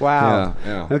 whatever. Wow.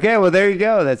 Yeah. Okay, well there you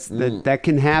go. That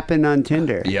can happen on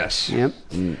Tinder. Yes. Yep.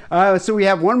 So we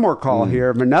have one more call here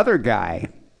of another guy.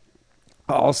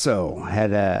 Also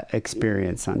had a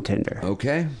experience on Tinder.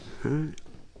 Okay.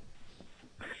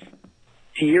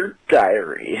 Dear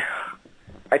Diary,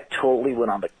 I totally went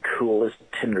on the coolest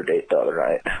Tinder date the other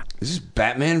night. Is this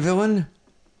Batman villain?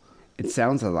 It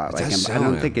sounds a lot like him. I sound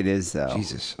don't him. think it is though.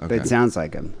 Jesus. Okay. But it sounds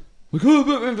like him. Like, oh,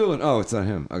 Batman villain. Oh, it's not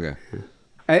him. Okay.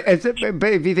 But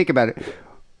if you think about it,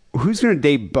 who's going to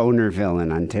date boner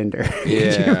villain on Tinder?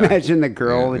 Yeah. Can you imagine the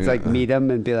girl would like meet him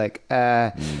and be like,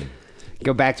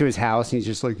 go back to his house and he's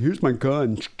just like, here's my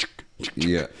gun.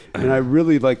 Yeah. And I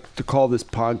really like to call this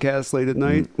podcast late at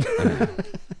night.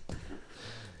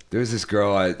 There was this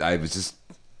girl I was just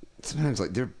sometimes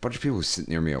like there are a bunch of people who sit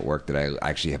near me at work that I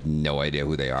actually have no idea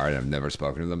who they are and I've never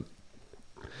spoken to them.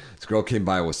 This girl came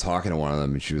by, was talking to one of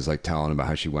them, and she was like telling about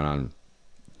how she went on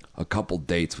a couple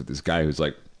dates with this guy who's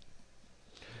like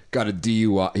got a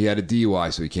DUI. He had a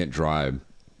DUI, so he can't drive,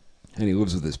 and he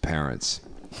lives with his parents.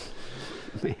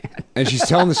 Man. And she's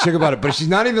telling this chick about it, but she's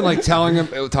not even like talking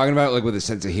about it like with a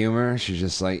sense of humor. She's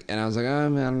just like, and I was like, oh,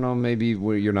 man, I don't know, maybe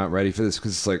you're not ready for this,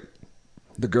 because it's like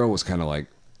the girl was kind of like,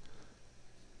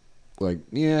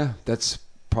 yeah, that's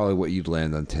probably what you'd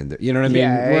land on Tinder. You know what I mean?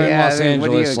 We're in Los Angeles.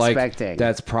 What are you like, expecting?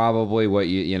 that's probably what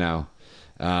you know.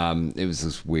 It was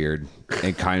just weird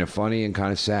and kind of funny and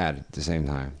kind of sad at the same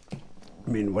time.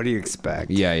 I mean, what do you expect?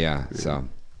 Yeah. So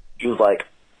She was like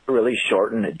really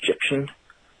short and Egyptian,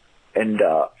 and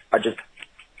I just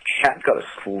can't go to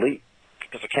sleep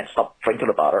because I can't stop thinking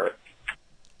about her.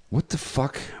 what the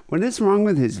fuck? What is wrong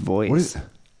with his voice? What is?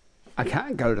 I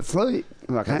can't go to sleep.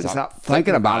 I can't stop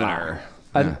thinking about her.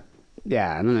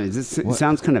 Yeah, I don't know. It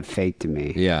sounds kind of fake to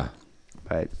me. Yeah.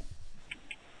 But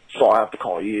So I have to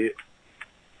call you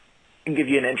and give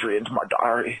you an entry into my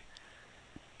diary.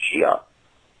 She is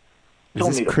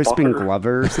told this me to Crispin fuck her.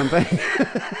 Glover or something?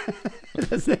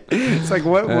 It's like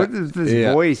what is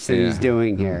this voice that he's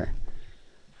doing here?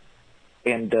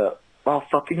 And while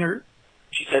fucking her,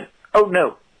 she said, "Oh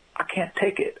no, I can't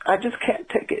take it. I just can't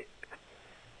take it."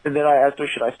 And then I asked her,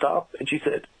 "Should I stop?" And she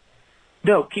said,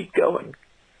 "No, keep going."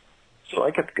 So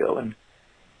I kept going.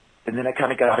 And then I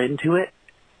kind of got into it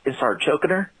and started choking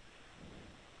her.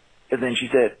 And then she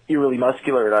said, "You're really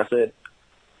muscular." And I said,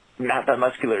 "I'm not that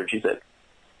muscular." And she said,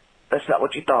 "That's not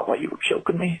what you thought while you were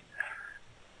choking me."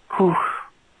 Whew.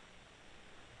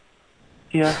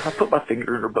 Yeah, I put my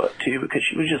finger in her butt too because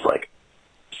she was just like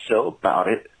so about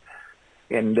it.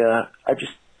 And I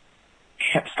just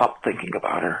can't stop thinking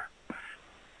about her.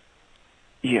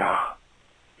 Yeah.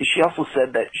 She also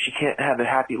said that she can't have a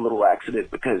happy little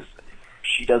accident because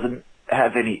she doesn't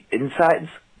have any insides.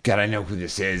 God, I know who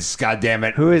this is. God damn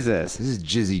it. Who is this? This is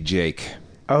Jizzy Jake.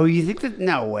 Oh, you think that?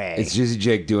 No way. It's Jizzy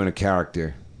Jake doing a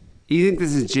character. You think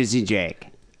this is Jizzy Jake?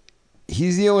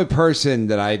 He's the only person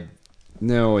that I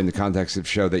know in the context of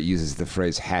show that uses the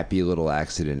phrase happy little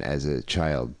accident as a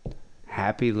child.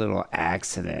 Happy little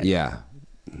accident. Yeah.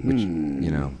 Which,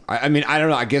 you know, I mean, I don't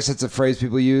know. I guess that's a phrase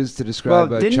people use to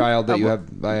describe a child that you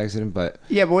have by accident, but...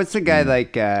 Yeah, but what's the guy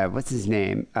like, what's his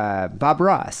name? Bob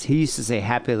Ross. He used to say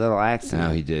happy little accident. No,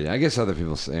 he did. I guess other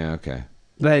people say, yeah, okay.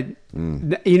 But,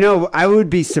 you know, I would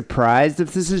be surprised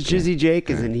if this is Jizzy Jake,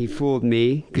 as in he fooled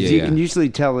me. Because you can usually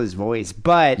tell his voice,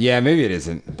 but... Yeah, maybe it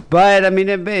isn't. But, I mean,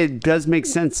 it does make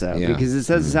sense, though, because it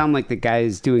doesn't sound like the guy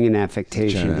is doing an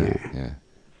affectation here. Yeah.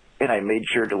 And I made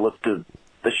sure to look to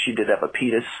that she did have a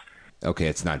penis. Okay,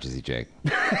 it's not Jizzy Jake.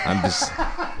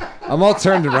 I'm all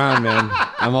turned around, man.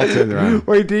 I'm all turned around.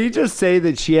 Wait, did he just say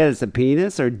that she has a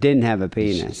penis or didn't have a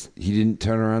penis? He didn't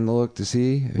turn around to look to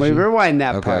see? Wait, rewind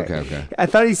that part. Okay. I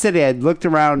thought he said he had looked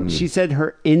around. She said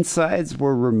her insides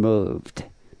were removed.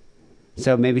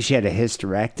 So maybe she had a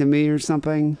hysterectomy or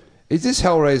something? Is this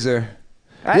Hellraiser?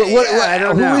 I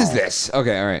don't know. Who is this?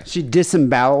 Okay, all right. She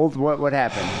disemboweled? What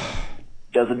happened?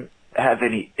 Doesn't have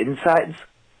any insides.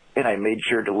 And I made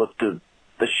sure to look to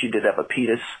that she did have a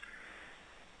penis.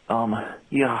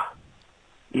 Yeah,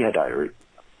 diary.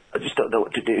 I just don't know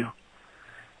what to do.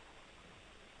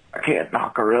 I can't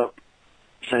knock her up,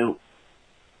 so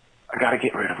I gotta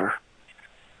get rid of her.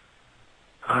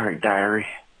 All right, diary.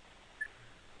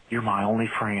 You're my only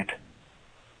friend.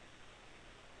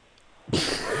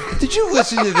 Did you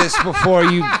listen to this before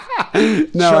you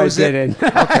No, I chose it? didn't.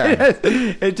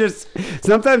 Okay. It just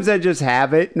sometimes I just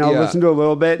have it and I'll listen to a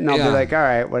little bit and I'll be like, all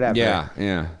right, whatever. Yeah.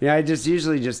 Yeah, I just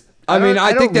usually just. I mean, I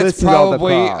think don't that's listen to all the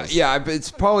probably calls.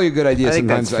 it's probably a good idea I think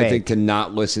sometimes. that's I think fake. to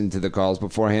not listen to the calls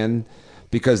beforehand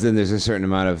because then there's a certain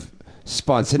amount of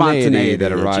spontaneity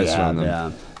that arises from them.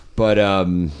 Yeah. But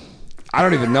I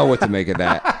don't even know what to make of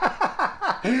that.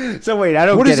 So wait, I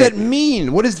don't. What get does it. that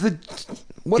mean? What is the?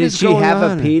 What Did is she going have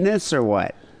on? a penis or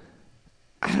what?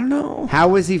 I don't know. How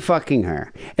was he fucking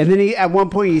her? And then at one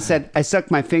point he said, "I sucked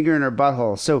my finger in her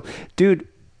butthole." So, dude,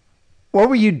 what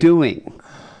were you doing?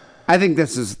 I think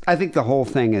the whole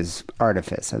thing is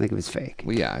artifice. I think it was fake.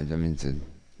 Well, yeah, I mean,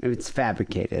 It's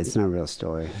fabricated. It's not a real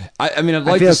story. I mean, I'd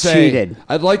I like feel to say, cheated.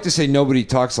 I'd like to say nobody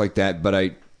talks like that, but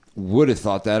I would have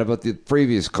thought that about the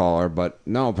previous caller. But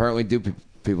no, apparently,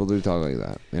 people do talk like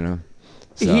that. You know,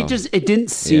 so, It didn't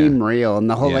seem real, and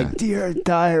the whole Yeah. like dear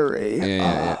diary.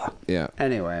 Yeah.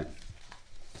 Anyway,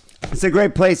 it's a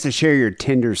great place to share your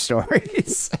Tinder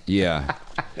stories. Yeah.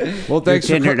 Well, thanks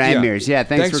Your for Tinder nightmares. Yeah,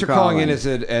 thanks for calling in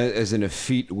calling. as an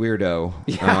effete weirdo.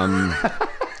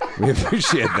 We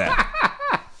appreciate that.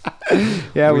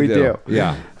 Yeah, we do.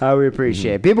 Yeah. We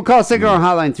appreciate it. People call Sick Around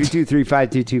Hotline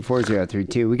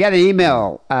 323-522-4032. We got an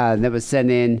email that was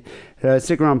sent in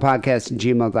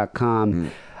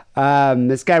sickaroundpodcast@gmail.com.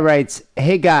 This guy writes,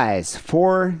 "Hey guys,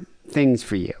 4 things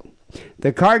for you.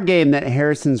 The card game that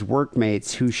Harrison's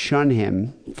workmates who shun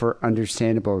him for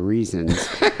understandable reasons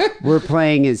were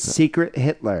playing is Secret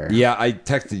Hitler. Yeah, I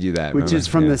texted you that. Which remember? is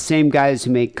from Yeah. the same guys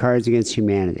who make Cards Against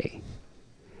Humanity.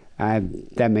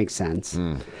 That makes sense.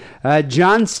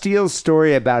 John Steele's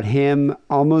story about him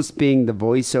almost being the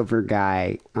voiceover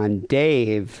guy on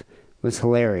Dave was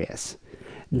hilarious.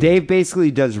 Dave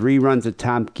basically does reruns of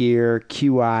Top Gear,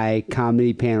 QI,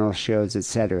 comedy panel shows,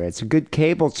 etc. It's a good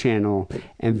cable channel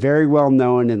and very well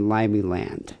known in Limey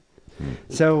Land.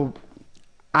 So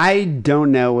I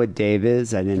don't know what Dave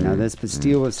is. I didn't know this, but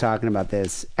Steele was talking about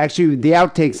this. Actually, the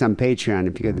outtakes on Patreon,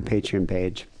 if you go to the Patreon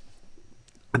page.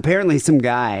 Apparently some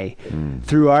guy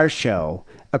through our show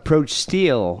approached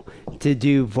Steele to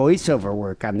do voiceover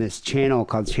work on this channel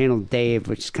called Channel Dave,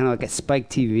 which is kind of like a Spike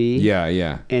TV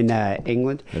Yeah. in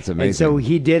England. That's amazing. And so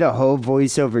he did a whole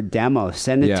voiceover demo,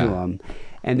 sent it to him,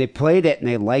 and they played it and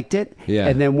they liked it. Yeah.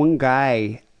 And then one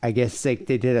guy, I guess they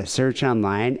did a search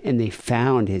online and they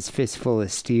found his Fistful of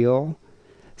Steel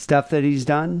stuff that he's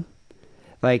done.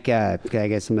 Like, I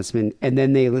guess it must have been, and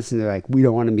then they listened, they're like, we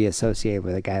don't want to be associated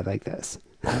with a guy like this.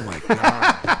 Oh my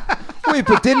god! Wait,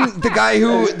 but didn't the guy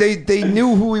who they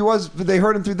knew who he was? They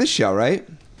heard him through this show, right?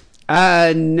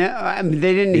 No, I mean,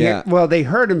 they didn't Yeah. hear. Well, they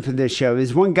heard him for this show.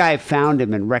 This one guy found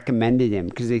him and recommended him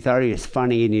because they thought he was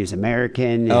funny and he was American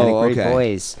and had a great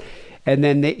voice. And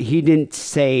then he didn't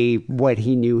say what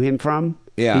he knew him from.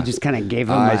 Yeah. He just kind of gave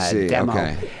him I a see, demo.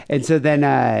 okay. And so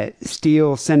then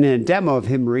Steele sent in a demo of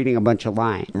him reading a bunch of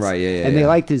lines. Right, yeah, And they yeah.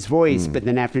 liked his voice, but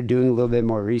then after doing a little bit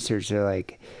more research, they're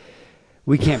like,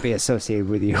 we can't be associated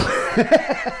with you.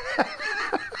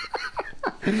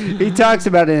 He talks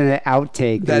about it in an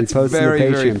outtake. that he That's posts on the very,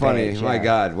 very Patreon funny. page, My yeah.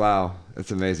 God, wow,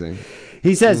 that's amazing.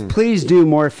 He says, please do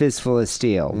more Fistful of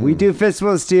Steel. We do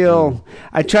Fistful of Steel.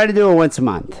 I try to do it once a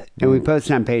month, and we post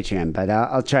it on Patreon, but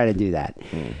I'll try to do that.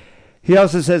 He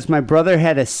also says, my brother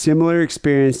had a similar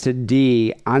experience to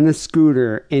D on a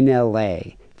scooter in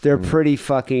L.A. They're pretty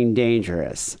fucking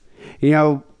dangerous. You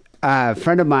know, a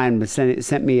friend of mine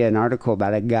sent me an article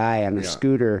about a guy on a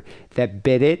scooter that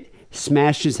bit it,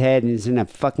 smashed his head, and is in a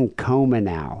fucking coma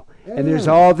now. And there's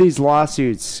all these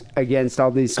lawsuits against all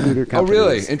these scooter companies. Oh,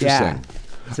 really? Interesting. Yeah.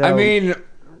 So, I mean,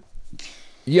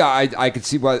 yeah, I could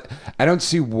see why. I don't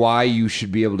see why you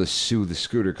should be able to sue the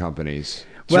scooter companies.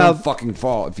 It's your own fucking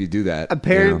fault if you do that.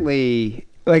 apparently,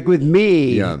 like with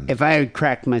me, Yeah. if I had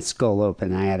cracked my skull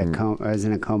open, I had I was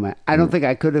in a coma. I don't think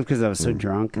I could have because I was so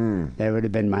drunk. That would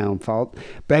have been my own fault.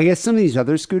 But I guess some of these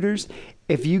other scooters,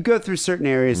 if you go through certain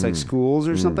areas like schools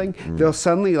or something, they'll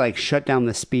suddenly like shut down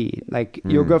the speed. Like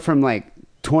you'll go from like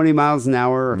 20 miles an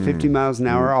hour or 50 miles an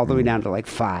hour all the way down to like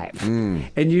 5.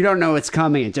 And you don't know it's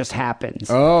coming. It just happens.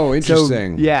 Oh,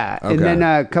 interesting. So, yeah. Okay. And then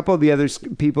a couple of the other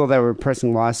people that were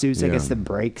pressing lawsuits, I guess the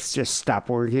brakes just stopped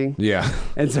working. Yeah.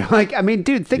 And so, like, I mean,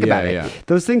 dude, think about it. yeah.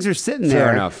 Those things are sitting Fair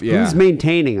there. enough, yeah. Who's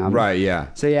maintaining them? Right, yeah.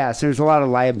 So, yeah, so there's a lot of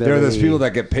liability. There are those people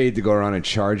that get paid to go around and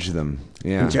charge them.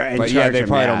 Yeah. And But yeah, charge they them,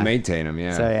 probably yeah. don't maintain them.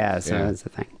 Yeah. So, that's the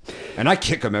thing. And I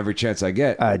kick them every chance I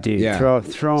get. Dude, Yeah. throw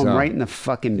them So, right in the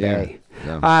fucking bay.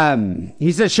 So.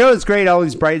 He says, show is great.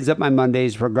 Always brightens up my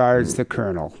Mondays. Regards, the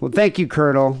Colonel. Well, thank you,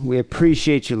 Colonel. We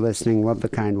appreciate you listening. Love the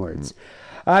kind words.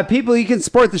 People, you can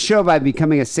support the show by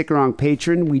becoming a Sick and Wrong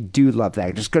patron. We do love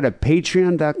that. Just go to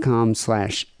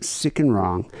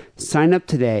patreon.com/sickandwrong. Sign up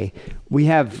today. We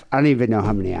have, I don't even know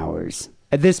how many hours.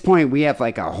 At this point, we have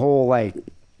like a whole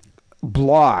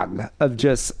blog of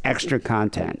just extra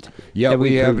content. Yeah,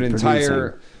 we have an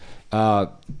entire...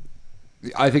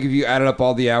 I think if you added up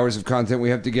all the hours of content we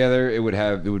have together, it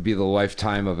would be the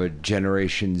lifetime of a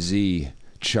Generation Z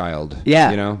child.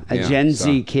 Yeah, Gen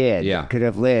Z kid could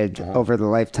have lived over the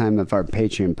lifetime of our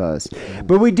Patreon posts.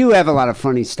 But we do have a lot of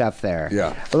funny stuff there.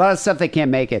 Yeah. A lot of stuff that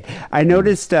can't make it. I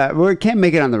noticed we can't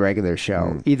make it on the regular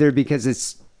show, either because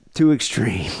it's too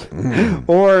extreme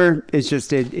or it's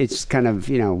just it's kind of,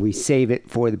 we save it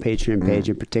for the Patreon page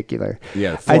in particular.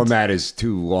 Yeah, the format is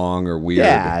too long or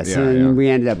weird. So we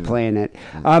ended up playing it.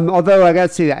 Although I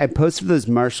gotta say that I posted those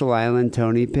Marshall Island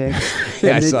Tony pics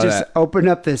and it just opened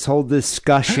up this whole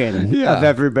discussion of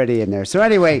everybody in there. So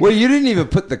anyway, well, you didn't even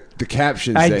put the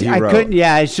captions that he wrote. Couldn't.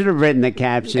 I should have written the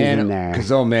captions in there,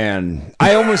 because man,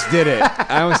 I almost did it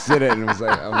and it was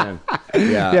like, oh man.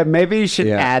 Yeah, maybe you should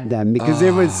add them because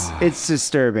it's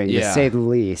disturbing to say the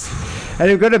least.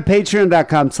 And go to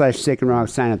patreon.com/sickandwrong.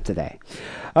 Sign up today.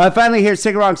 Finally, here's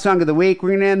Sick and Wrong Song of the Week.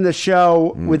 We're going to end the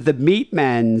show with the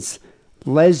Meatmen's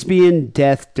Lesbian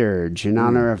Death Dirge in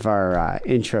honor of our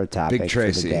intro topic Big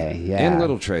Tracy. for the day. Yeah. And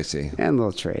Little Tracy.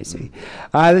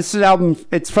 This is album.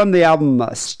 It's from the album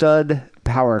Stud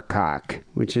Powercock,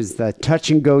 which is the touch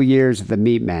and go years of the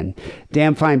Meatmen.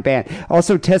 Damn fine band.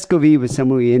 Also, Tesco V was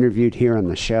someone we interviewed here on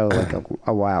the show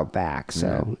a while back.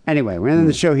 So anyway, we're ending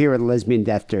the show here with Lesbian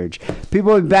Death Dirge.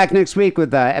 People will be back next week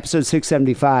with episode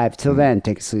 675. Till then,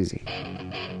 take it easy.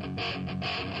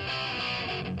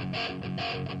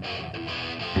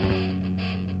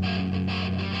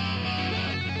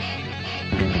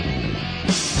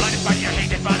 Blinded by your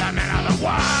hated by the men of the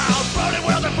wild, floating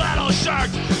world and flannel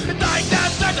shirts. The dying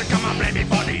death center, come on, blame me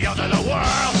for the ills of the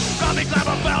world. Call me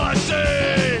clever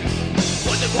fallacy.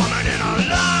 Was it woman in a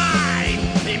line?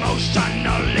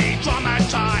 Emotionally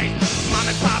traumatized. Mom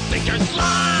and pop think you're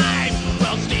slime.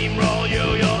 We'll steamroll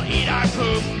you, you'll eat our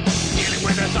poop. Dealing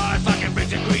with us all, it's like a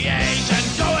rigid creation.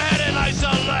 Go ahead and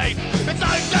isolate. It's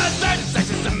not a desert.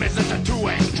 Sexism isn't a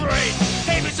two-way street.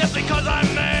 Hate me simply cause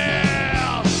I'm male.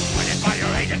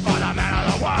 Hated for the man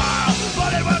of the world.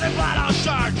 Floated with a flannel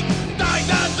shirt. Dying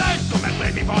desert. Come and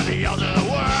blame me for the ills of the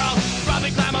world. Probably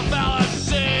climb a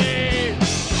fallacy.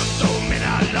 Consume in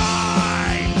a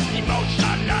lie.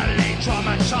 Emotionally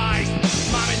traumatized.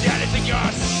 Mom and daddy think you're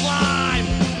a slime.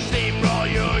 Steamroll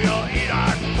you, you'll eat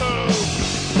our poop.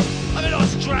 I'm in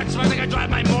those tracks. I think I drive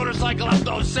my motorcycle up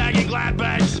those sagging glad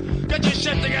bags. Get your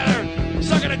shit together.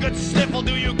 Sucking a good sniff will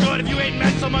do you good. If you ain't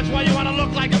met so much, why you wanna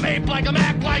look like 'em, ape like 'em,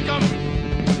 act like 'em?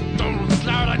 Don't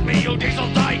snarl at me, you diesel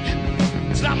dyke.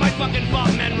 It's not my fucking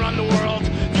fault men run the world.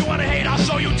 If you wanna hate, I'll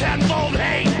show you tenfold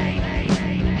hate.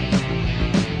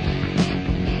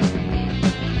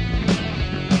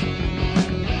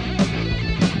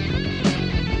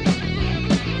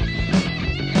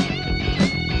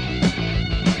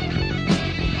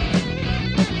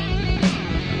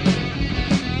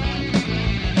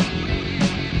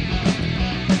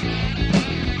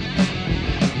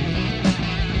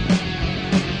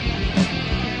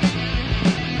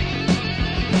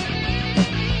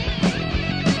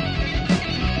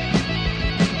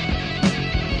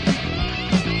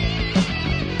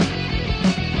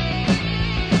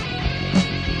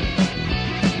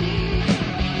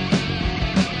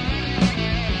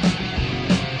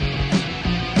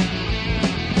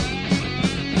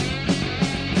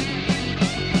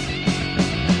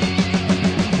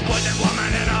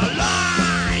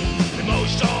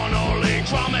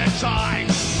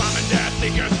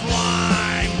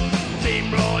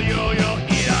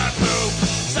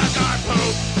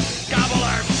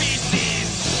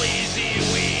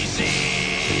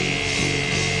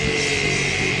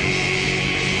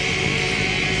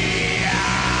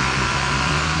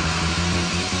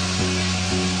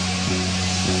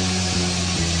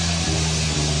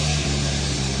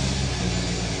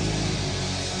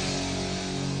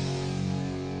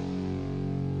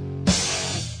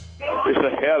 It's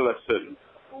a hell of a city.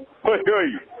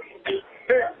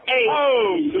 Hey.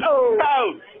 Oh.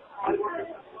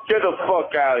 Get the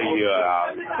fuck out of here.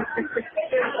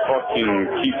 Fucking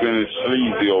keeping it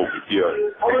sleazy over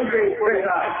here.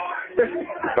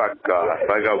 Fuck, I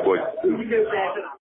got what.